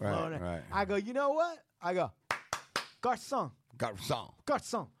dicks just floating. right. I go, you know what? I go, garçon,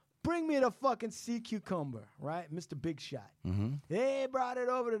 Garçon. bring me the fucking sea cucumber, right? Mr. Big Shot. They brought it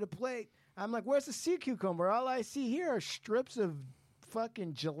over to the plate. I'm like, where's the sea cucumber? All I see here are strips of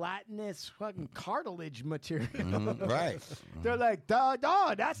fucking gelatinous fucking cartilage material. Right. They're like, dog,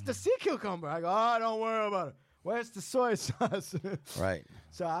 that's the sea cucumber. I go, oh, don't worry about it. Where's the soy sauce? Right.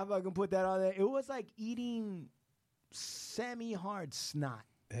 So I fucking put that on there. It was like eating semi-hard snot.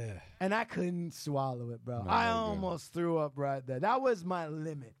 And I couldn't swallow it, bro. I almost threw up right there. That was my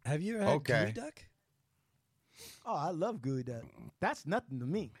limit. Have you ever had gooey duck? Oh, I love gooey duck. That's nothing to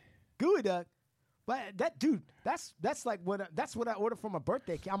me. Gooey duck. But that's like what I ordered for my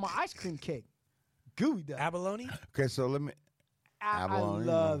birthday cake. I'm an ice cream cake. Gooey duck. Abalone? Okay, so let me abalone. I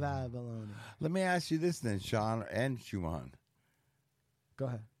love abalone. Let me ask you this then, Sean and Chumahan. Go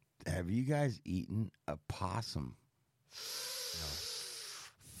ahead. Have you guys eaten a possum?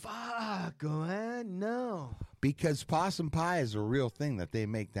 Fuck, man, no. Because possum pie is a real thing that they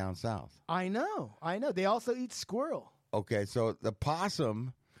make down south. I know. They also eat squirrel. Okay, so the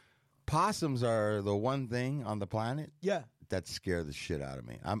possums are the one thing on the planet Yeah. that scare the shit out of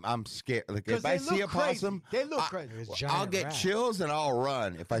me. I'm scared. Like 'Cause if I they see a look crazy. possum, They look crazy. There's I'll giant get rats. chills and I'll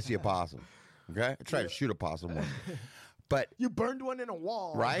run if I see a possum. Okay, I try to shoot a possum once, but You burned one in a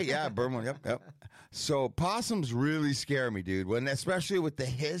wall. right, yeah, burn one. Yep. So possums really scare me, dude. When especially with the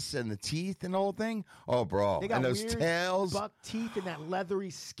hiss and the teeth and the whole thing. Oh, bro, They got and those weird tails. buck teeth and that leathery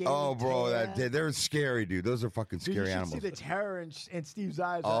skin. Oh, bro, they're scary, dude. Those are fucking Dude, you scary should animals. see the terror in Steve's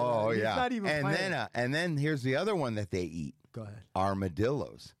eyes. Oh, right now. yeah. He's not even playing. And then here's the other one that they eat. Go ahead.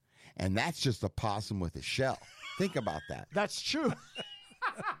 Armadillos. And that's just a possum with a shell. Think about that. That's true.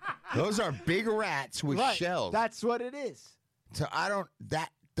 Those are big rats with Right. shells. That's what it is. So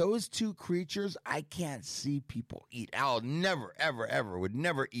those two creatures I can't see people eat. I'll never, ever, ever would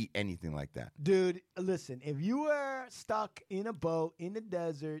never eat anything like that. Dude, listen, if you were stuck in a boat in the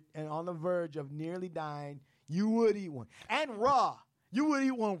desert and on the verge of nearly dying, you would eat one. And raw. You would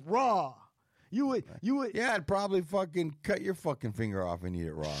eat one raw. You would. Yeah, I'd probably fucking cut your fucking finger off and eat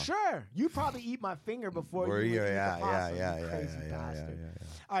it raw. Sure. You'd probably eat my finger before Or you would eat yeah, the possum, yeah, you yeah, crazy yeah, bastard. yeah.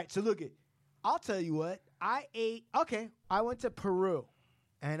 All right, so look it. I'll tell you what. I went to Peru,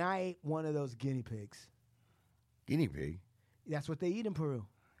 and I ate one of those guinea pigs. Guinea pig? That's what they eat in Peru.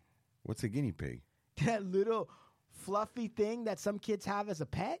 What's a guinea pig? that little fluffy thing that some kids have as a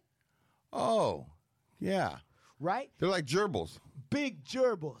pet, Oh, yeah. right? They're like gerbils. Big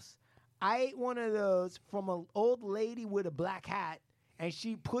gerbils. I ate one of those from an old lady with a black hat, and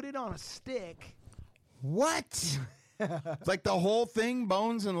she put it on a stick. What? It's like the whole thing,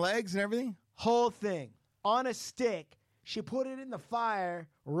 bones and legs and everything? Whole thing on a stick. She put it in the fire,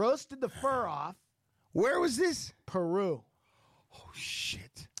 roasted the fur off. Where was this? Peru. Oh,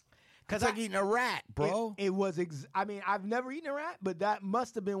 shit. Because It's like eating a rat, bro. It was, I mean, I've never eaten a rat, but that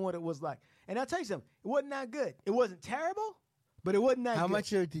must have been what it was like. And I'll tell you something, it wasn't that good. It wasn't terrible, but it wasn't that How good.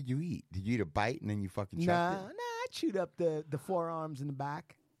 much of it did you eat? Did you eat a bite and then you fucking chucked Nah, it? I chewed up the forearms in the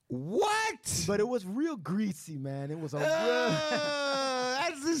back. What? But it was real greasy, man. It was a real...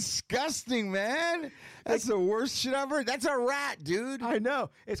 That's disgusting, man. That's the worst shit I've heard. That's a rat, dude. I know.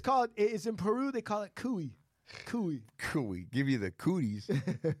 It's in Peru, they call it cuy. Cuy. Cooey. Give you the cooties.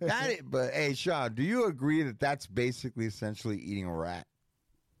 Got it. But, hey, Sean, do you agree that that's basically essentially eating a rat?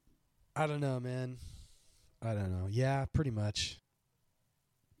 I don't know, man. I don't know. Yeah, pretty much.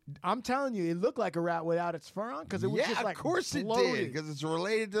 I'm telling you, it looked like a rat without its fur on because it was Yeah, just like of course it bloated. did, because it's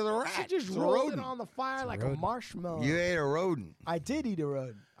related to the rat. She just It's a rolled it rodent. on the fire like a rodent. marshmallow. You ate a rodent. I did eat a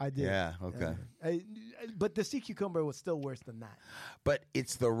rodent. I did. Yeah, okay. But the sea cucumber was still worse than that. But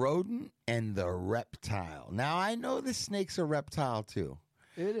it's the rodent and the reptile. Now, I know the snake's a reptile, too.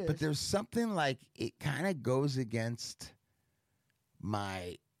 It is. But there's something like it kind of goes against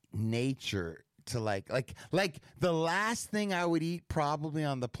my nature to like the last thing I would eat probably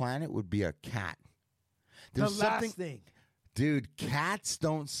on the planet would be a cat. the last thing. Dude, cats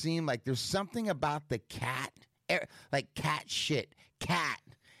don't seem like there's something about the cat, like cat shit, cat.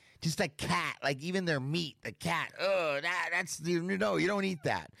 Just a cat, like even their meat, the cat. Oh, that's you don't eat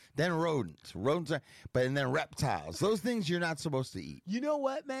that. Then rodents are, and then reptiles. Those things you're not supposed to eat. You know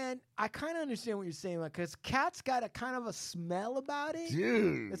what, man? I kind of understand what you're saying, because cats got a kind of a smell about it.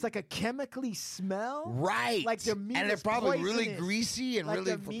 Dude. It's like a chemically smell. Right. Like their meat and is they're probably really poisonous. greasy and like really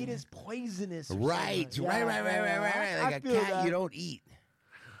their meat is poisonous. or right. something. Right. Yeah, Like I a feel cat that. you don't eat.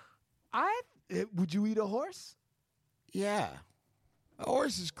 Would you eat a horse? Yeah. A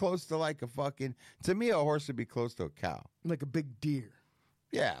horse is close to like a fucking. To me, a horse would be close to a cow. Like a big deer.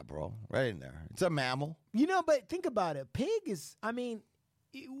 Yeah, bro. Right in there. It's a mammal. You know, but think about it. Pig is, I mean,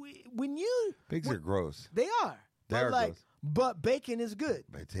 when you. Pigs are gross. They are. They're gross. But bacon is good.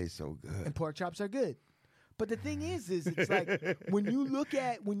 But it tastes so good. And pork chops are good. But the thing is it's like when you look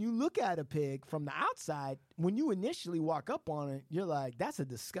at a pig from the outside, when you initially walk up on it, you're like, that's a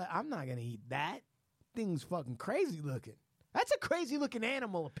disgust. I'm not gonna eat that. Thing's fucking crazy looking. That's a crazy looking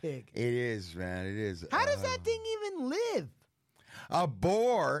animal, a pig. It is, man. It is. How does that thing even live? A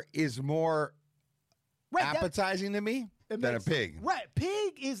boar is more Right, appetizing to me than a pig. Right,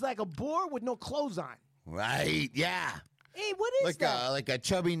 pig is like a boar with no clothes on. Right? Yeah. Hey, what is that? Like a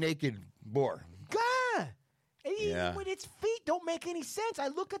chubby naked boar. God. Yeah. When its feet don't make any sense. I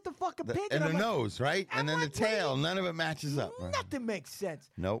look at the fucking pig And I'm the like, nose, right? I'm And then the like, tail. wait. None of it matches up. Right? Nothing makes sense.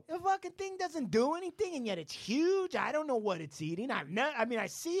 Nope. The fucking thing doesn't do anything, and yet it's huge. I don't know what it's eating. I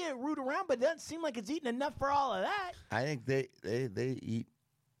see it root around, but it doesn't seem like it's eating enough for all of that. I think they eat.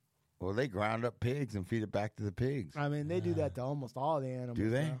 Well, they ground up pigs and feed it back to the pigs. I mean, they do that to almost all the animals.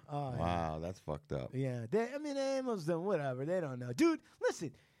 Do they? Bro. Oh, yeah. Wow, that's fucked up. Yeah, the animals don't. Whatever, they don't know, dude.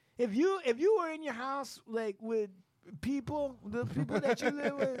 Listen, if you were in your house like with people, the people that you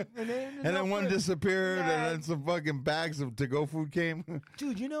live with, and then one disappeared, and then some fucking bags of to-go food came.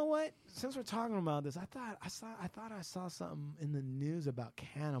 Dude, you know what? Since we're talking about this, I thought I saw something in the news about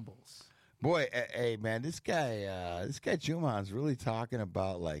cannibals. Boy, hey man, this guy Chumahan's really talking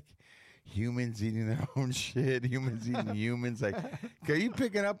about like humans eating their own shit, humans eating humans. Like, are you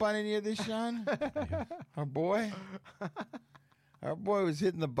picking up on any of this, Sean? Our boy was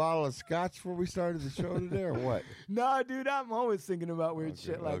hitting the bottle of scotch before we started the show today, or what? No, dude, I'm always thinking about weird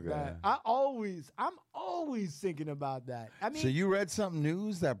shit like that. I'm always thinking about that. I mean, So you read some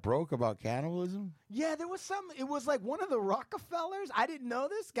news that broke about cannibalism? yeah, there was some. It was like one of the Rockefellers. I didn't know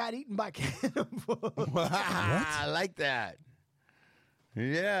this got eaten by cannibals. I like that.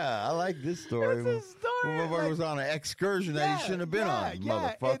 Yeah, I like this story. It's a story, Motherfucker like- was on an excursion that he shouldn't have been on,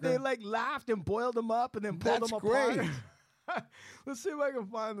 motherfucker. And they like laughed and boiled them up and then pulled That's them apart. great. Let's see if I can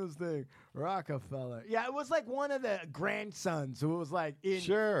find this thing. Rockefeller. Yeah, it was like one of the grandsons who was like in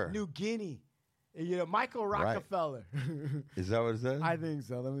New Guinea. You know, Michael Rockefeller. Is that what it says? I think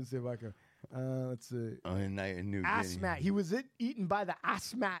so. Let me see if I can. Let's see. Oh, in New Guinea. Asmat. He was eaten by the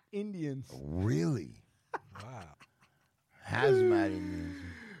Asmat Indians. Really? Wow. Hazmat Indians.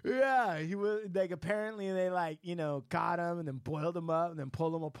 Yeah. Yeah, he was like, apparently they like, you know, got him and then boiled him up and then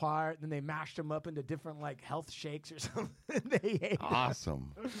pulled him apart and then they mashed him up into different like health shakes or something. They ate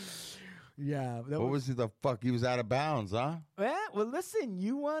Awesome. Yeah. What was he the fuck? He was out of bounds, huh? Yeah, well, listen,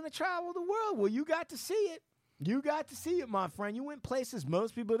 you want to travel the world. Well, you got to see it. You got to see it, my friend. You went places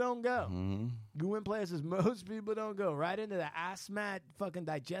most people don't go. Mm-hmm. You went places most people don't go. Right into the asthmatic fucking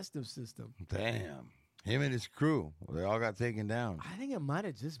digestive system. Damn. Him and his crew, they all got taken down. I think it might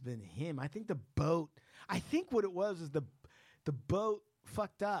have just been him. I think the boat. I think what it was is the boat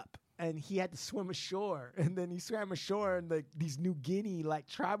fucked up and he had to swim ashore. And then he swam ashore and like these New Guinea like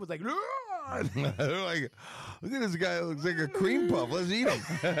tribe was like, They're like, look at this guy. It looks like a cream puff. Let's eat him.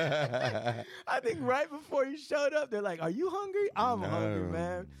 I think right before he showed up, they're like, "Are you hungry? I'm hungry,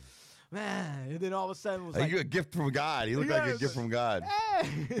 man." And then all of a sudden, it was like a gift from God. He looked like a gift from God. Hey,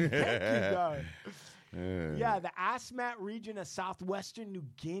 thank you, God. Yeah, the Asmat region of southwestern New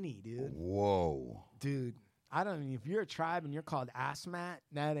Guinea, dude. Whoa, dude. I don't mean if you're a tribe and you're called Asmat,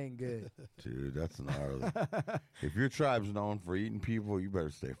 that ain't good. Dude, that's gnarly. If your tribe's known for eating people, you better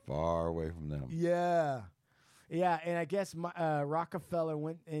stay far away from them. Yeah. Yeah, and I guess Rockefeller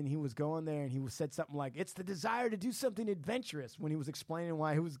went and he was going there and he said something like, it's the desire to do something adventurous when he was explaining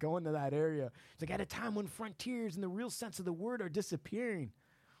why he was going to that area. It's like at a time when frontiers in the real sense of the word are disappearing.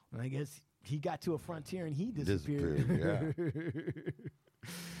 And I guess he got to a frontier and he disappeared. Yeah.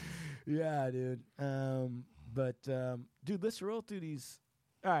 Yeah, dude. Dude, let's roll through these.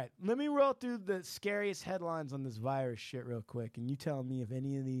 All right, let me roll through the scariest headlines on this virus shit real quick, and you tell me if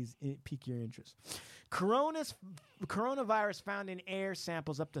any of these pique your interest. Coronavirus found in air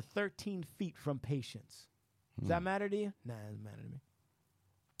samples up to 13 feet from patients. Does that matter to you? Nah, it doesn't matter to me.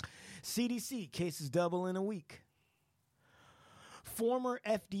 CDC, cases double in a week. Former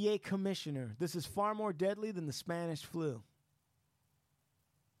FDA commissioner, this is far more deadly than the Spanish flu.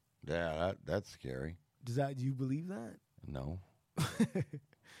 Yeah, that's scary. Do you believe that? No.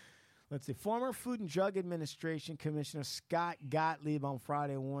 Let's see. Former Food and Drug Administration Commissioner Scott Gottlieb on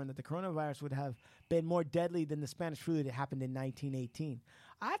Friday warned that the coronavirus would have been more deadly than the Spanish flu that happened in 1918.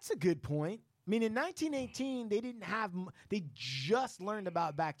 That's a good point. I mean, in 1918, they just learned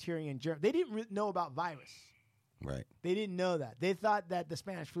about bacteria and germs. They didn't know about virus. Right. They didn't know that. They thought that the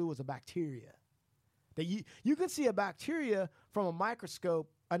Spanish flu was a bacteria. That you can see a bacteria from a microscope,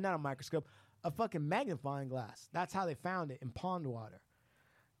 not a microscope, a fucking magnifying glass. That's how they found it in pond water.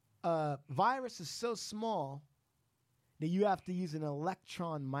 Virus is so small that you have to use an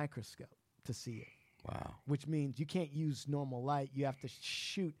electron microscope to see it. Wow. Which means you can't use normal light. You have to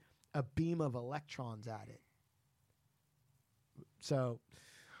shoot a beam of electrons at it. So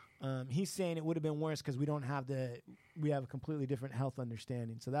he's saying it would have been worse because we have a completely different health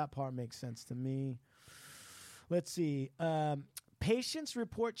understanding. So that part makes sense to me. Let's see. Patients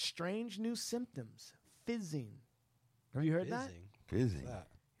report strange new symptoms. Fizzing. Have you heard that? Fizzing.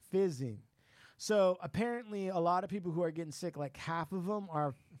 Fizzing. So apparently a lot of people who are getting sick, like half of them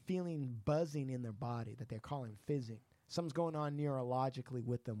are feeling buzzing in their body that they're calling fizzing. Something's going on neurologically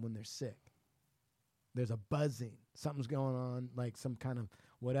with them when they're sick. There's a buzzing. Something's going on, like some kind of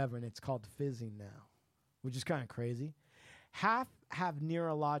whatever, and it's called fizzing now, which is kind of crazy. Half have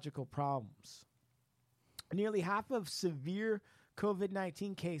neurological problems. Nearly half of severe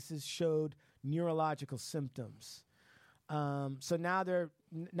COVID-19 cases showed neurological symptoms. So now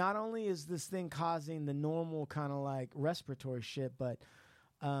not only is this thing causing the normal kind of like respiratory shit, but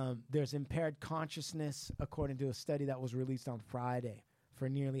there's impaired consciousness, according to a study that was released on Friday, for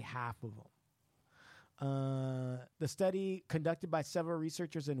nearly half of them. The study, conducted by several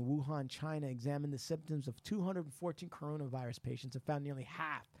researchers in Wuhan, China, examined the symptoms of 214 coronavirus patients and found nearly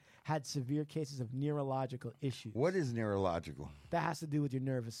half had severe cases of neurological issues. What is neurological? That has to do with your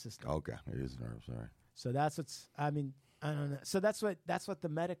nervous system. Okay, it is nerves. Sorry. So that's I don't know. So that's what the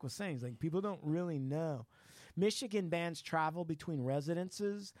medic was saying. It's like people don't really know. Michigan bans travel between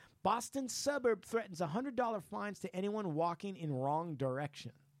residences. Boston suburb threatens $100 fines to anyone walking in wrong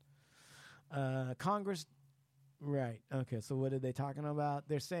direction. Congress, right? Okay. So what are they talking about?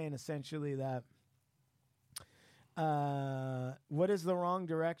 They're saying essentially that. What is the wrong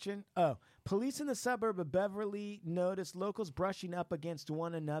direction? Oh, police in the suburb of Beverly noticed locals brushing up against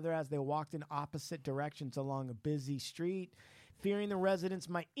one another as they walked in opposite directions along a busy street. Fearing the residents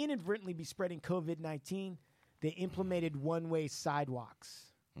might inadvertently be spreading COVID-19, they implemented one-way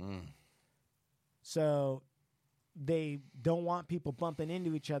sidewalks. So they don't want people bumping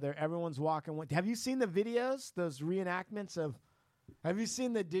into each other. Everyone's walking. Have you seen the videos? Those reenactments of... Have you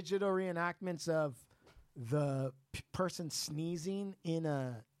seen the digital reenactments of the person sneezing in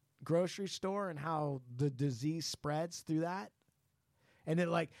a grocery store and how the disease spreads through that?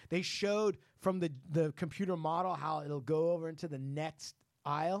 And they showed from the computer model how it'll go over into the next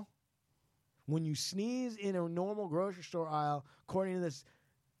aisle. When you sneeze in a normal grocery store aisle, according to this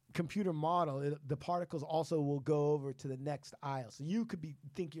computer model, the particles also will go over to the next aisle. So you could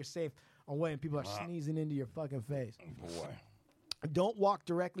think you're safe away, and people are sneezing into your fucking face. Boy. Don't walk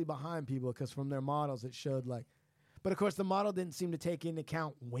directly behind people, because from their models it showed but of course the model didn't seem to take into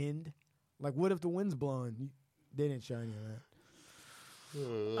account wind. Like, what if the wind's blowing? They didn't show any of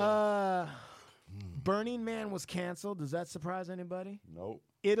that. Burning Man was canceled. Does that surprise anybody? Nope.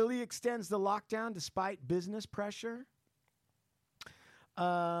 Italy extends the lockdown despite business pressure.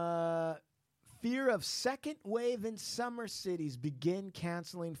 Fear of second wave in summer cities begin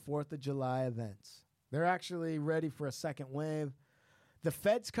canceling 4th of July events. They're actually ready for a second wave. The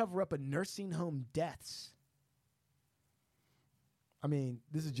feds cover up a nursing home deaths. I mean,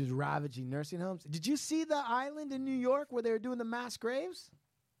 this is just ravaging nursing homes. Did you see the island in New York where they were doing the mass graves?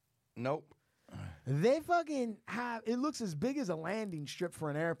 Nope. They fucking have, it looks as big as a landing strip for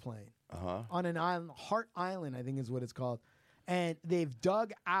an airplane. On an island, Hart Island, I think is what it's called. And they've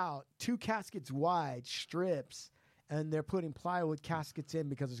dug out 2 caskets wide strips, and they're putting plywood caskets in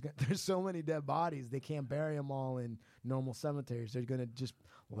because there's so many dead bodies. They can't bury them all in normal cemeteries. They're going to just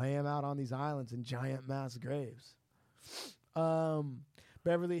lay them out on these islands in giant mass graves.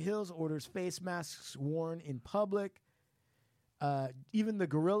 Beverly Hills orders face masks worn in public. Even the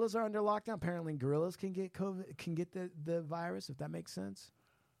gorillas are under lockdown. Apparently, gorillas can get COVID, can get the virus, if that makes sense.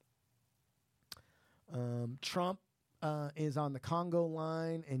 Trump is on the Congo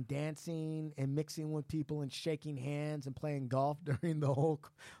line and dancing and mixing with people and shaking hands and playing golf during the whole.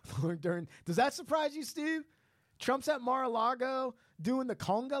 Does that surprise you, Steve? Trump's at Mar-a-Lago doing the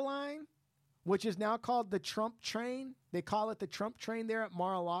conga line, which is now called the Trump train. They call it the Trump train there at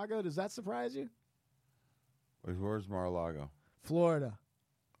Mar-a-Lago. Does that surprise you? Where's Mar-a-Lago? Florida.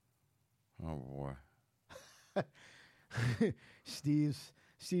 Oh, boy. Steve's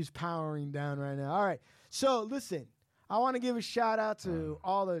powering down right now. All right. So, listen. I want to give a shout out to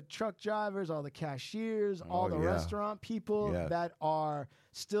all the truck drivers, all the cashiers, all the restaurant people that are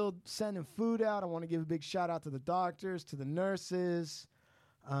still sending food out. I want to give a big shout out to the doctors, to the nurses,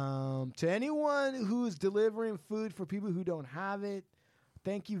 to anyone who's delivering food for people who don't have it.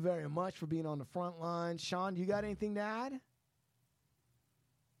 Thank you very much for being on the front line. Sean, do you got anything to add?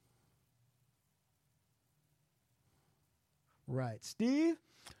 Right. Steve?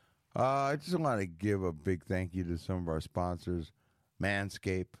 I just want to give a big thank you to some of our sponsors,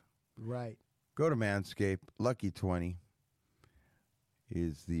 Manscaped. Right. Go to Manscaped. Lucky20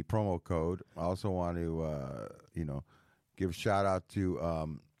 is the promo code. I also want to, give a shout out to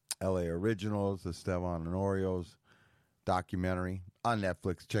LA Originals, the Esteban and Oreos documentary on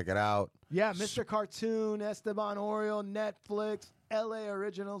Netflix. Check it out. Yeah, Mr. Cartoon, Esteban Oreo, Netflix, LA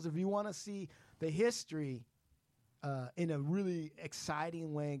Originals. If you want to see the history in a really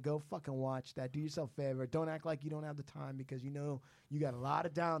exciting way, go fucking watch that. Do yourself a favor. Don't act like you don't have the time, because you got a lot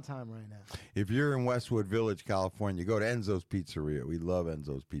of downtime right now. If you're in Westwood Village, California, go to Enzo's Pizzeria. We love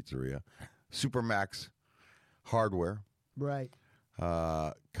Enzo's Pizzeria. Supermax Hardware. Right.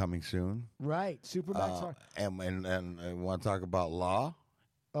 Coming soon. Right. Supermax Hardware. And I want to talk about law.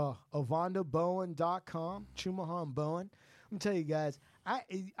 OvandoBowen.com. Chumahan Bowen. I'm tell you guys, I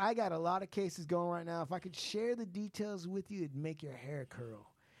got a lot of cases going right now. If I could share the details with you, it'd make your hair curl.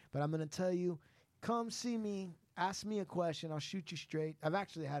 But I'm going to tell you, come see me, ask me a question, I'll shoot you straight. I've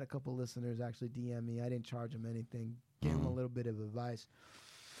actually had a couple listeners actually DM me. I didn't charge them anything, gave them a little bit of advice.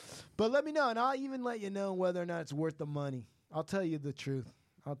 But let me know, and I'll even let you know whether or not it's worth the money. I'll tell you the truth.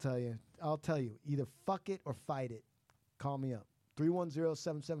 I'll tell you. Either fuck it or fight it. Call me up.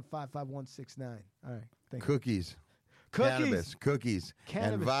 310-775-5169. All right. Thank you. Cookies. Cannabis, cookies,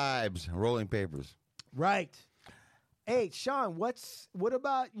 and vibes, rolling papers. Right. Hey, Sean, what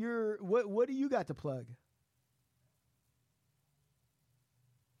about your what do you got to plug?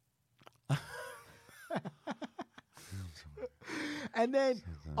 And then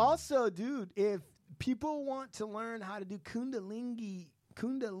also, dude, if people want to learn how to do Kundalini,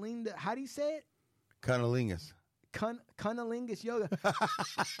 how do you say it? Cunnilingus. Cunnilingus yoga.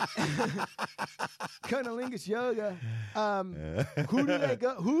 Cunnilingus yoga. Who do they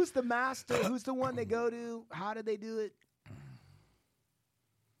go? Who's the master? Who's the one they go to? How do they do it?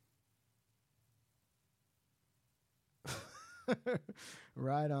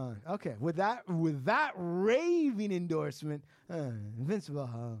 Right on. Okay. With that raving endorsement,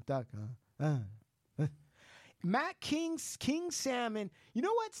 invinciblehouse.com. Matt King Salmon. You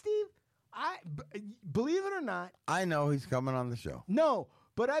know what, Steve? Believe it or not, I know he's coming on the show. No,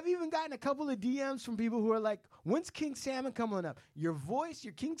 but I've even gotten a couple of DMs from people who are like, When's King Salmon coming up? Your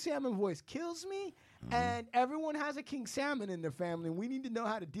King Salmon voice kills me, and everyone has a King Salmon in their family, and we need to know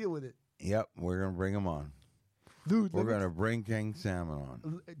how to deal with it. Yep, we're gonna bring him on. Dude, We're gonna bring King Salmon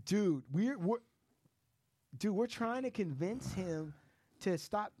on. Dude, we're trying to convince him to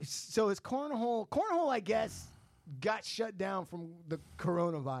stop. So his cornhole, I guess, got shut down from the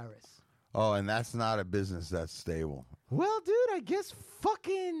coronavirus. Oh, and that's not a business that's stable. Well, dude, I guess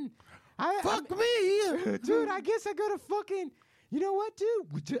fucking... Fuck me! Dude, I guess I gotta fucking... You know what,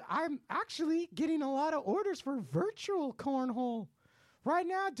 dude? I'm actually getting a lot of orders for virtual cornhole. Right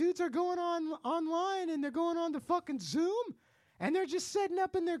now, dudes are going online and they're going on the fucking Zoom and they're just setting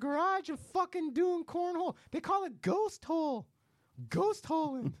up in their garage and fucking doing cornhole. They call it ghost hole. Ghost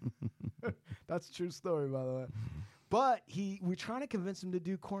holing. That's a true story, by the way. But we're trying to convince him to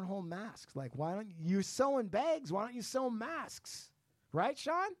do cornhole masks. Like, why don't you sewing bags? Why don't you sew masks? Right,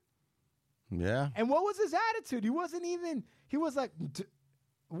 Sean? Yeah. And what was his attitude? He was like,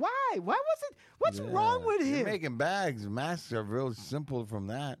 why? Why was it? What's wrong with him? You're making bags. Masks are real simple from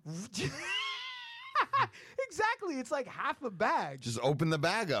that. Exactly. It's like half a bag. Just open the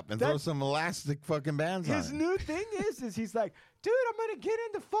bag up and throw some elastic fucking bands on it. His new thing is he's like, dude, I'm going to get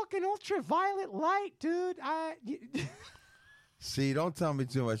into fucking ultraviolet light, dude. See, don't tell me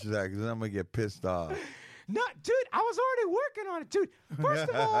too much of that because then I'm going to get pissed off. No, dude, I was already working on it, dude. First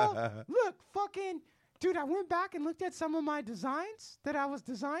of all, look, fucking... Dude, I went back and looked at some of my designs that I was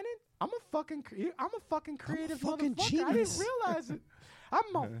designing. I'm a fucking creative motherfucker. Genius. I didn't realize it.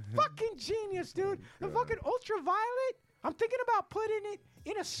 I'm a fucking genius, dude. The fucking ultraviolet. I'm thinking about putting it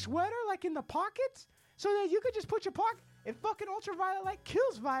in a sweater, like in the pockets, so that you could just put your pocket. And fucking ultraviolet light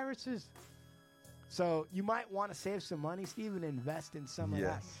kills viruses. So you might want to save some money, Steve, and invest in some of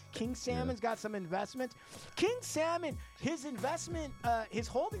that. King Salmon's got some investments. King Salmon, his investment, his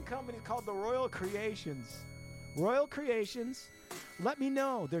holding company is called the Royal Creations. Royal Creations. Let me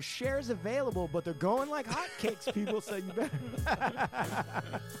know. There's shares available, but they're going like hotcakes, people. So you better.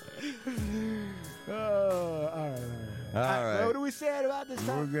 All right. What do we say about this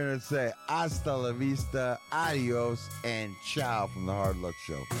time? We're going to say hasta la vista, adios, and ciao from the Hard Luck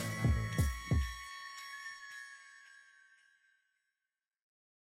Show.